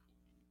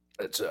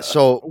 It's,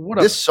 so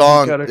this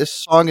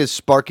song is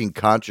sparking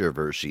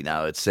controversy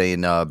now. It's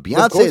saying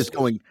Beyonce is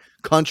going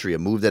country, a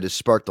move that has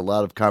sparked a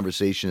lot of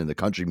conversation in the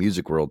country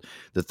music world.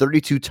 The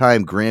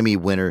 32-time Grammy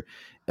winner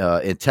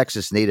and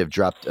Texas native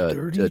dropped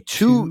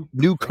 2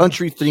 new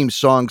country-themed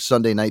songs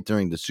Sunday night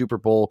during the Super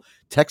Bowl,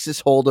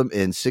 Texas Hold'em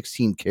and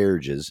 16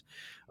 Carriages,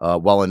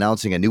 while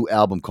announcing a new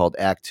album called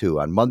Act 2.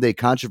 On Monday,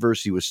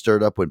 controversy was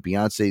stirred up when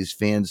Beyonce's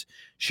fans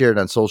shared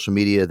on social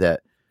media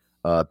that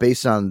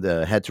based on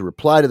had to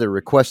reply to their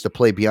request to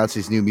play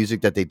Beyonce's new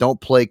music that they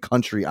don't play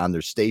country on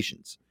their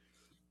stations.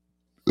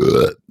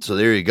 So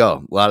there you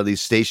go. A lot of these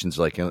stations,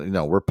 like,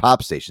 we're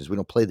pop stations. We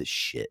don't play this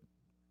shit.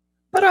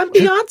 But I'm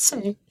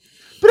Beyonce.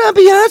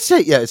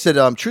 Yeah, it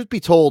said, truth be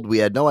told, we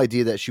had no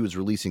idea that she was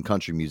releasing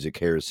country music.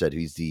 Harris said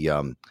he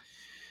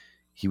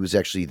was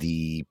actually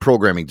the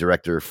programming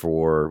director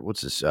for,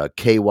 what's this,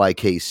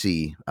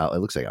 KYKC. It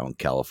looks like out in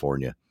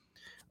California.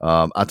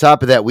 On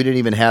top of that, we didn't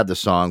even have the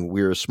song.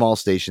 We're a small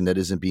station that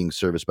isn't being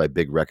serviced by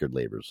big record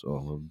labels.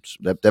 So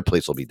that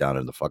place will be down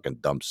in the fucking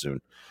dump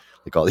soon,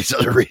 like all these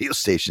other radio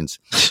stations.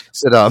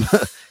 Said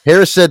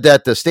Harris said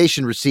that the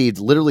station received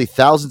literally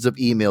thousands of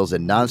emails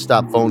and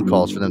nonstop phone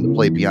calls for them to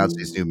play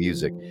Beyonce's new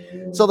music.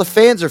 So the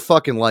fans are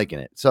fucking liking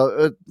it.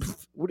 So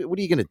what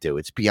are you gonna do?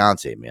 It's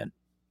Beyonce, man.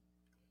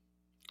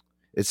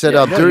 It said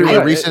during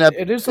a recent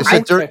episode, it is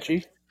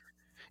catchy.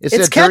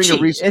 It's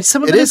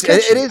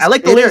catchy. I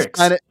like the lyrics.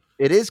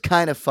 It is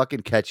kind of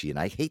fucking catchy, and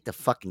I hate to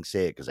fucking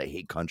say it because I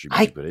hate country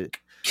music. But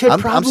could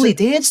probably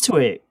dance to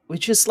it,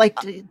 which is like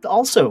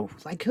also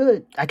I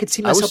could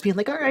see myself being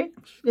like, all right,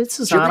 this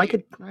is on. I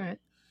could. All right.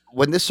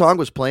 When this song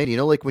was playing,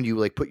 like when you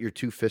like put your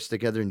 2 fists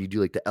together and you do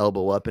like the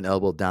elbow up and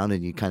elbow down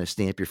and you kind of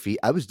stamp your feet.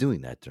 I was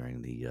doing that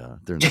during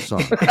the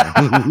song.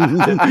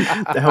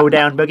 The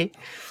hoedown boogie.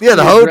 Yeah,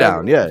 the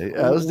hoedown. Yeah,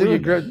 I was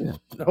doing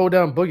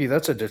hoedown boogie.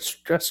 That's a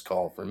distress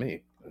call for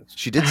me.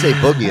 She did say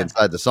boogie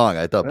inside the song.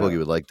 I thought Boogie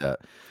would like that.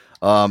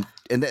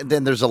 And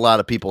then there's a lot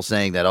of people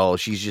saying that,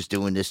 she's just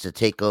doing this to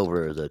take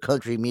over the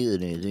country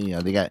music.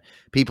 They got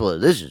people.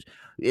 This is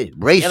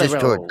racist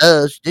toward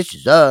us. This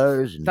is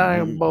ours.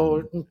 And,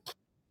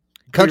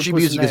 country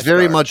music is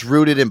very much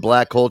rooted in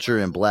black culture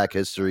and black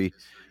history.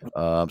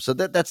 So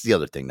that's the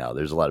other thing now.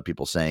 There's a lot of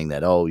people saying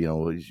that, I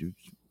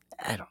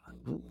don't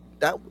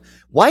know.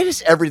 Why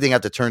does everything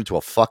have to turn to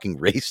a fucking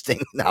race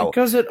thing now?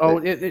 Because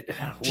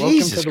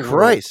Jesus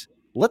Christ.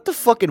 Let the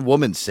fucking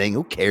woman sing.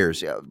 Who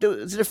cares?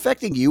 Is it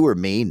affecting you or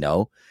me?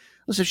 No.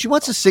 Listen, if she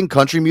wants to sing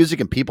country music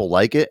and people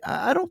like it,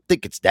 I don't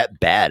think it's that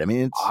bad. I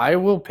mean, I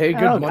will pay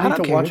good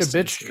money to watch a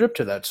care. bitch strip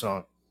to that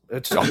song.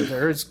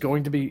 There is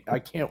going to be. I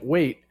can't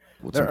wait.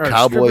 With There some are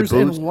cowboy strippers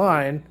boots? in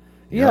line.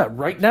 Yeah,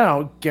 right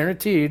now,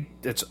 guaranteed.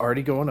 It's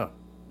already going up.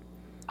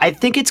 I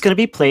think it's going to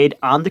be played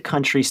on the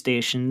country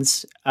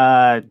stations.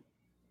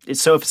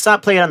 So if it's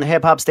not played on the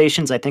hip hop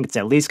stations, I think it's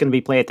at least going to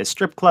be played at the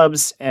strip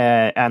clubs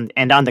and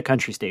on the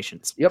country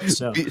stations. Yep.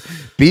 So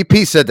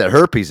BP said that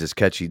herpes is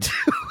catchy too.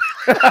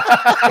 fucking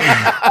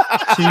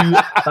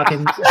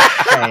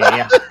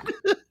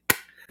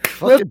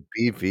fucking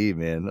BP,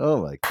 man.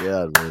 Oh my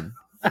god, man.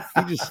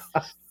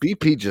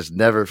 BP just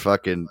never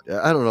fucking.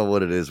 I don't know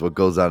what it is. What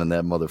goes on in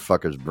that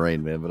motherfucker's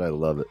brain, man? But I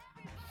love it.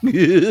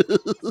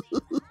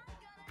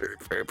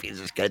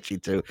 Herpes is catchy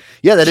too.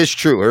 Yeah, that is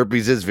true.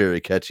 Herpes is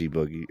very catchy,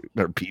 Boogie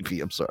or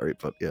PP. I'm sorry,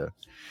 but yeah.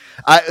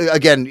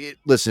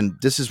 Listen.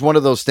 This is one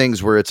of those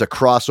things where it's a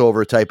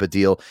crossover type of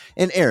deal.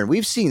 And Aaron,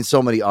 we've seen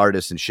so many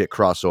artists and shit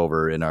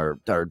crossover in our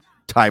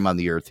time on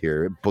the earth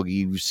here. Boogie,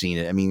 you've seen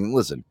it. I mean,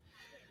 listen,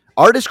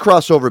 artists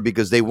crossover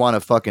because they want to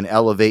fucking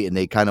elevate and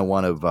they kind of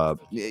want to,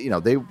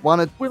 they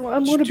want to. Well,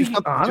 I'm going to be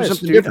honest,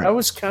 dude. Different. I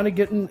was kind of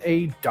getting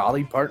a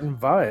Dolly Parton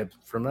vibe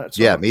from that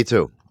song. Yeah, me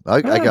too. I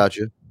got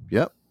you.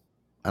 Yep.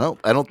 I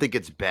don't think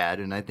it's bad,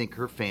 and I think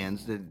her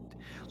fans.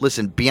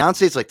 Listen,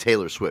 Beyonce's like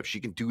Taylor Swift. She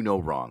can do no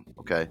wrong.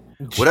 Okay,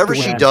 whatever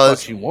she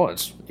does, she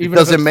wants. Even it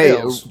doesn't make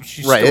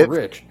she's still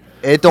rich.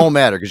 It don't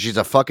matter because she's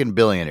a fucking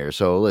billionaire.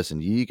 So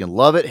listen, you can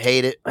love it,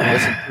 hate it,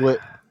 listen to it.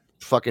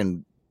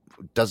 Fucking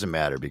doesn't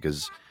matter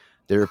because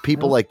there are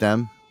people like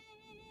them.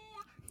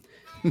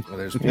 Well,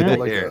 there's people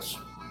like us.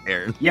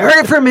 Aaron, you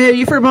heard it from him.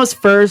 You heard most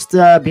first.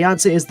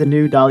 Beyonce is the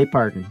new Dolly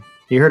Parton.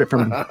 You heard it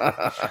from him.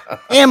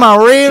 Am I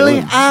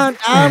really?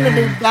 I'm the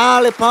new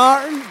Dolly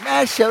Parton.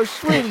 That's so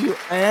sweet of you,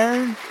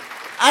 Aaron.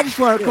 I just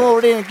want to come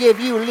over there and give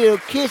you a little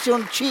kiss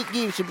on the cheek,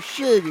 give you some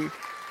sugar.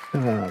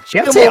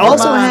 Beyonce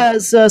also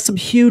has some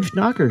huge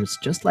knockers,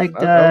 just like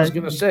I was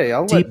gonna say,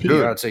 I'll let DP.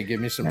 Beyonce give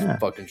me some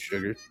fucking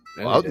sugar.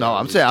 Well, no,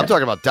 I'm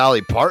talking about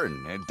Dolly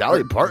Parton. And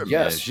Dolly Parton,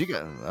 yes, man, she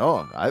got.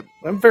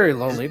 I'm very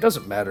lonely. It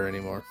doesn't matter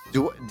anymore.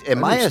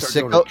 Am I a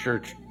start going to sicko?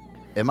 church?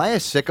 Am I a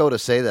sicko to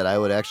say that I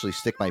would actually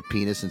stick my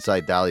penis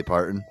inside Dolly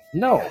Parton?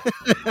 No.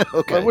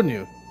 Okay. Why wouldn't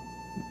you?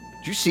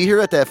 Did you see her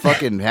at that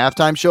fucking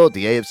halftime show at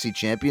the AFC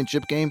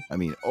Championship game? I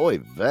mean, oy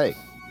vey.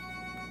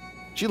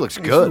 She looks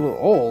She's good. a little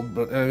old,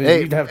 but I mean,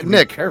 Hey, you'd have to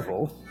Nick, be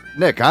careful.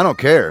 Nick, I don't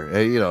care.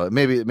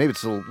 Maybe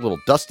it's a little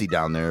dusty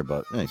down there,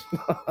 but hey.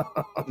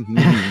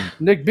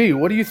 Nick B,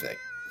 what do you think?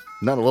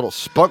 Not a little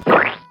spunk.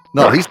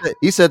 No,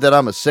 he said that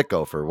I'm a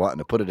sicko for wanting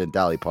to put it in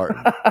Dolly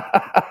Parton.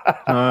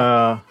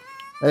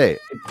 Hey,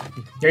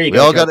 there you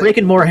go.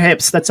 Breaking more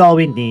hips. That's all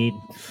we need.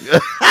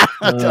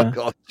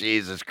 Oh,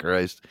 Jesus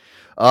Christ.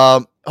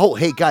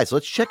 Hey guys,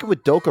 let's check it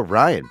with Doka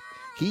Ryan.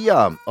 He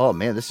oh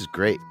man, this is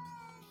great.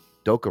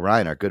 Doka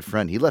Ryan, our good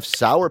friend, he left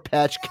Sour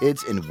Patch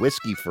Kids and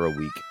whiskey for a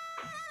week.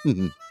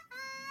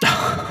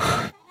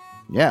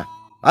 Yeah,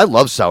 I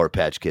love Sour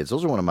Patch Kids.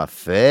 Those are one of my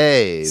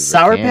favorite.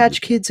 Sour candies.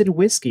 Patch Kids and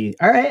whiskey.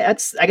 All right,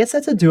 I guess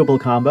that's a doable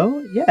combo.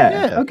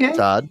 Yeah. Okay.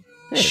 Todd.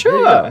 Hey,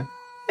 Sure.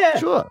 Yeah.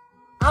 Sure.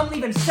 I'm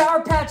leaving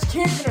Sour Patch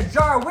Kids in a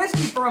jar of whiskey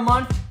for a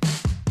month,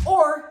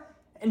 or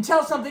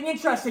until something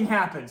interesting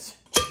happens.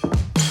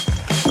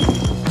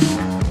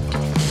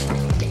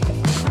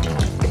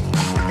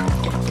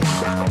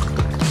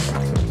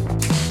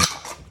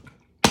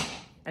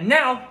 And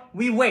now,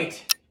 we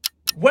wait.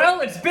 Well,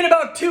 it's been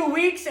about 2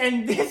 weeks,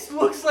 and this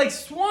looks like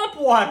swamp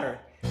water.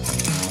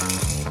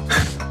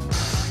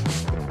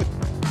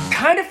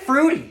 Kind of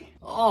fruity.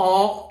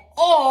 Oh,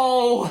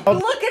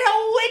 look at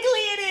how wiggly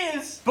it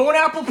is. Bone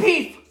apple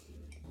Pete.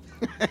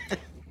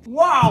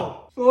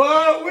 Wow.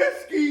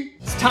 Whiskey.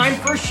 It's time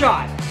for a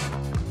shot.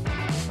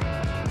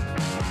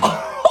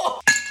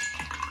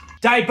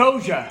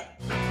 Diboja.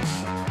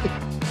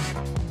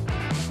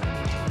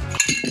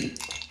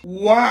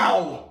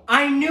 Wow.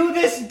 I knew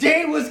this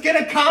day was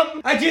gonna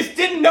come. I just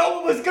didn't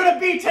know it was gonna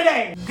be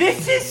today.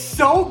 This is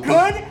so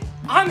good.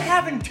 I'm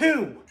having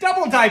two.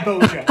 Double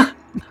Diboja.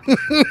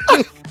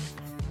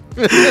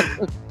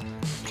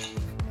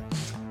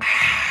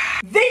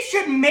 They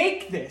should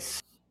make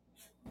this.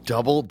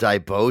 Double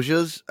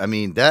Dibojas? I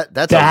mean,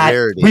 that's a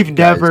rarity. We've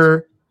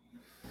never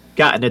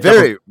gotten a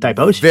double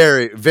Diboja.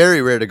 Very,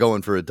 very rare to go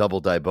in for a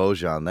double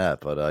Diboja on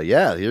that. But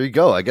yeah, here you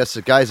go. I guess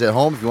the guys at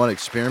home, if you want to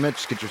experiment,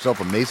 just get yourself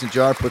a mason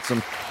jar, put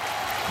some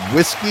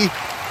whiskey.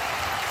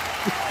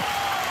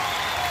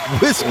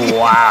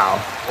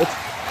 Wow.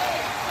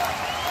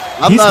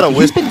 I'm not a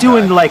whiskey. He's been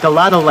doing guy. like a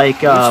lot of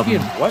like Whiskey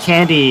and what?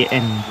 candy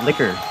and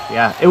liquor.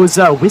 Yeah, it was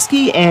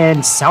whiskey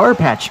and Sour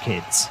Patch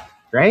Kids,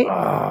 right?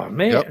 Oh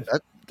man. Yep,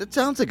 that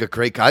sounds like a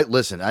great guy.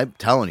 Listen, I'm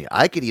telling you,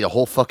 I could eat a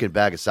whole fucking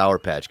bag of Sour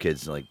Patch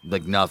Kids like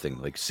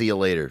nothing. Like, see you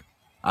later.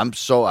 I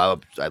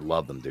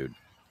love them, dude.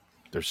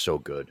 They're so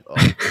good. Oh.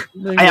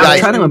 I'm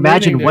trying to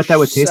imagine what that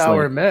would taste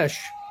sour like. mesh.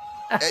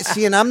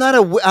 See, and I'm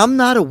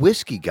not a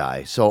whiskey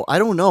guy, so I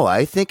don't know.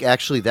 I think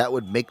actually that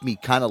would make me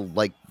kind of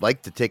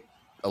like to take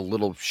a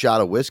little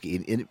shot of whiskey.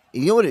 And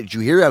you know what? Did you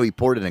hear how he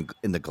poured it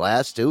in the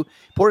glass too?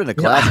 He poured it in a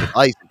glass with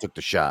ice and took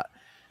the shot,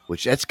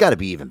 which that's got to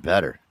be even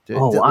better.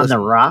 On the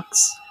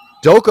rocks.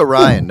 Doka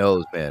Ryan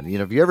knows, man. You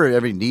know, if you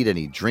ever need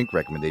any drink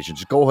recommendations,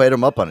 just go hit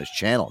him up on his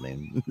channel,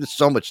 man. There's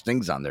so much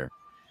things on there.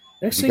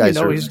 Next thing you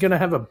know, he's gonna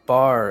have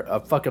a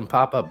fucking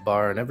pop-up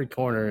bar in every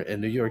corner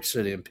in New York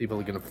City, and people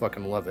are gonna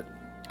fucking love it.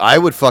 I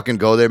would fucking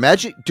go there.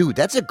 Imagine, dude,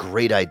 that's a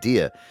great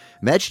idea.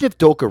 Imagine if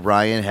Doka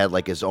Ryan had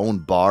like his own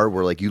bar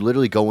where like you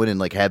literally go in and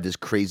like have this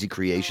crazy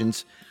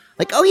creations.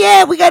 Like, oh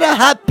yeah, we got a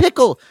hot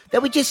pickle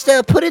that we just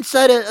put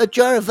inside a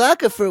jar of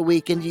vodka for a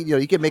week, and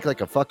you can make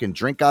like a fucking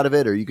drink out of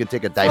it, or you can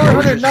take a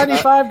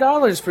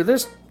 $495 for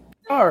this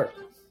bar.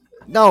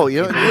 No,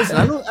 listen,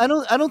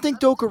 I don't think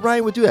Doka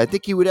Ryan would do that. I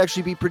think he would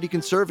actually be pretty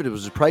conservative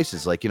with his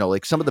prices. Like,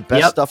 like some of the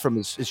best stuff from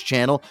his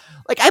channel.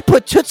 Like, I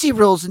put Tootsie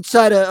Rolls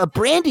inside a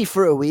brandy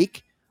for a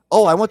week.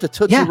 Oh, I want the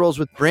Tootsie Rolls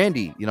with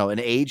brandy, an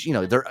age,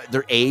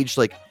 they're aged.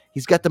 Like,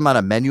 he's got them on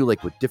a menu,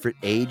 like with different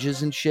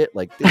ages and shit.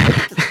 Like,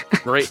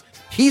 great.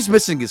 He's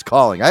missing his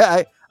calling.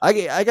 I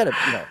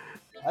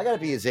gotta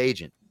be his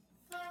agent.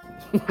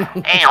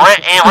 Hey,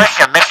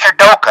 listen, Mr.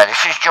 Doka,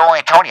 this is Joe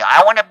Antonio.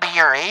 I want to be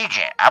your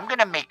agent. I'm going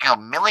to make you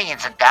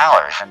millions of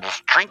dollars on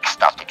this drink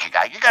stuff that you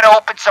got. You got to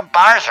open some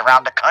bars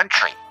around the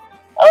country,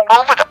 all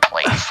over the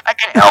place. I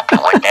can help you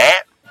with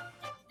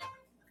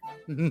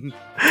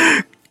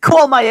that.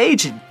 Call my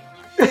agent.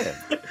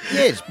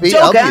 Yes,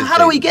 Doka, how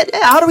do we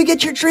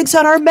get your drinks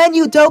on our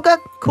menu, Doka?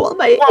 Call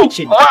my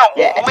agent.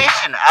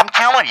 Listen, I'm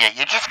telling you,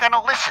 you're just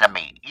gonna listen to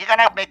me. You're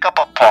gonna make up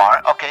a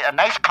bar, okay, a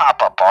nice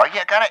pop-up bar.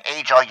 You're gonna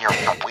age all your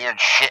weird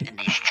shit in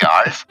these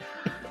jars.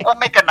 We'll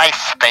make a nice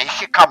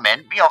space. You come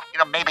in,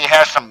 maybe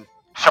have some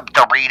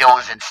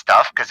Doritos and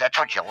stuff, because that's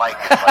what you like.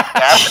 It's like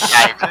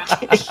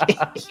appetizers.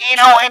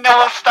 And then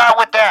we'll start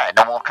with that, and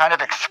then we'll kind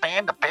of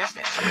expand the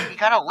business. I mean, you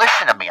gotta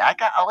listen to me.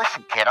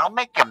 Listen, kid, I'll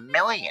make you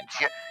millions.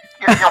 You're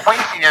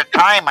wasting your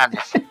time on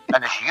this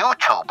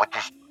YouTube with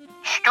this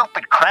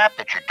stupid crap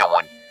that you're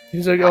doing.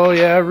 He's like, oh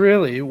yeah,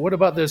 really? What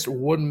about this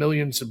 1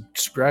 million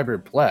subscriber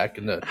plaque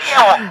and the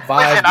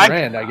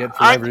 $5,000 I get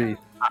for every?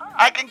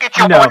 I can get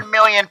you 1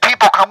 million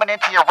people coming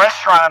into your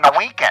restaurant on a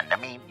weekend. I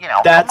mean,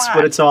 that's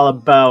what it's all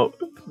about.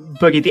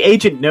 Boogie, the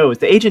agent knows.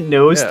 The agent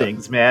knows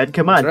things, man.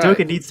 Come on, That's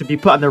Doka needs to be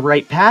put on the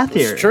right path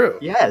here. It's true.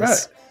 Yes.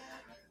 Right.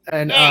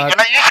 And you're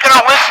just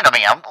gonna listen to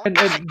me. And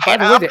by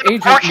the way, the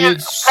agent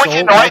needs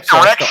sole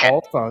access to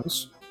all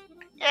funds.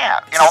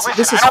 Yeah, listen,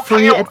 this is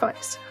free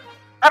advice.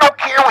 I don't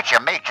care what you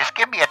make. Just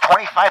give me a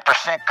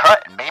 25%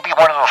 cut and maybe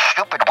one of those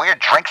stupid weird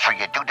drinks where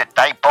you do the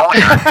Diet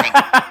thing.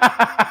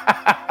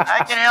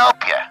 I can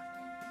help you.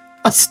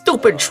 A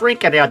stupid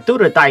drink and I'll do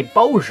the Diet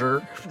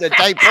The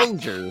Diet I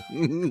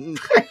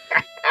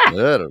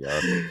don't know.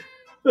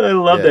 I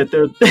love that.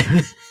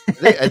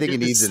 I think he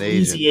needs an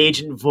agent. Sleazy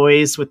agent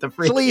voice with the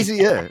sleazy,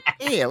 yeah.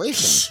 Yeah,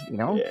 listen,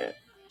 Yeah.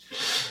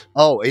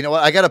 Oh, you know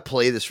what? I got to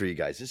play this for you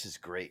guys. This is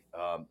great.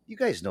 You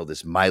guys know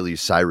this Miley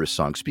Cyrus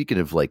song. Speaking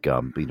of like,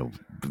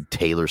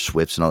 Taylor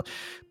Swift's and all.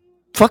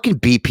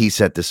 Fucking BP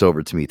sent this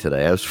over to me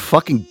today. I was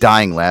fucking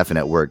dying laughing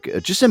at work.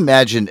 Just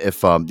imagine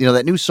if,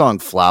 that new song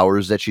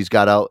Flowers that she's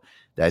got out.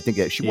 I think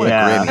that she won a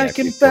Grammy. I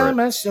can buy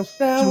myself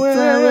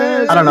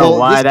flowers. I don't know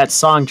why that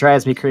song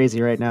drives me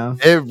crazy right now.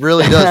 It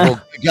really does.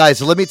 Well, guys,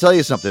 so let me tell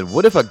you something.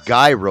 What if a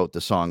guy wrote the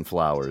song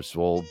Flowers?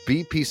 Well,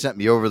 BP sent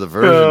me over the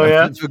version. Oh,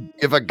 yeah?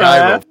 If a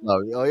guy wrote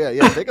Flowers. Oh,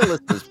 yeah. Take a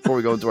listen to this before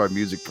we go into our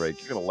music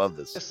break. You're going to love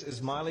this. This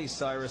is Miley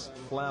Cyrus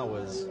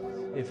Flowers,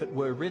 if it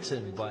were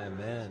written by a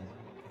man.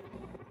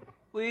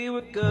 We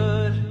were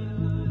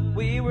good,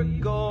 we were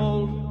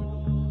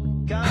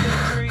gold, kind of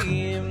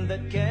dream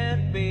that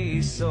can't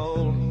be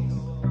sold.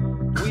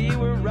 We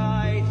were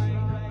right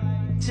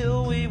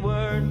till we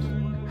weren't.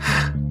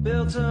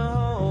 Built a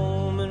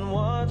home and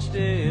watched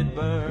it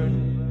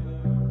burn.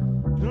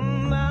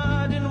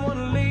 I didn't want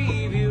to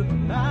leave you,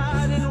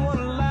 I didn't want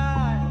to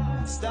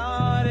lie.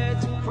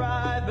 Started to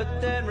cry, but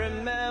then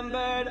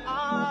remembered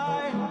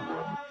I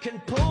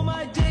can pull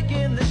my dick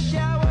in the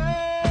shower.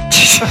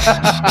 Eat a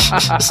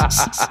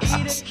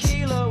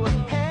kilo of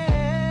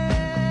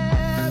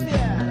ham,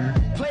 yeah.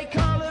 Play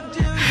Call of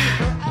Duty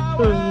for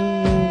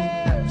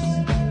hours.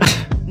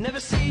 Never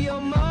see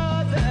your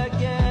mother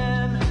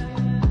again.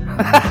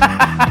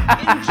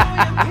 Enjoy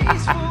a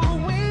peaceful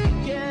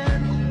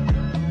weekend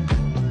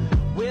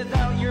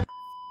without your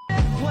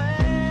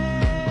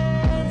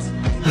plans.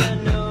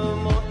 And no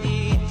more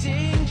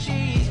eating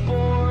cheese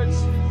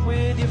boards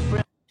with your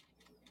friends.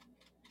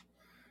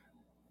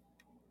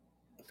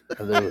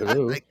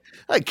 Hello.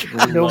 I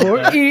can't No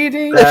more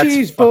eating That's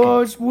cheese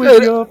boards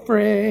with your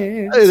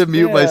friends. I had to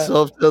mute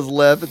myself. Just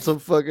laughing so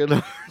fucking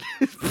hard.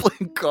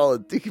 Playing Call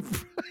of Duty.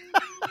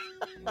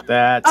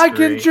 That's I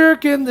can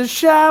jerk in the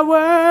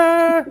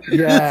shower.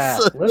 Yeah,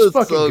 let's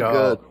fucking so go.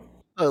 good.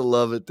 I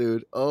love it,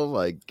 dude. Oh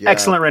my god.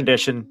 Excellent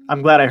rendition.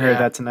 I'm glad I heard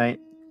that tonight.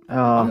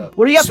 What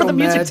do you got for the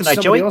music tonight,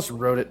 Somebody Joey? else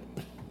wrote it.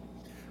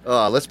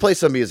 Let's play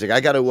some music. I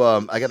got to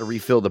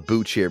refill the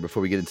booch here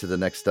before we get into the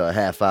next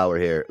half hour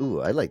here.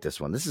 Ooh, I like this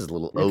one. This is a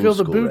little old Refill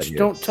the school. booch, right here.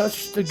 don't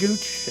touch the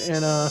gooch,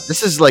 and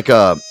This is like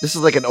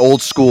an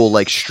old school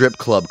like strip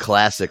club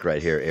classic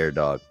right here, Air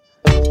Dog.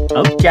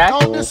 Okay. Oh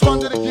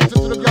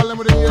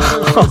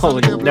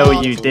no,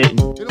 you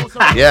didn't.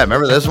 Yeah,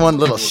 remember this one,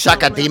 little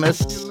Shaka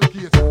Demas?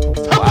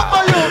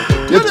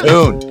 Good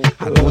tune.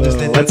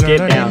 Let's get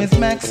down.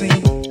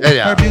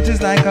 Yeah. Her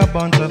beauty's like a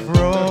bunch of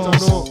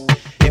roses.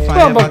 If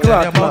I ever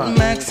tell you about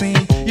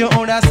Maxine, you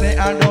older say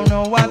I don't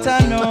know what I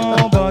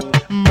know,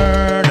 but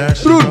murder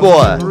she Rude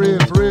boy.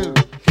 wrote.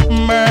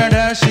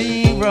 Murder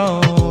she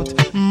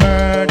wrote.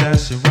 Murder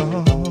she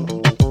wrote.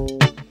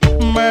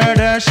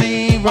 Murder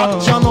she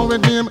wrote. Channel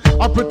with him,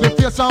 a pretty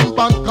face and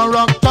bad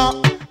character.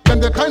 Then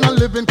the kind of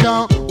living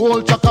can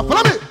hold chaka.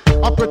 Follow me.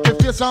 A pretty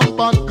face and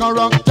bad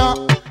character.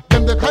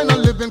 Then the kind of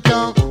living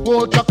can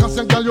hold chaka.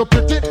 Say, girl, you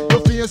pretty,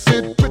 your face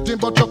it pretty,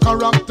 but your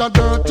character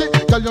dirty.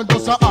 Girl, you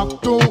just a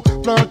act too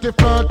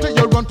flirty.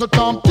 You run to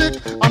Tom Dick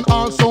and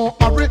also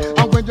hurry.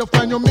 And when you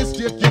find your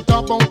mistake, you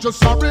talk about you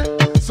sorry.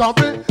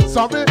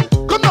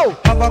 Come now.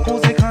 Have a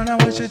cozy corner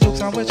where she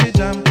jokes and where she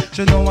jam.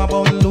 She know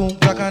about Luke,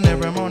 Jack and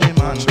every money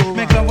man.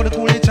 Make love with the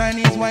coolie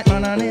Chinese, white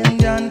man and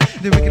Indian.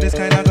 The wickedest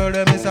kind of girl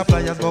that Miss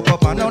Flyers go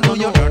up and now do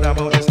you heard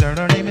about this girl?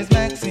 Her name is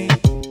Maxine.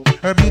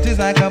 Her beauty's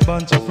like a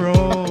bunch of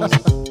roses.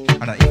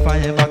 And if I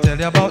ever tell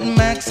you about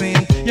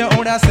Maxine, you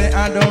older say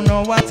I don't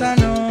know what I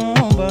know,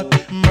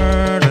 but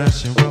murder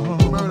she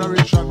wrote.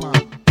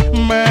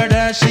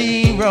 Murder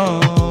she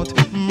wrote.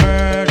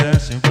 Murder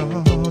she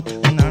wrote.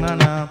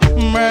 Na.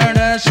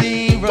 Murder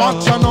she wrote.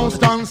 Watch you now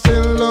stand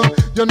still.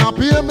 You not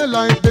pay me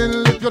like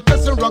bill. If you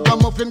test a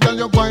ragamuffin, girl,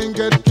 you go and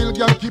get killed.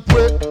 Girl, keep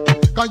wait.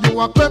 Cause you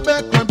a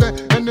crebe.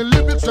 And the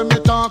lyrics when me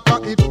talk,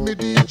 it me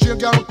DJ,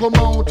 girl, come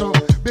out.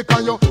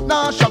 Because you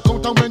nah shock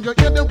out. And when you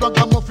hear the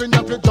ragamuffin, you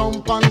have to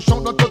jump and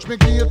shout. Don't touch me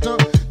gate.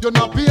 You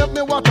not pay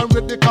me what I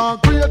read. Because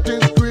great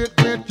is great,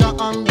 you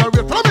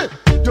underrate. Follow me.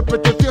 You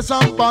pretty face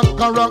and bad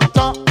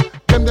character.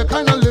 Them the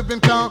kind of living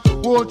can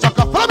hold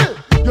chaka. Follow me.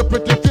 You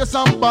pretty face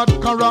and bad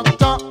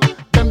character.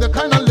 Them the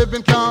kind of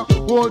living can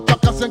hold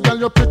chaka. Say, girl,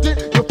 you pretty,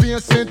 your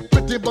face ain't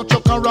pretty, but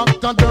your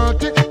character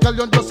dirty. Girl,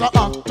 you just a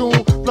act too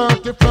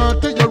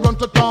flirty. You run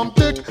to Tom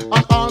Dick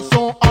and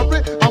also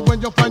hurry. And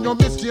when you find your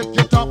mistake,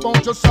 you talk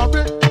about you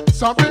sorry.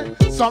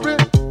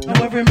 Now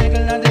every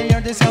middle of the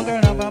year, this young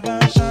girl have a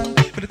passion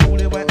for the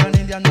coolie white man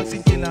Indian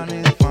Mexican kill and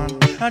his fan.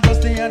 And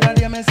just the other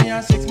day, me see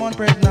her 6 months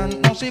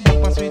pregnant. Now she back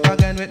and sweet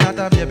again with not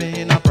a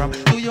baby in a prom.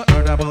 Do you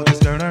heard about this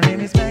girl? Her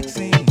name is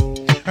Maxine.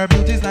 Her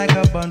beauty's like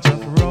a bunch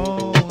of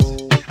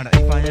roses. And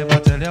if I ever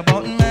tell you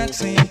about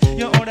Maxine,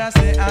 you older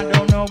say I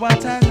don't know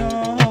what I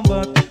know,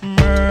 but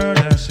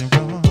murder she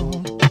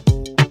wrote.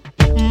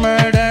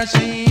 Murder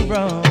she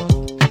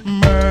wrote.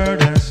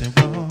 Murder she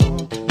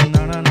wrote.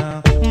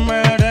 Na.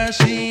 Murder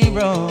she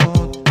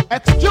wrote.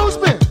 Excuse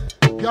me.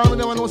 Y'all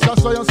never know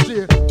so you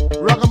stay.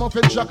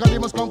 Ragamuffin Jack and they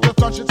must come to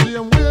flash it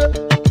same way.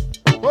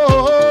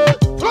 Oh,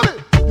 follow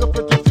me. Your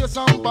pretty face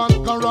and bad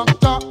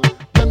character.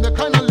 Them the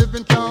kind of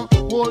living can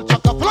hold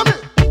chaka. Follow me.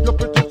 Your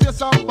pretty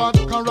face and bad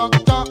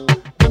character.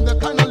 Them the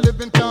kind of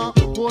living can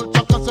hold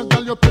chaka. So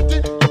girl, you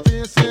pretty, your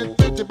face ain't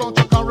pretty, but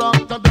your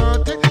character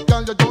dirty.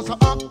 Girl, you just a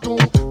act too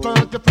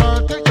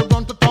flirty. You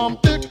run to Tom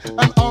Dick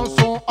and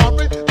also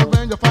hurry. And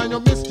when you find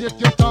your mistake,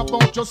 you talk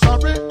about you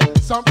sorry.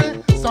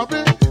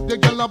 The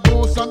girl a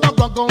boss and a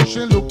brag on, she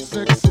look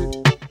sexy.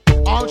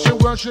 All she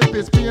worship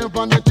is pure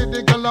vanity.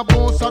 The girl a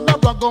boss and a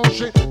brag on,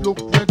 she look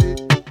ready.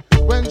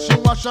 When she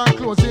wash her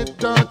clothes, it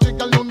dirty,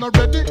 girl, you not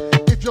ready.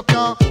 If you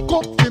can't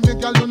cook for me,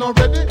 girl, you not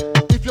ready.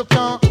 If you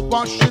can't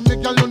wash for me,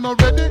 girl, you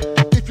not ready.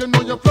 If you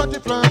know you're flirty,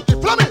 follow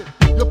me.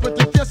 Your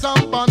pretty face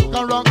and bad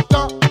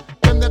character.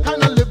 Then the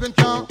kind of living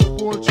can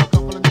hold chaka.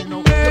 Follow me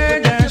now. Your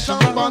pretty face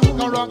and bad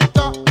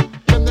character.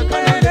 Then the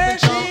kind of living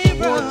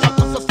can hold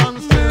chaka. So stand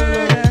still.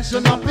 You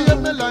not pay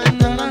me like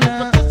then and if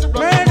you test it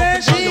from the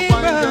you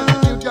find them,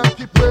 you just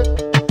keep wait.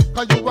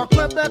 Cause you a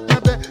crebe.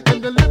 And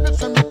the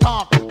lyrics when me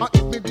talk. And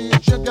if me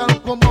DJ girl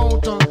come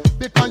out.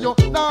 Because you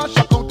nah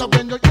shock out.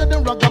 When you hear the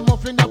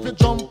ragamuffin, you have to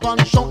jump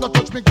and shout. Don't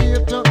touch me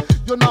gate.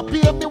 You not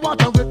pay me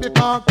what I read.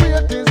 Because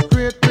great is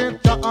great,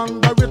 you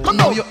underrate. Come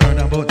Now on. you heard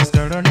about this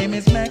girl, her name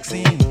is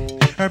Maxine.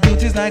 Her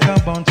beauty's like a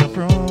bunch of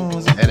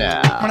roses. And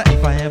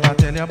if I ever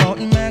tell you about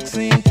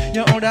Maxine,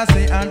 you older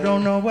say I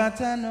don't know what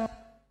I know.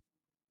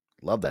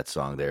 Love that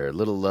song there.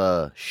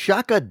 Little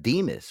Shaka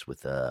Demas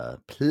with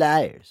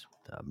Pliers.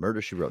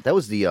 Murder She Wrote. That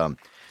was the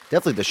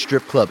definitely the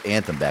strip club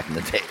anthem back in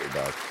the day,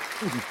 dog.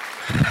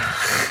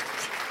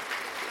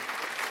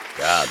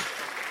 God.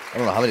 I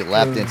don't know how many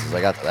lap dances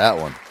I got to that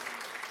one.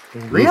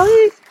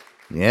 Really?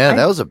 Yeah,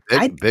 that was a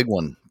big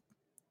one.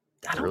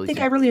 I don't think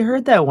I really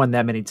heard that one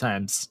that many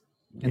times.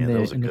 In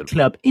the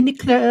club. In the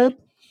club.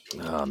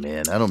 Oh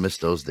man, I don't miss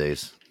those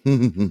days.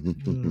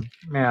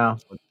 Yeah.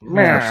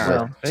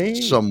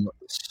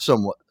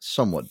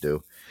 Somewhat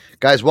do.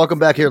 Guys, welcome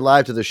back here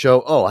live to the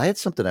show. Oh, I had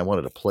something I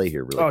wanted to play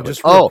here really quick.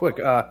 Just real quick.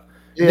 Yeah,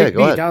 Nick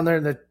go B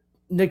ahead.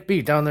 Nick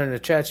B down there in the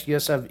chat.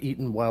 Yes, I've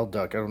eaten wild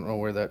duck. I don't know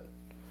where that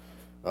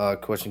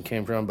question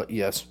came from, but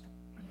yes.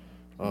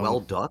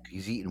 Well duck?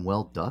 He's eating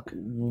well duck?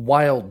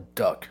 Wild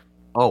duck.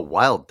 Oh,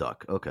 wild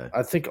duck. Okay.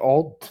 I think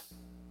all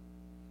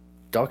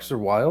ducks are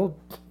wild.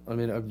 I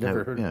mean, I've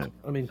never heard. Yeah.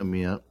 I mean,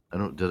 I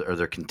don't. Are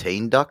there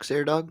contained ducks,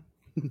 Air Dog?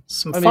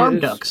 Some farm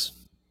ducks.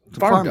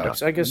 Farm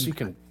ducks. I guess you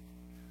can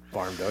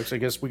farm ducks. I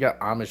guess we got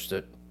Amish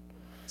that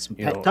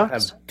pet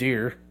ducks? have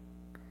deer.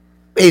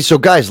 Hey, so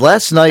guys,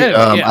 last night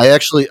Yeah.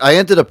 I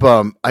ended up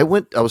I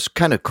was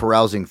kind of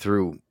carousing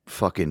through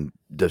fucking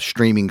the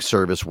streaming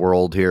service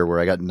world here,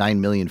 where I got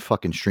 9 million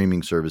fucking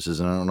streaming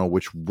services, and I don't know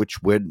which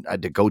one I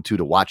had to go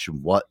to watch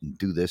and what and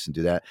do this and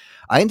do that.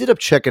 I ended up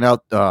checking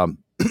out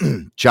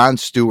Jon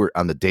Stewart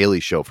on the Daily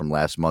Show from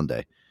last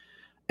Monday,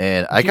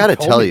 and I got to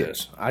tell you,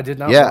 I did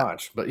not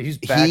watch, but he's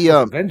back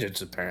with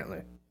vengeance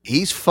apparently.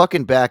 He's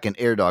fucking back in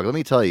Air Dog. Let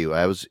me tell you,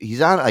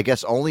 he's on, I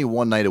guess, only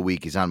one night a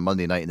week. He's on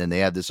Monday night, and then they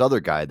have this other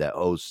guy that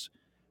hosts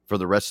for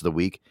the rest of the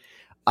week.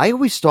 I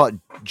always thought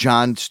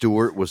Jon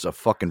Stewart was a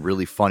fucking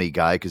really funny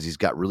guy because he's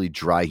got really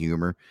dry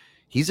humor.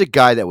 He's a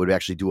guy that would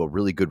actually do a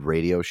really good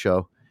radio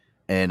show.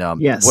 And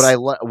yes.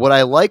 what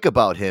I like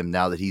about him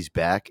now that he's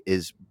back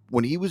is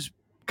when he was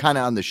kind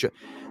of on the show,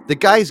 the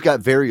guy's got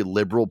very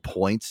liberal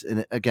points.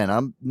 And again,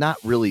 I'm not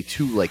really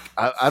too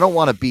I don't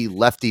want to be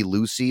lefty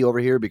loosey over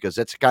here because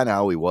that's kind of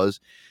how he was.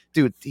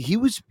 Dude,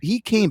 he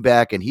came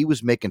back and he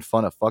was making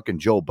fun of fucking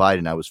Joe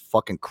Biden. I was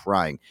fucking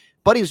crying.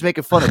 But he was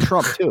making fun of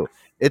Trump too.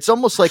 It's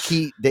almost like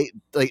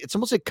it's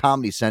almost like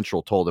Comedy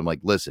Central told him, like,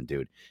 listen,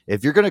 dude,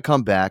 if you're gonna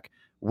come back,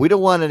 we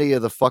don't want any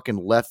of the fucking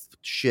left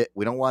shit.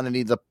 We don't want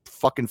any of the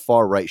fucking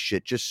far right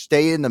shit. Just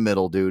stay in the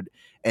middle, dude.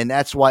 And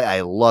that's why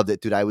I loved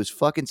it, dude. I was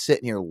fucking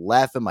sitting here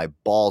laughing my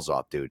balls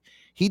off, dude.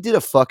 He did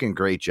a fucking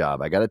great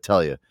job, I gotta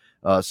tell you.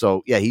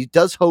 So yeah, he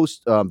does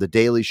host the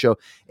Daily Show,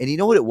 and you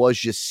know what it was?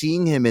 Just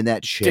seeing him in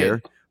that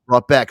chair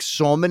brought back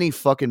so many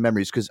fucking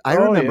memories. Because I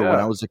remember when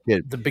I was a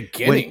kid, the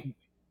beginning.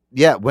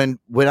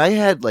 When I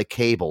had like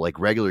cable, like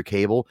regular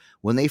cable,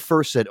 when they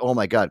first said, "Oh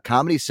my God,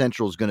 Comedy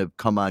Central is going to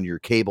come on your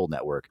cable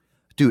network,"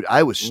 dude,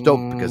 I was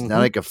stoked because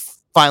now I could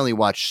finally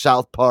watch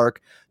South Park,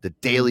 The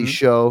Daily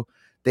Show.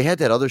 They had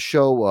that other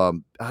show.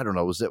 I don't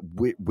know, was that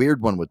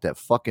weird one with that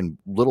fucking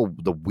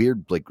the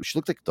weird, like, she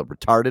looked like the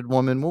retarded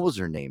woman. What was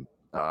her name?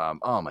 Oh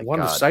my God,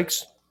 Wanda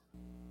Sykes.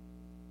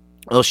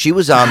 Well, she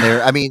was on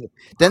there. I mean,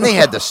 then they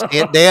had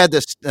Then they had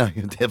the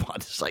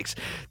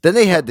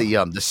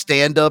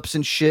stand-ups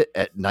and shit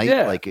at night.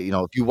 Yeah. Like,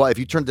 if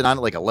you turned it on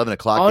at like 11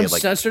 o'clock,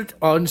 Uncensored,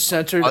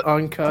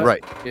 uncut.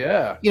 Right.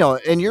 Yeah.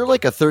 And you're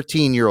like a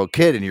 13-year-old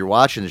kid and you're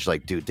watching this,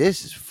 like, dude,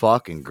 this is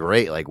fucking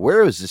great. Like,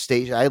 where was the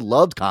station? I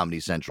loved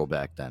Comedy Central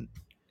back then.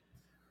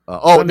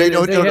 No.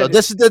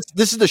 This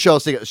is the show.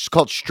 It's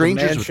called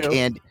Strangers with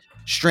Candy.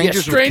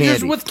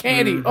 Strangers with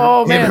Candy.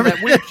 Oh man,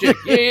 that weird shit.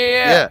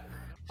 Yeah.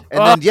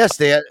 And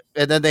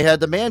then they had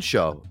the Man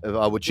Show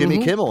with Jimmy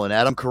Kimmel and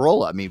Adam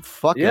Carolla. I mean,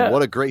 fucking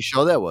what a great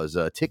show that was.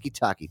 Tiki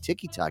Taki,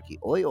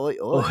 oi oi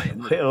oi,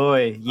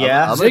 oi.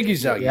 Yeah, Ziggy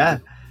Zaggy. Yeah.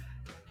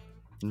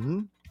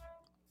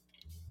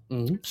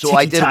 So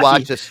I did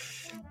watch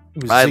this.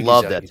 I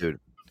love that, dude.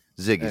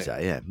 Ziggy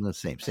Zaggy. Yeah, the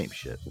same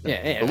shit.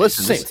 Yeah. But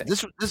listen,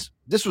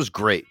 this was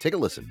great. Take a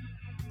listen.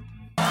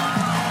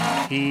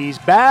 He's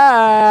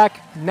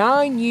back.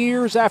 9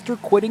 years after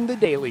quitting The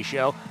Daily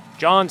Show,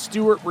 Jon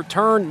Stewart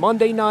returned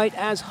Monday night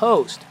as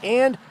host,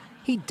 and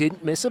he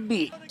didn't miss a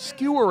beat,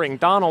 skewering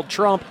Donald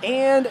Trump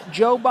and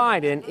Joe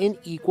Biden in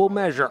equal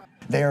measure.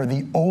 They are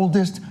the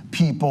oldest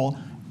people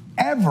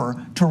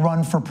ever to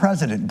run for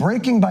president,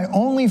 breaking by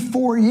only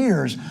 4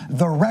 years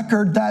the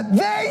record that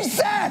they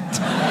set.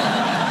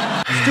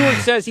 Stewart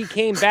says he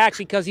came back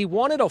because he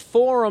wanted a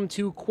forum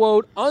to,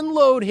 quote,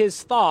 unload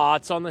his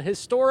thoughts on the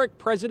historic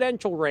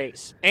presidential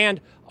race.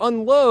 And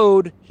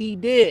unload he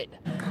did.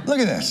 Look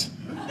at this.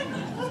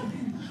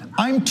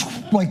 I'm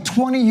like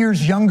 20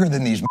 years younger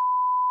than these.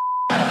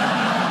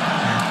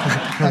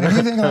 And if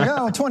you think,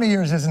 like, 20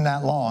 years isn't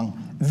that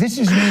long, this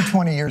is me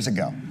 20 years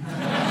ago.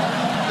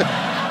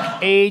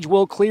 Age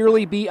will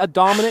clearly be a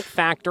dominant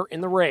factor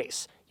in the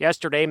race.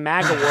 Yesterday,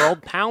 MAGA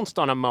World pounced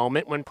on a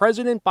moment when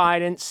President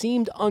Biden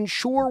seemed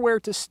unsure where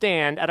to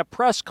stand at a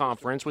press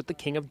conference with the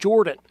King of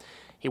Jordan.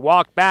 He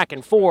walked back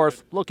and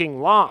forth, looking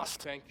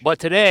lost. But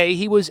today,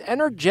 he was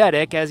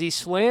energetic as he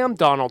slammed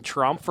Donald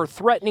Trump for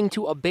threatening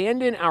to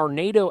abandon our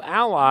NATO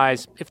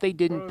allies if they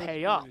didn't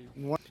pay up.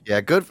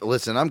 Yeah, good.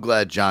 Listen, I'm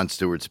glad Jon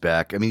Stewart's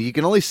back. I mean, you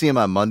can only see him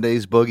on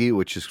Mondays, Boogie,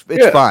 which is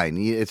fine.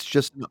 It's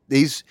just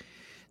he's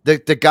the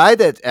guy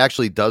that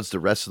actually does the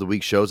rest of the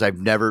week shows. I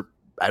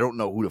don't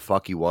know who the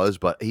fuck he was,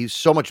 but he's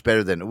so much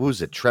better than, who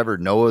was it, Trevor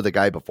Noah, the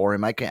guy before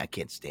him? I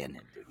can't stand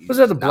him. Dude. Was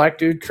that the black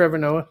dude, Trevor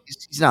Noah?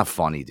 He's not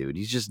funny, dude.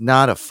 He's just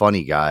not a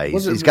funny guy.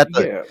 He's got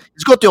the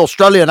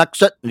Australian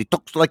accent, and he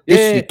talks like this.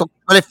 And he talks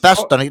really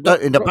fast, and he's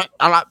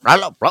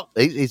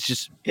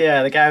just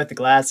the guy with the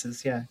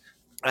glasses. Yeah,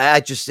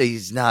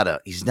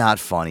 he's not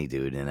funny,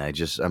 dude. And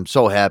I'm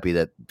so happy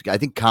that I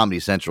think Comedy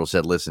Central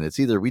said, listen,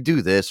 it's either we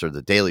do this or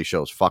the Daily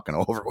Show's fucking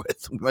over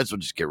with. We might as well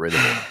just get rid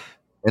of it.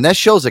 And that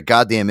show's a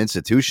goddamn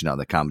institution on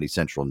the Comedy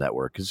Central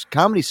network, because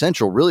Comedy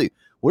Central really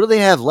What do they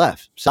have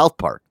left? South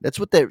Park. That's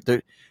what they're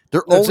That's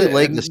only it.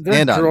 leg And to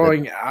stand they're on.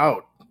 drawing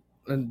out,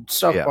 and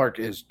South Yeah. Park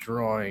is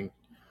drawing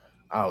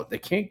out. They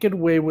can't get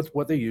away with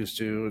what they used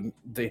to, and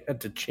they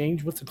had to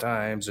change with the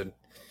times. And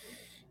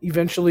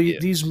eventually,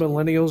 these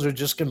millennials are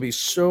just going to be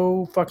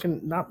so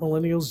fucking not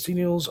millennials,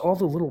 zennials. All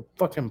the little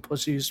fucking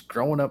pussies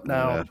growing up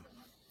now Yeah.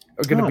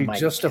 are going to Oh be my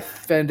just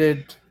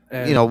offended.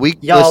 And You know, we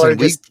Y'all listen, are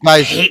just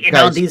hating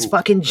on these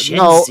fucking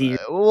Gen Z.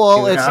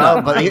 Well, Dude, it's oh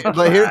not. my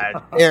But here,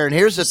 God. Aaron.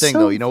 Here's the thing, So-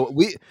 though. You know,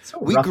 we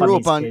rough grew on up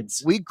these on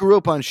kids. we grew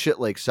up on shit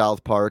like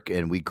South Park,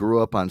 and we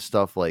grew up on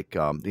stuff like you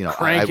know,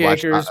 Crank I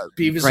watched Acres,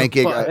 Beavis Crank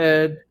and Acres,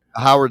 Butthead,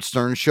 Howard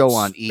Stern show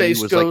on Space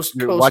E was Ghost,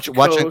 like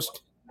Coast to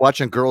Coast.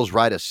 watching girls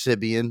ride a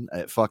Sybian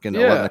at fucking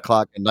Yeah. 11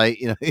 o'clock at night.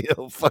 You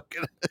know,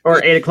 fucking.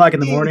 Or 8 o'clock in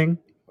the morning.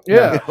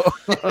 Yeah.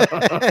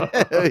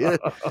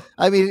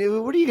 I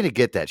mean, what are you going to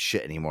get that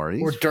shit anymore? Or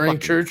These during fucking-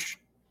 church.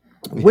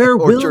 Where Or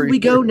will during we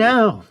go church.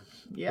 now? Or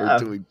Yeah.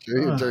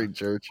 during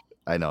church.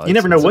 I know. You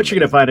never know what you're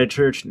going to find at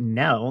church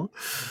now.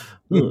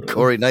 find.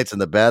 Corey Knight's in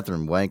the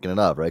bathroom wanking it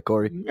up, right,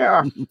 Corey?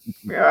 Yeah.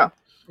 Yeah.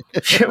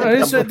 That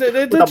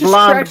With a just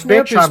blonde cracks me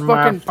up. bitch His on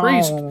my fucking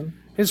priest, phone.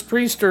 his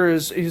priest or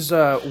his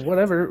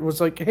whatever was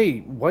like, "Hey,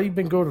 why you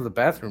been going to the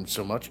bathroom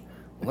so much?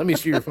 Let me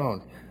see your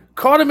phone."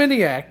 Caught him in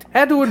the act.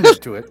 Had to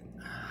admit to it.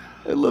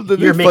 I love that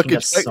You're they making fucking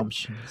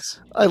assumptions.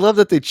 I love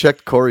that they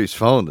checked Corey's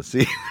phone to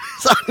see.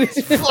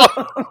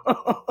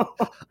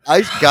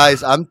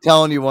 Guys, I'm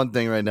telling you one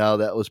thing right now.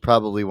 That was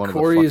probably one of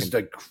Cory the is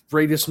the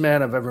greatest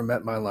man I've ever met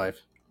in my life.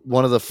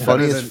 one of the Better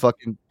funniest than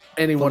fucking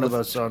any one one of of the-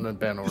 us on the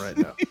panel right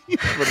now.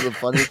 one of the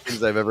funniest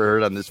things I've ever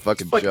heard on this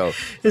fucking show.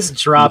 His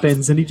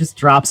drop-ins, and he just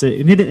drops it,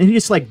 and he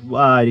just like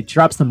he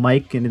drops the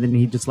mic, and then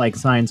he just like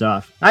signs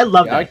off. I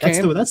love Yeah, I that.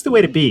 can. That's the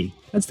way to be.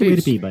 That's the way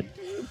to be, bud.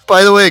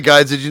 By the way,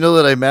 guys, did you know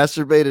that I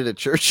masturbated at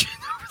church?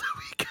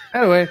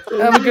 Anyway,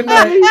 have a good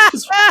night. He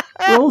just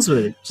rolls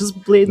with it,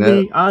 just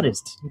blatantly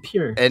honest and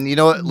pure. And you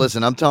know what?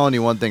 Listen, I'm telling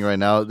you one thing right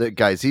now, that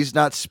guys, he's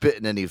not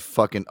spitting any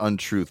fucking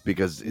untruth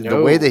because the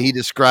No. way that he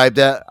described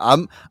that,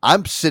 I'm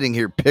sitting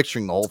here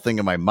picturing the whole thing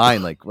in my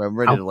mind, like I'm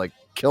ready to like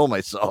kill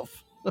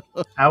myself.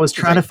 I was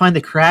trying to find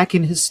the crack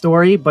in his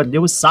story, but it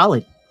was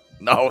solid.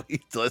 No,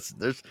 listen,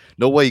 there's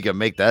no way you can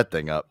make that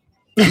thing up.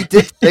 He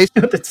did say,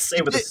 to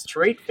say with a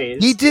straight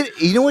face. he did.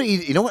 You know what?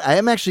 You know what? I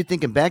am actually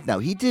thinking back now.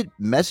 He did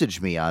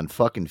message me on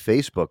fucking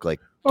Facebook, like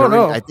Oh, during.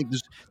 no. I think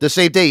the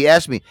same day he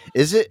asked me,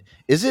 "Is it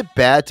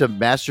bad to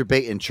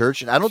masturbate in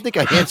church?" And I don't think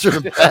I answered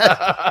him back.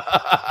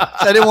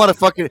 I didn't want to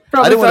fucking. I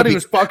Probably didn't want thought to he be.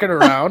 was fucking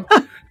around.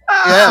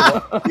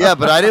 Yeah,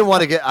 but I didn't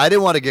want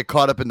to get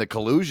caught up in the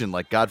collusion.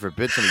 Like, God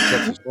forbid somebody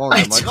checks his phone.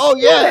 I'm like, oh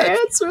yeah,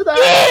 answer that.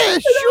 yeah,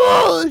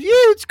 sure,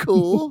 yeah, it's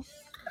cool.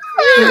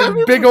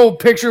 Big old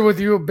picture with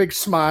you, a big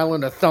smile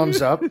and a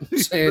thumbs up,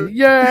 saying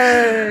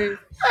 "Yay!"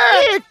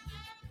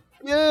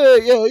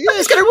 Yeah. I'm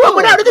just gonna roll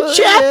it out of the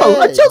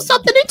chapel until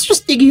something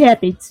interesting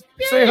happens.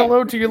 Say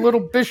hello to your little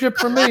bishop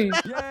for me.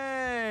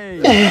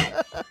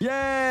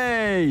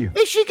 Yay!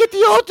 They should get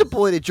the altar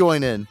boy to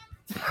join in.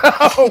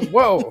 Oh,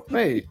 whoa,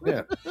 hey,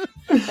 yeah.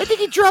 I think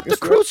he dropped the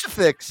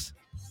crucifix.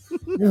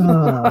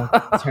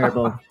 Oh,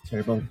 terrible.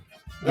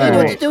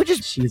 Yeah, they would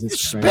just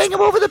Jesus Christ. bang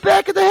him over the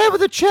back of the head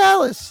with a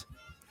chalice.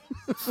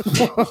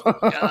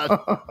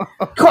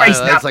 Cory's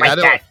I- not it's like I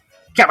don't- that.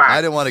 Come on.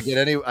 I didn't want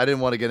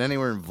to get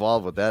anywhere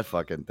involved with that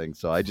fucking thing.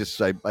 So I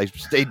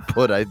stayed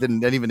put. I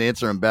didn't even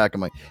answer him back.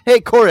 I'm like, hey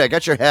Cory, I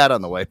got your hat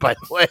on the way. By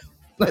the way,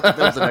 that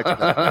was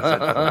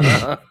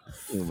the next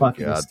thing.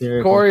 Fucking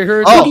hysterical. Corey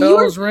heard Oh. the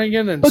bells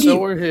ringing, and so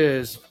were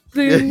his.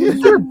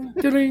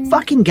 Ding,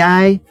 Fucking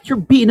guy, you're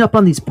beating up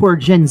on these poor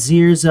Gen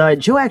Zers.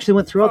 Joe actually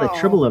went through all the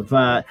trouble of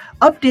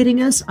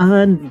updating us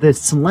on the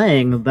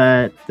slang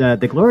that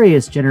the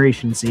glorious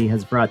Generation Z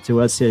has brought to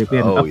us. We have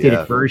an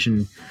updated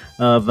version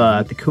of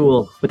what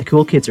the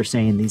cool kids are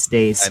saying these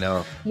days. I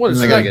know. What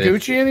is I it, gotta not get it.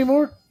 Gucci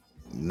anymore?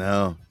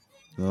 No.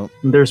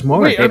 There's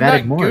more. Wait, They've I'm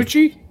added not more.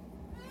 Gucci?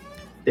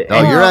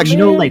 No, you're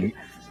actually like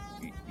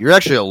you're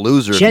actually a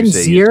loser. Gen if you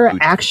say you're Zer Gucci.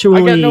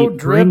 actually I got no drip,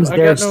 brings I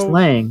their got no-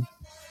 slang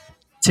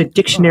to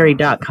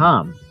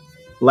dictionary.com.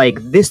 Like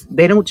this,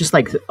 they don't just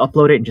like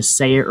upload it and just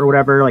say it or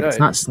whatever. Like it's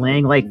Right. not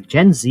slang. Like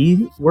Gen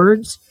Z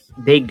words,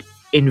 they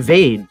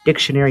invade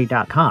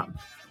dictionary.com.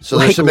 So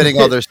they're Like, submitting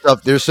all their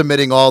stuff. They're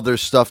submitting all their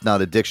stuff now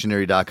to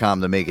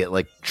dictionary.com to make it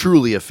like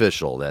truly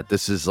official that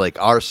this is like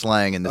our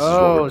slang and this is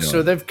what we're Oh, doing.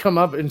 so they've come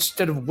up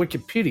instead of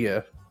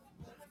Wikipedia.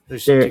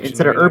 there's They're,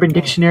 instead of Urban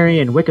Dictionary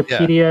and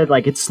Wikipedia,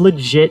 like it's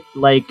legit.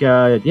 Like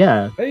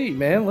yeah, Hey,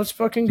 man, let's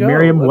fucking go.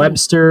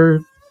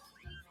 Merriam-Webster.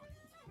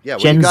 Yeah,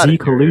 what Gen you got Z in here,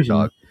 collusion.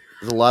 dog?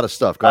 There's a lot of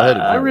stuff. Go ahead.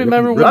 I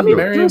remember Let when me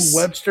read this.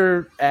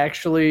 Merriam-Webster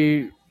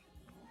actually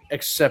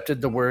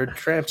accepted the word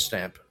tramp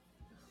stamp.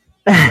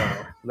 So,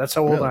 that's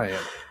how old I am.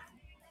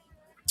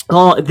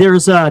 Well,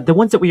 there's the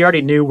ones that we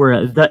already knew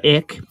were the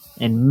ick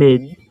and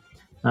mid.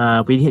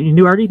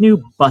 We already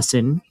knew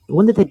bussin'. The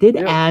one that they did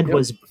add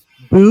was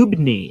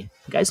boobney. You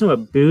guys know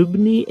what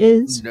boobney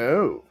is?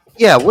 No.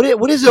 Yeah,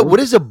 what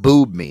is a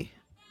boob me?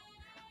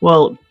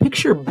 Well,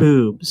 picture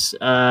boobs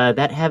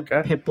that have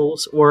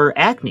pimples or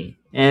acne.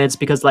 and it's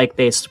because like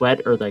they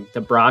sweat or like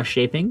the bra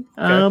shaping.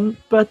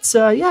 But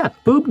yeah,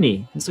 boob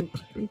knee. It's a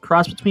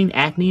cross between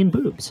acne and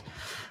boobs.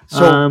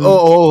 So,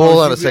 hold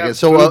on a second.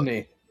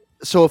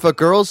 So if a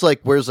girl's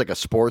like wears like a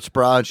sports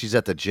bra and she's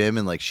at the gym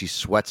and like she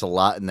sweats a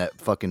lot in that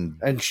fucking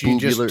and she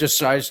just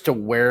decides to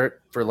wear it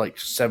for like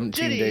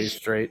 17 days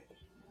straight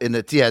in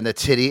the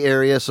titty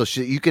area, so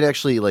you could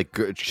actually like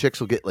chicks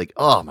will get like,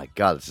 oh my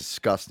god, it's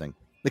disgusting.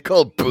 They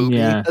call it booby.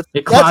 Yeah,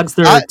 it clogs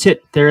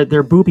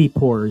their booby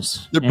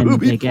pores. Their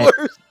booby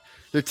pores.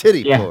 Their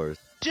titty pores.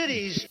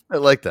 Titties. I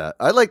like that.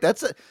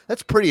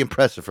 That's pretty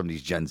impressive from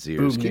these Gen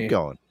Zers. Keep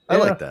going. I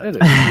like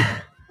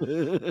that.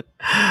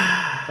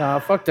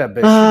 Fuck that bitch.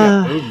 She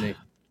got boob knee.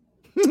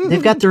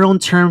 They've got their own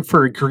term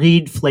for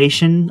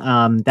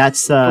greedflation.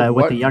 That's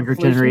with the younger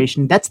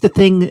generation. That's the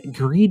thing,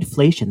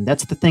 greedflation.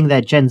 That's the thing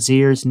that Gen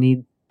Zers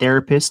need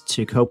therapists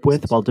to cope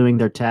with while doing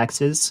their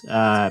taxes.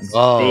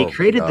 They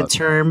created the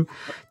term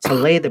to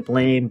lay the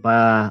blame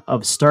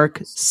of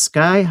stark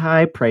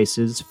sky-high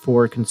prices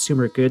for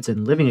consumer goods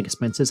and living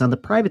expenses on the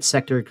private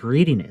sector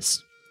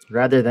greediness,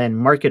 rather than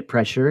market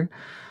pressure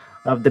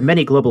of the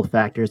many global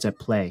factors at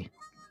play.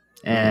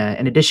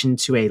 In addition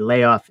to a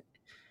layoff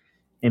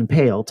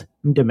impaled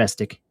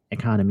domestic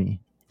economy.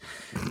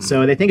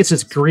 So they think it's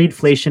just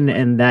greedflation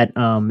and that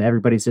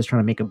everybody's just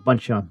trying to make a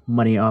bunch of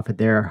money off of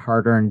their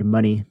hard-earned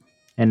money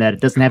and that it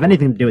doesn't have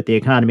anything to do with the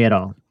economy at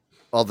all.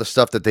 All the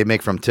stuff that they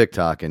make from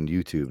TikTok and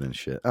YouTube and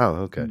shit. Oh,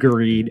 okay.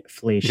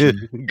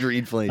 Greedflation.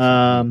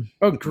 Greedflation.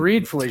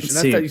 Greedflation.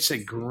 I thought you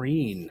said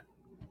green.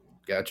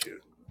 Got you.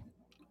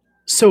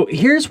 So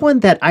here's one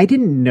that I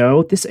didn't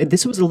know. This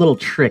was a little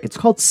trick. It's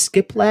called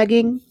skip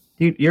lagging.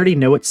 You already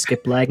know what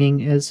skip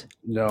lagging is?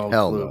 No.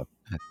 Hell no.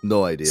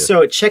 No idea.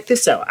 So check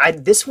this out.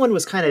 This one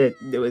was kind of,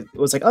 it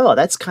was like, oh,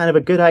 that's kind of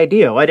a good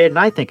idea. Why didn't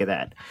I think of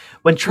that?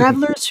 When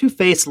travelers who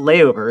face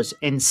layovers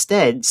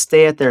instead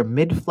stay at their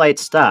mid-flight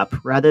stop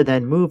rather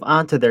than move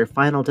on to their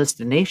final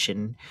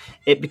destination,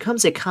 it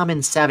becomes a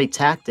common savvy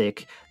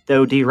tactic,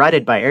 though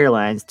derided by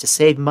airlines, to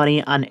save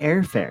money on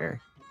airfare.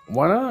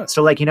 Why not?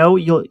 So, like, you'll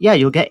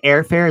get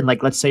airfare, and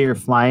like, let's say you're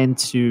flying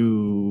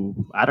to,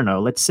 I don't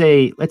know, let's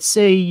say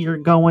you're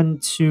going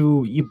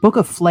to, you book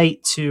a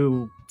flight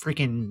to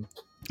freaking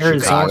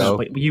Arizona,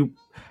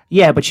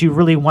 but you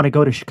really want to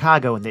go to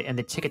Chicago, and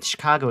the ticket to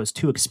Chicago is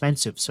too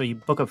expensive, so you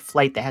book a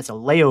flight that has a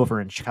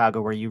layover in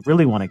Chicago where you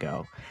really want to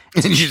go,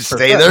 and you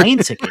stay there. Plane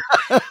ticket,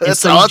 and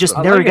so awesome. You just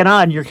never get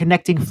on your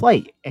connecting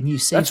flight, and you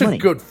save money.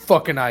 That's a good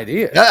fucking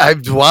idea. Yeah,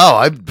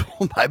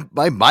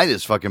 my mind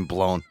is fucking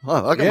blown.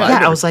 Oh,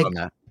 I was like,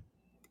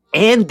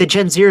 and the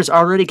Gen Zers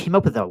already came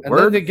up with a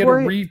word.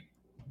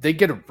 They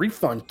get a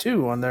refund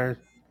too on their.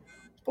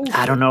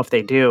 I don't know if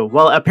they do.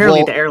 Well,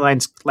 apparently the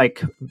airlines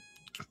like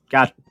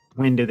got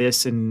wind of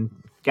this and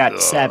got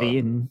savvy,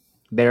 and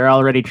they're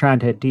already trying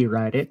to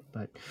deride it.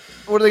 But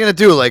what are they gonna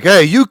do? Like,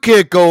 hey, you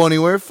can't go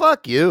anywhere.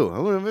 Fuck you.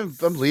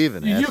 I'm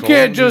leaving. You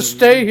can't just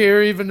stay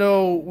here, even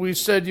though we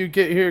said you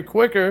get here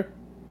quicker.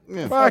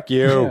 Yeah, fuck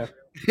you.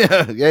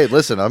 Yeah. Hey,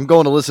 listen, I'm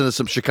going to listen to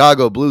some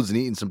Chicago blues and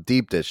eating some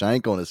deep dish. I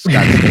ain't going to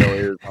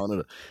Scottsdale,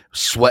 Arizona, to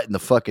sweat in the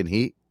fucking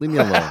heat. Leave me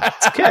alone.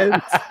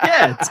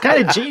 It's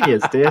kind of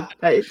genius, dude.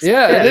 It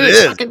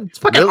is. It's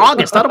fucking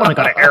August. I don't want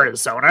to go to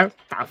Arizona.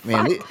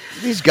 Man,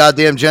 these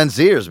goddamn Gen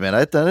Zers, man.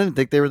 I didn't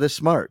think they were this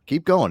smart.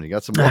 Keep going. You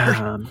got some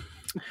more.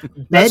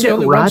 That's the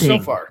only one so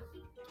far.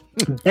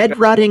 Bed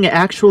rotting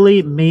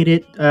actually made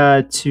it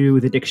to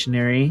the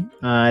dictionary.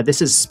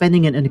 This is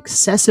spending an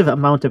excessive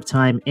amount of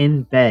time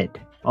in bed,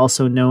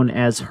 also known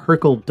as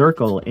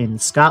herkle-durkle in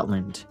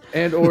Scotland.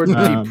 And or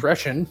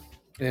depression.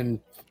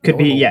 Could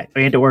be,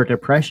 and or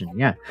depression,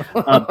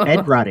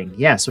 bed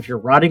rotting, so if you're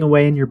rotting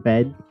away in your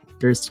bed,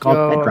 there's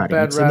called bed rotting.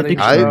 It's in the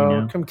dictionary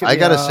now. I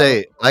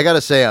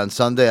gotta say, on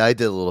Sunday I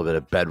did a little bit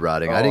of bed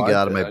rotting. I didn't get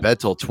out of my bed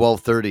till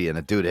 12:30,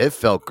 and dude, it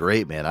felt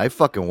great, man. I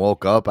fucking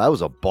woke up. I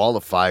was a ball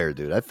of fire,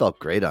 dude. I felt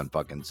great on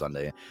fucking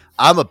Sunday.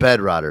 I'm a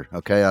bed rotter,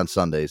 okay, on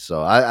Sundays,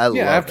 so I love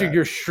after that.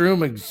 your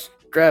shroom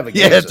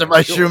extravaganza. After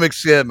my shroom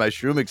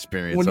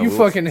experience. When you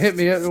fucking hit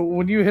me,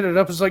 when you hit it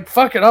up, it's like,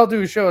 fuck it, I'll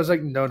do a show. I was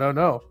like, no.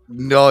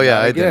 No,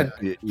 I did.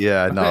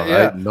 Yeah,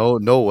 no,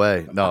 no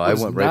way. No, I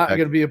went right back. Not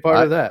going to be a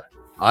part of that.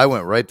 I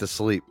went right to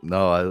sleep.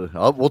 No,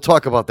 we'll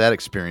talk about that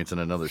experience in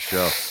another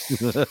show.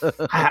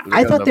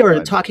 I thought they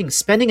were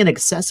spending an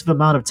excessive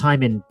amount of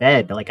time in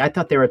bed. Like, I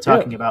thought they were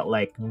talking about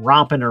like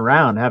romping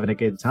around, having a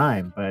good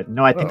time. But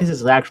no, I think this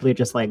is actually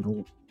just like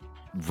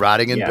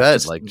rotting in bed,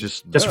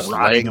 just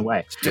rotting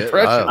away.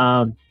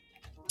 Depression.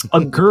 A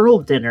girl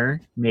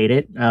dinner made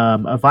it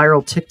a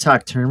viral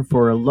TikTok term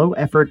for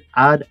low-effort,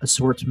 odd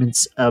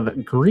assortments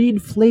of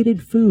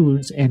greed-flated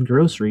foods and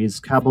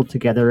groceries cobbled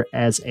together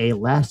as a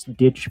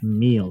last-ditch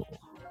meal.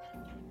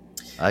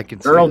 I can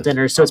girl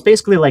dinner. So it's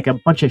basically like a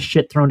bunch of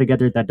shit thrown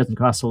together that doesn't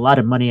cost a lot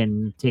of money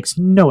and takes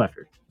no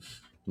effort.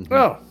 Mm-hmm.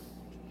 Oh,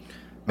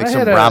 make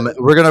some ramen.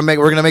 We're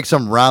gonna make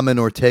some ramen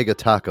Ortega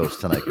tacos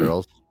tonight,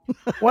 girls.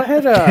 Well,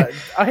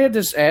 I had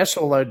this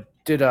asshole I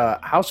did a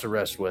house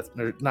arrest with,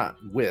 or not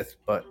with,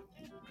 but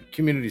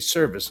community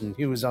service, and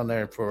he was on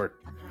there for,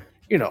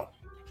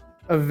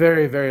 a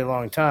very, very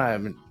long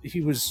time.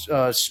 He was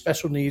a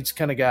special needs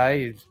kind of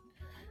guy.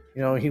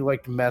 He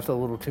liked meth a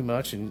little too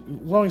much.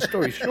 And long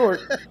story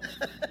short,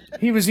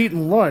 he was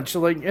eating lunch.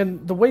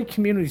 And the way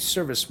community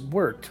service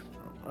worked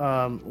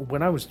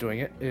when I was doing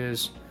it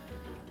is,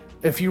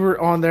 if you were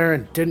on there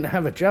and didn't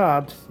have a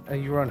job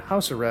and you were on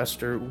house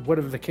arrest or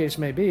whatever the case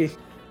may be,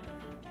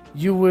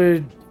 you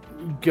would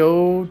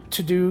go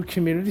to do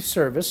community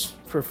service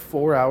for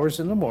 4 hours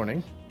in the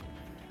morning,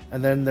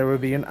 and then there would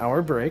be an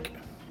hour break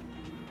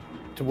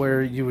to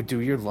where you would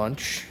do your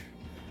lunch,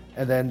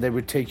 and then they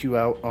would take you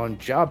out on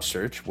job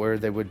search where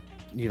they would,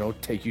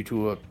 take you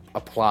to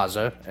a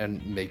plaza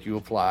and make you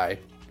apply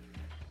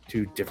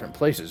to different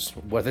places.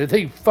 Whether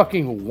they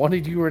fucking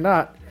wanted you or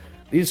not,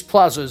 these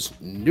plazas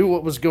knew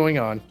what was going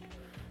on.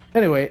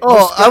 Anyway.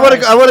 I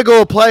want to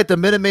go apply at the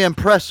Minuteman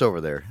Press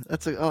over there.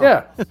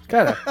 Yeah,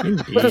 kind of.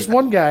 But this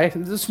one guy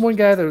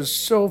that was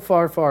so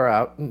far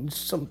out, and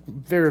something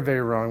very,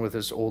 very wrong with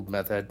this old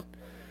meth head.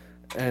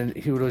 And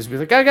he would always be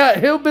like, I got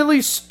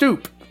hillbilly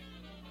stoop.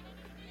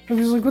 And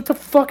he was like, what the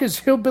fuck is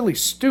hillbilly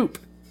stoop?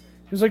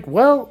 He was like,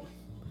 well,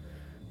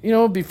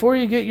 before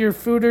you get your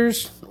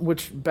fooders,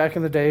 which back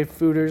in the day,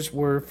 fooders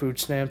were food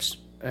stamps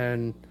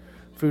and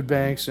food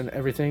banks and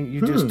everything.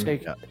 You just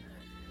take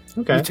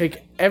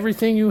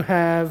everything you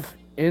have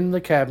in the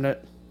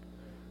cabinet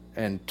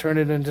and turn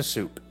it into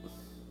soup.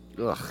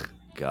 Ugh,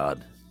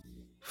 God.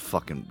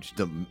 Fucking,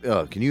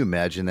 can you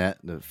imagine that?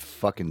 The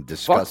fucking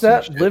disgusting Fuck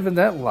that, shit. living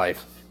that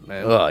life,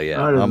 man. Oh, yeah.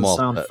 That doesn't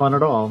sound fun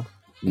at all.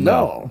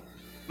 No.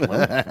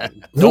 Well,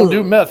 don't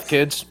do meth,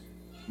 kids.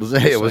 Was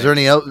there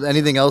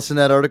anything else in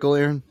that article,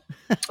 Aaron?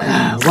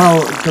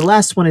 Well, the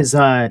last one is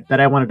that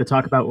I wanted to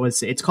talk about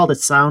it's called a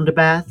sound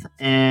bath,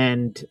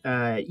 and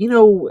I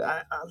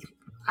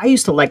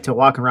used to like to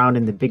walk around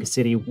in the big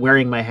city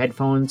wearing my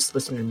headphones,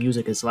 listening to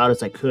music as loud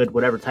as I could,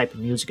 whatever type of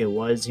music it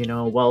was.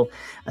 Well,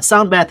 a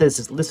sound bath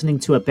is listening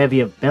to a bevy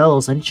of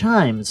bells and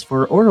chimes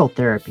for oral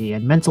therapy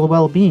and mental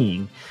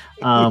well-being.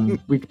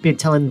 We've been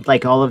telling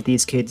all of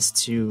these kids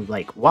to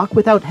walk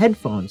without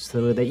headphones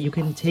so that you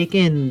can take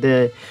in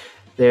the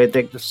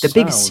big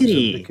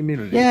city, the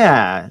community.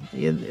 Yeah,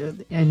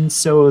 and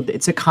so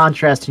it's a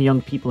contrast to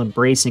young people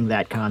embracing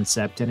that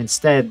concept, and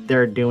instead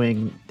they're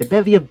doing the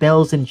bevy of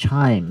bells and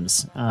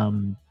chimes,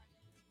 and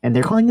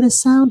they're calling it a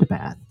sound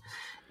bath.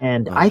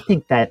 And I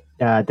think that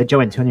the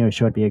Joe Antonio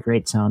show would be a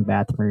great sound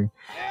bath for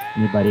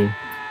anybody.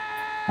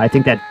 I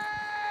think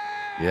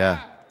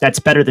that's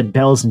better than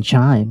bells and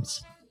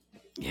chimes.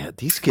 Yeah,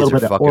 these kids a little are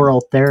bit fucking of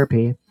oral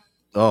therapy.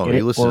 Oh, Get you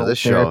it? listen to Oral this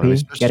show,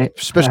 therapy. Get it?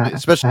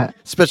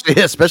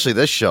 especially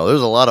this show.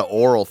 There's a lot of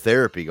oral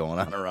therapy going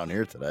on around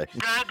here today.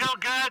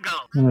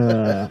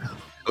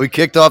 We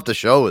kicked off the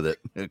show with it.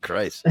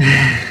 Christ.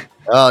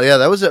 Oh yeah,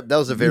 that was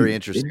a very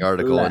interesting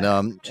article.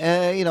 And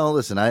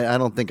listen, I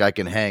don't think I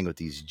can hang with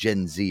these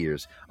Gen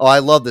Zers. Oh, I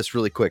love this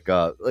really quick.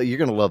 You're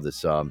gonna love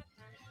this.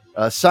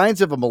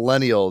 Signs of a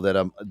millennial that I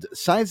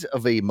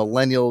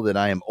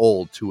am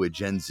old to a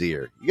Gen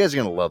Zer. You guys are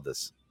gonna love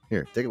this.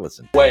 Here, take a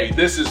listen. Wait,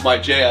 this is my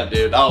jam,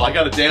 dude. Oh, I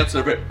gotta dance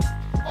a bit.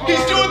 He's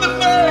doing the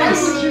face!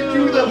 How would you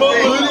do the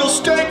millennial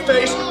stank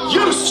face?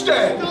 You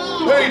stank!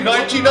 Hey,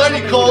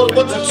 1990 called.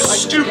 What's a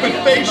stupid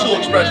facial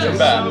expression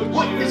back?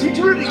 What, is he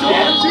doing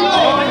dancing?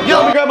 Yeah,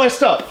 let me grab my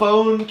stuff.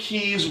 Phone,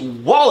 keys,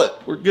 wallet.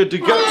 We're good to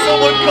go.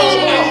 Someone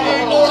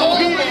call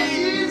me. What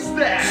is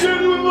that?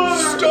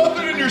 Stuff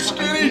it in your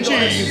skinny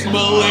jeans,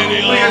 millennial. What do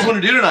you guys want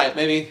to do tonight?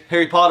 Maybe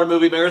Harry Potter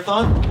movie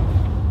marathon?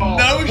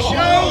 No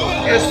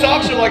show? His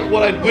socks are like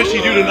what I'd wish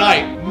he'd do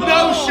tonight.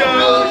 No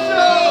show!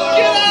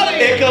 Get out of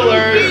here! Ick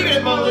alert! Beat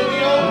it,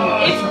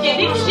 millennial! It's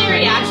getting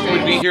geriatric.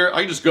 Would be here, I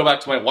can just go back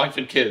to my wife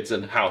and kids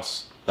and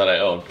house that I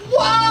own.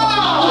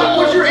 Wow!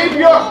 What's your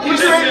APR?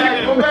 What's your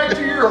APR? Go back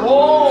to your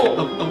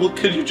home! Well,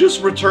 could you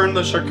just return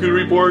the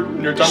charcuterie board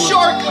when you're done with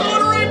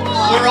Charcuterie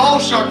board? We're all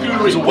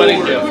charcuterie It's a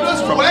wedding gift. Who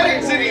does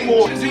weddings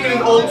anymore? Is it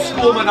an old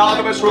school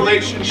monogamous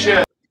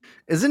relationship?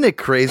 Isn't it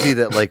crazy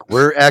that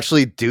we're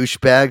actually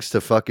douchebags to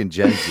fucking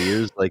Gen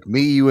Zers?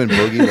 Me, you, and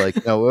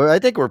Boogie. I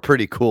think we're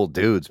pretty cool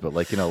dudes, but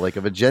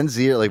if a Gen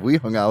Zer, we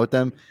hung out with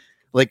them,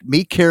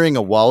 me carrying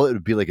a wallet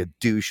would be a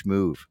douche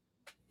move.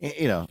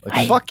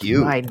 Fuck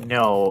you. I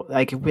know.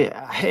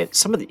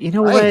 Some of the, you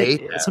know I what?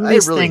 hate that. Some of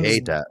these I really things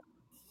hate that.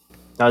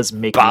 Does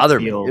make Bother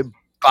me me. feel. It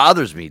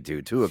bothers me,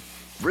 dude. Too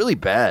really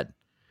bad.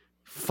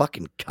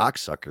 Fucking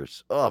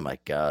cocksuckers. Oh my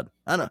god.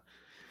 I don't.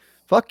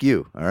 Fuck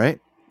you. All right.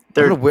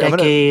 They're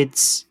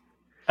decades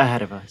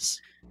ahead of us.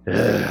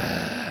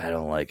 I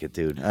don't like it,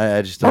 dude.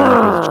 I just don't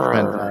like it.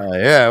 Trend.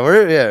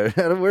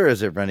 Where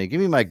is it, Brenny? Give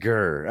me my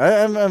grr.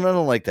 I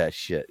don't like that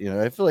shit.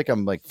 I feel like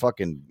I'm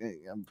fucking.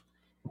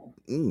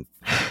 You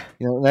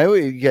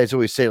guys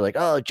always say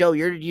oh, Joe,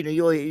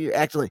 you're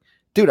acting like,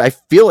 dude. I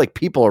feel like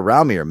people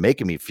around me are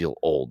making me feel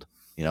old.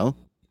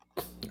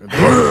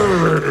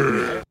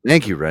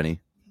 Thank you, Rennie.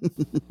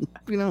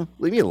 Leave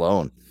me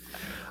alone.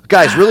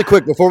 Guys, really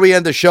quick before we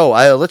end the show,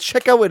 let's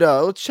check out what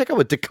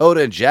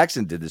Dakota and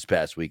Jackson did this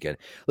past weekend.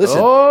 Listen,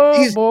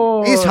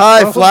 these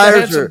high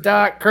flyers are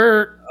Doc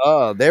Kurt.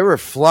 Oh, they were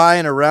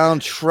flying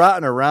around,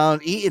 trotting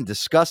around, eating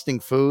disgusting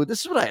food.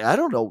 This is what I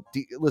don't know.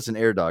 Listen,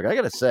 Air Dog, I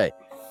gotta say,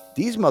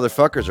 these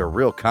motherfuckers are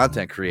real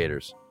content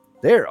creators.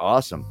 They're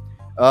awesome.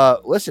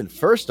 Listen,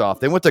 first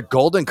off, they went to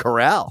Golden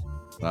Corral.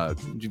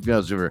 You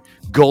guys ever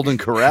Golden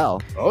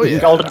Corral? Oh yeah,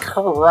 Golden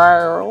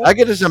Corral. I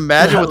can just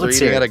imagine what they're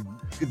eating at a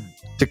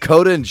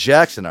Dakota and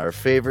Jackson, our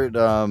favorite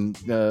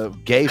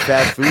gay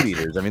fast food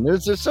eaters. I mean, they're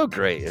so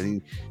great. I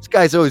mean, this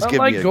guy's always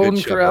giving me a Golden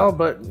good Corral,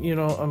 but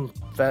I'm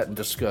fat and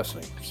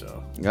disgusting.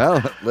 So,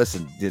 well,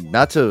 listen,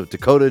 not to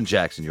Dakota and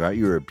Jackson. You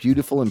are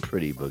beautiful and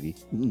pretty, Boogie.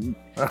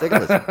 Take a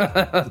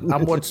listen.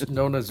 I'm what's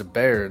known as a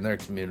bear in their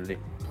community.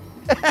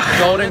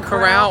 Golden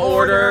Corral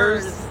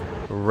orders.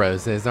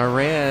 Roses are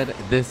red.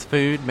 This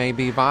food may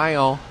be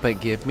vile, but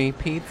give me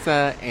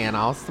pizza and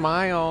I'll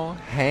smile.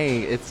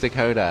 Hey, it's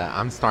Dakota.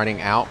 I'm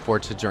starting out for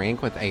to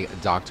drink with a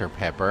Dr.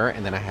 Pepper,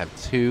 and then I have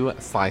 2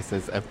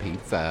 slices of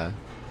pizza.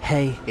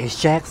 Hey,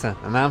 it's Jackson,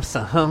 and I'm so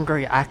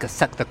hungry I could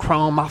suck the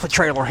chrome off a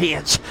trailer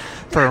hitch.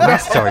 For my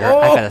starter,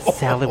 I got a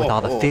salad with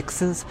all the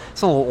fixins,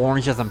 some little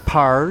oranges and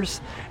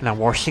pears, and I'm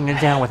washing it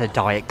down with a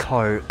Diet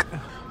Coke.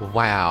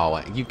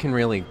 Wow, you can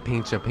really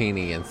pinch a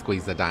penny and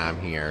squeeze a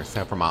dime here.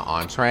 So for my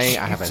entree,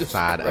 I have a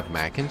side of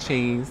mac and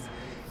cheese,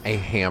 a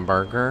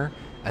hamburger,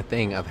 a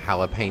thing of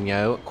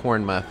jalapeno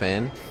corn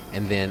muffin,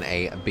 and then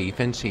a beef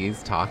and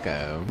cheese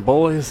taco.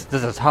 Boys,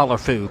 this is holler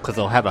food, because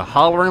they'll have a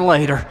hollering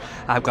later.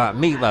 I've got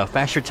meatloaf,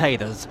 mashed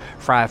potatoes,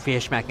 fried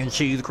fish, mac and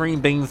cheese, green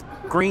beans,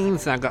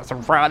 greens, and I've got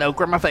some fried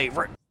okra, my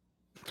favorite.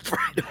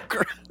 Fried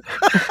okra.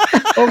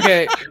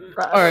 Okay,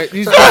 all right,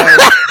 these guys.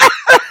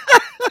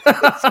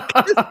 It's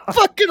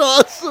fucking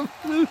awesome,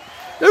 dude.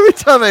 Every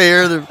time I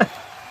hear them,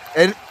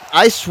 and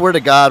I swear to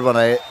God, when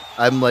I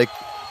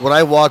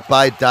walk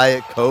by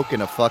Diet Coke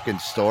in a fucking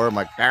store, I'm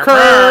like,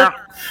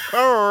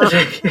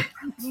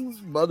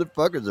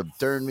 motherfuckers have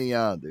turned me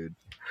on, dude.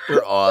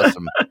 They're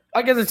awesome.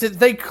 I gotta say,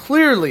 they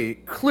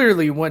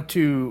clearly went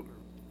to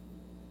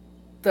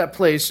that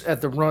place at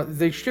the run.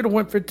 They should have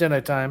went for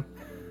dinner time.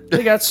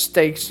 They got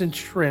steaks and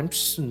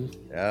shrimps and.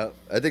 Yeah,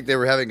 I think they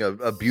were having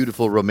a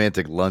beautiful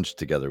romantic lunch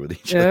together with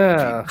each other.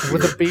 Yeah,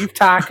 with a beef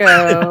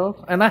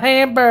taco and a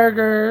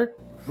hamburger.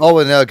 Oh,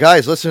 and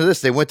guys, listen to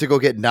this. They went to go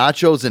get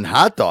nachos and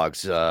hot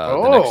dogs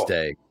the next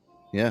day.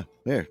 Yeah,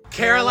 here.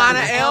 Carolina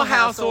Ale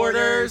House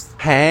orders.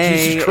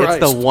 Hey, it's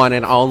the one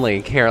and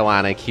only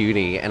Carolina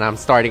Cutie, and I'm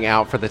starting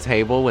out for the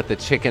table with the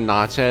chicken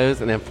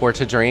nachos, and then for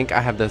to drink,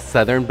 I have the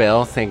Southern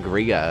Belle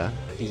Sangria.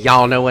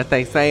 Y'all know what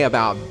they say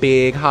about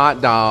big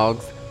hot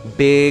dogs.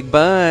 Big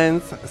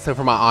buns. So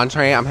for my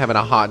entree, I'm having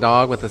a hot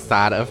dog with a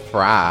side of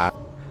fry.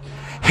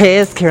 Hey,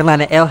 it's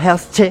Carolina Ale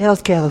House,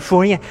 Chills,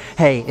 California.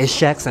 Hey, it's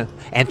Jackson.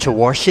 And to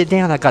wash it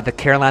down, I got the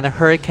Carolina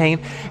Hurricane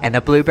and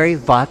the blueberry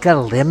vodka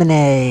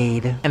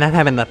lemonade. And I'm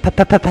having the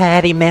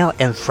patty melt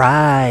and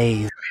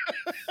fries.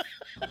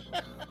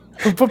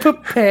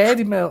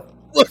 Patty melt.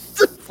 What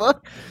the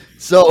fuck?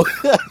 So,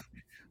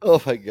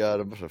 oh my God,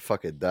 I'm gonna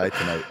fucking die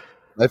tonight.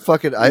 I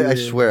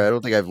swear, I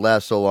don't think I've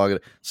laughed so long.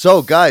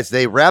 So, guys,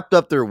 they wrapped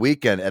up their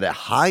weekend at a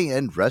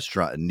high-end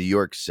restaurant in New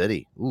York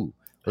City. Ooh,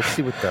 let's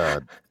see what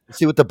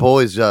the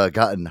boys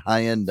got in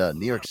high-end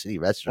New York City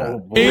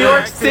restaurant. New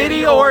York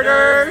City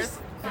orders.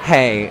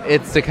 Hey,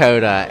 it's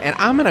Dakota, and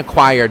I'm an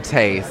acquired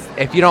taste.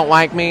 If you don't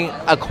like me,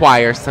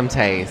 acquire some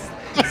taste.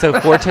 So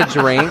for to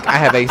drink, I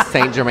have a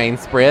St. Germain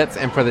Spritz,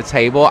 and for the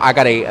table, I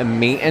got a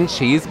meat and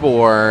cheese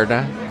board.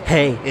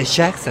 Hey, it's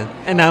Jackson,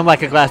 and I'm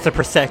like a glass of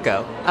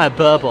Prosecco, a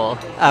bubble,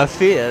 a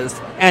fizz,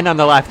 and I'm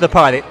the life of the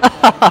party.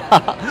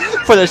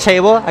 For the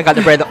table, I got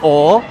the bread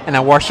oil, and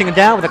I'm washing it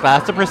down with a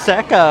glass of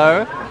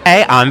Prosecco.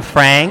 Hey, I'm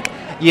Frank.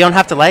 You don't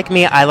have to like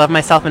me. I love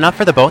myself enough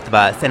for the both of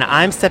us. And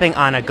I'm sipping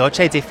on a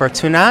Goce di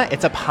Fortuna.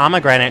 It's a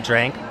pomegranate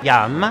drink.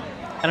 Yum.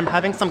 And I'm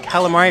having some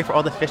calamari for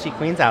all the fishy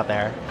queens out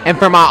there. And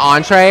for my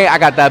entree, I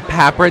got the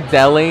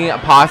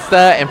pappardelle pasta.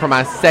 And for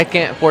my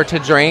second for to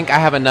drink, I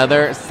have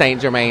another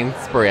St. Germain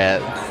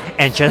Spritz.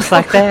 And just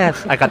like that,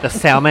 I got the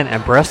salmon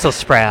and Brussels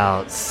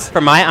sprouts.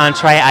 For my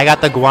entree, I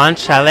got the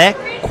guanciale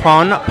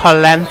con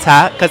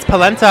polenta. Because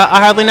polenta,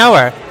 I hardly know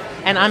her.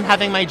 And I'm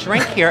having my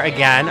drink here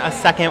again, a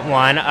second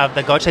one of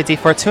the Goce di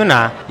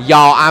Fortuna.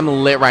 Y'all, I'm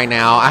lit right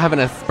now. I have an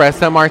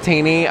espresso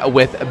martini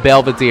with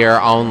Belvedere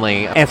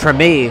only. And for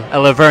me, a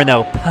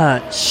Laverno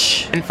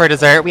punch. And for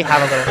dessert, we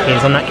have a little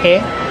hazelnut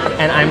cake.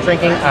 And I'm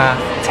drinking a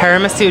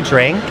tiramisu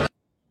drink.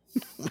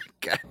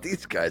 God,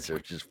 these guys are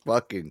just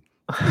fucking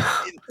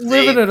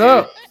living it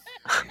up.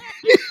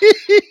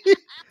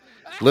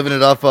 Living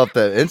it up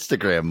the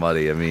Instagram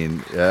money. I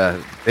mean,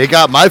 they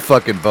got my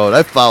fucking vote.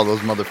 I follow those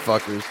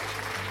motherfuckers.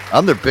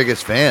 I'm their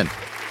biggest fan.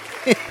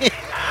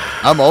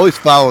 I'm always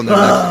following their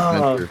next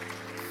adventure.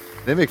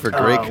 They make for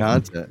great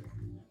content.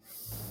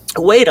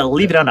 Way to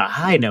leave it on a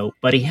high note,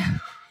 buddy.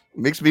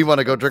 Makes me want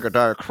to go drink a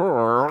Dark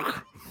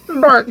Coke.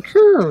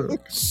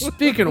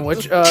 Speaking of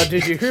which,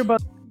 did you hear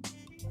about?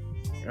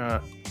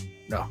 No.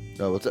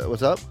 No,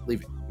 what's up?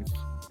 Leave it.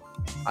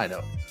 I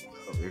know.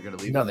 Oh, you're gonna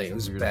leave. Nothing. It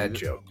was a bad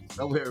joke.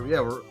 Oh, we're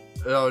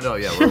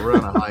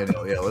on a high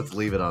note. Yeah, let's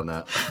leave it on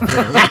that.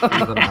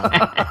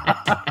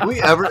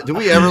 Do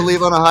we ever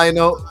leave on a high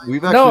note?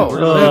 We've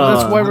actually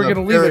that's why we're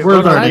gonna leave it.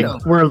 We're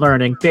learning. We're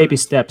learning. Baby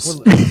steps.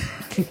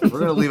 We're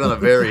gonna leave on a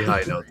very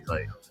high note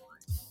tonight,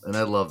 and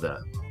I love that.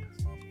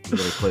 We're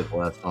gonna play the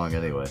last song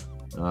anyway.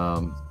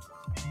 Let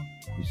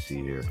me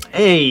see here.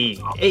 Hey.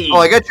 Oh,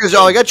 I got yours.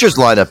 I got yours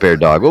lined up here,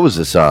 dog. What was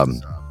this?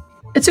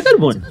 It's a good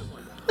one.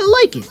 I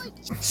like it.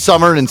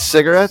 Summer and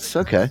cigarettes.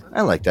 Okay,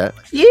 I like that.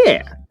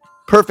 Yeah.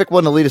 Perfect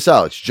one to lead us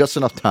out. It's just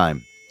enough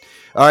time.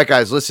 All right,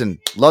 guys. Listen,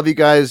 love you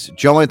guys.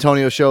 Joe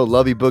Antonio Show.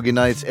 Love you, Boogie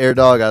Nights. Air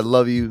Dog. I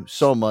love you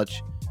so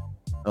much.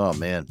 Oh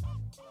man.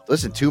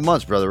 Listen, 2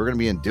 months, brother. We're gonna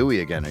be in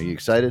Dewey again. Are you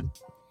excited?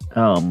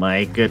 Oh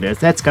my goodness,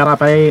 that's gotta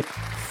be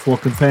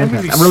fucking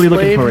fantastic. I'm really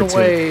looking forward to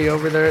it.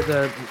 Over there at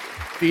the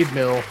feed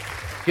mill,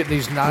 getting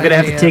these 9 I'm gonna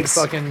have to take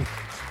fucking.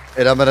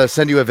 And I'm gonna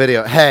send you a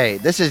video. Hey,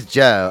 this is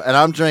Joe, and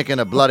I'm drinking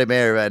a Bloody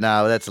Mary right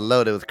now that's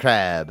loaded with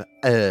crab.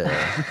 And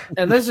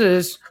this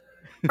is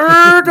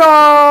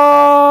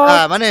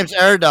Erdog. My name's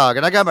Erdog,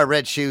 and I got my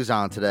red shoes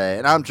on today,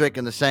 and I'm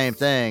drinking the same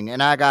thing,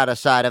 and I got a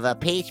side of a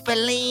peach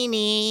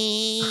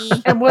Bellini.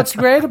 And what's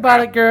great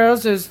about it,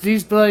 girls, is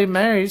these Bloody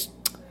Marys.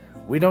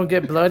 We don't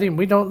get bloody, and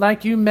we don't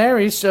like you,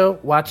 Mary. So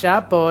watch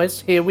out,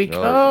 boys. Here we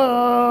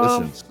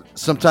come. Listen,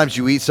 sometimes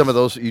you eat some of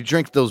those. You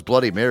drink those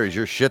Bloody Marys,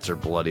 your shits are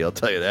bloody. I'll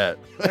tell you that.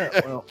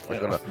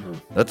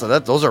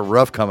 Those are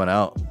rough coming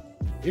out.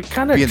 You're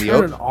kind of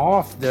turning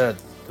off the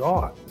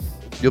thought.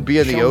 You'll be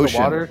in the Show ocean.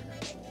 the water.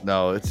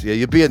 No,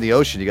 you'll be in the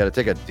ocean. You got to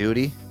take a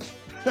duty.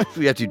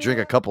 You have to drink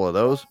a couple of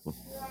those.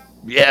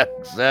 Yeah,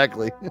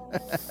 exactly.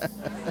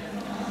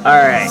 All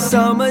right.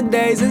 Summer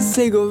days and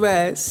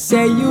cigarettes.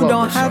 Say you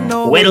don't have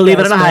no. Way to leave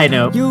it on a high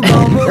note. You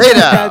gon' Hey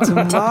now.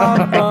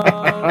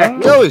 tomorrow.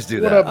 We always do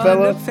that. What up,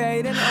 Bella?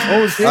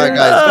 All right,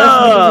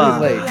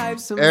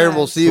 guys. Aaron,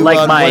 we'll see you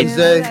on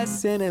Wednesday.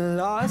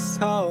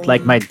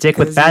 Like my dick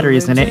with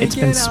batteries in it. It's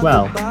been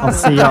swell. I'll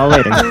see y'all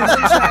later.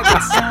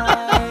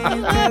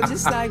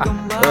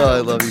 Oh, I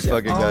love you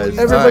fucking guys.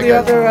 Everybody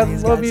out there, I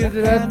love you.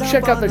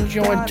 Check out the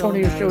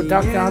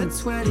JoeAntonioShow.com.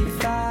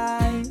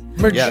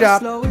 Merch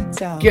shop.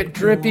 Get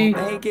drippy,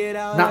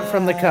 not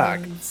from the cock.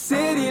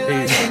 City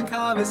lights and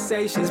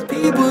conversations,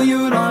 people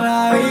you don't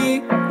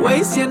like.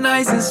 Waste your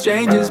nights in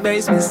strangers'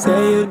 basements,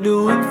 say you're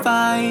doing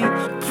fine.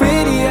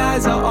 Pretty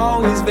eyes are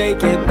always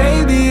vacant,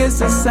 baby, it's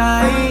a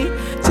sign.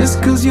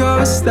 Just cause you're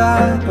a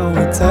star, no,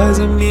 it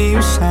doesn't mean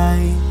you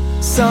shine.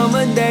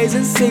 Summer days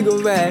and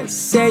cigarettes,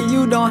 say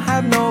you don't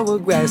have no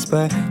regrets,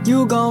 but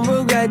you gon'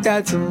 regret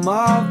that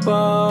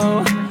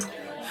tomorrow.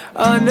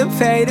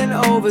 Underpaid and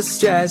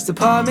overstressed,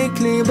 apartment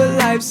clean but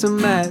life's a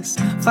mess.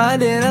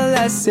 Finding a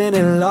lesson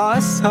in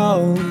lost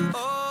hope.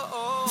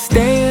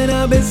 Staying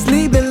up and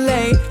sleeping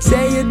late,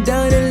 say you're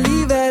done and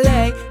leave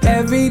LA.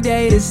 Every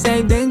day the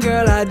same thing,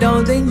 girl, I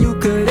don't think you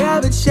could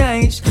ever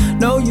change.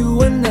 No, you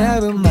were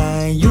never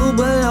mine, you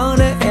belong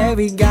to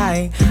every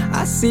guy.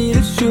 I see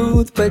the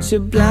truth, but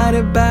you're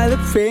blinded by the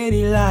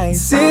pretty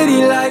lights.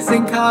 City lights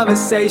and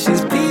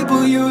conversations,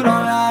 people you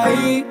don't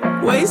like.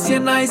 Waste your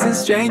nights in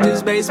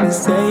strangers' basements,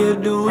 say you're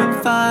doing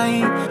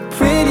fine.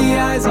 Pretty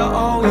eyes are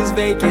always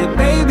vacant,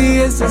 baby,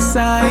 it's a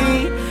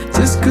sign.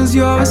 Just cause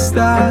you're a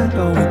star,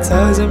 no, it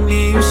doesn't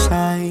mean you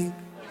shine.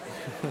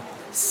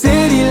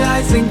 City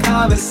lights and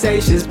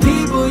conversations,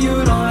 people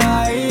you don't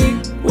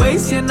like.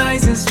 Waste your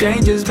nights in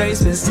strangers'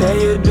 basements, say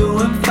you're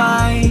doing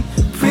fine.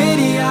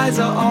 Pretty eyes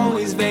are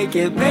always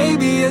vacant,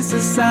 baby, it's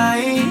a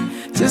sign.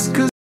 Just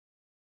cause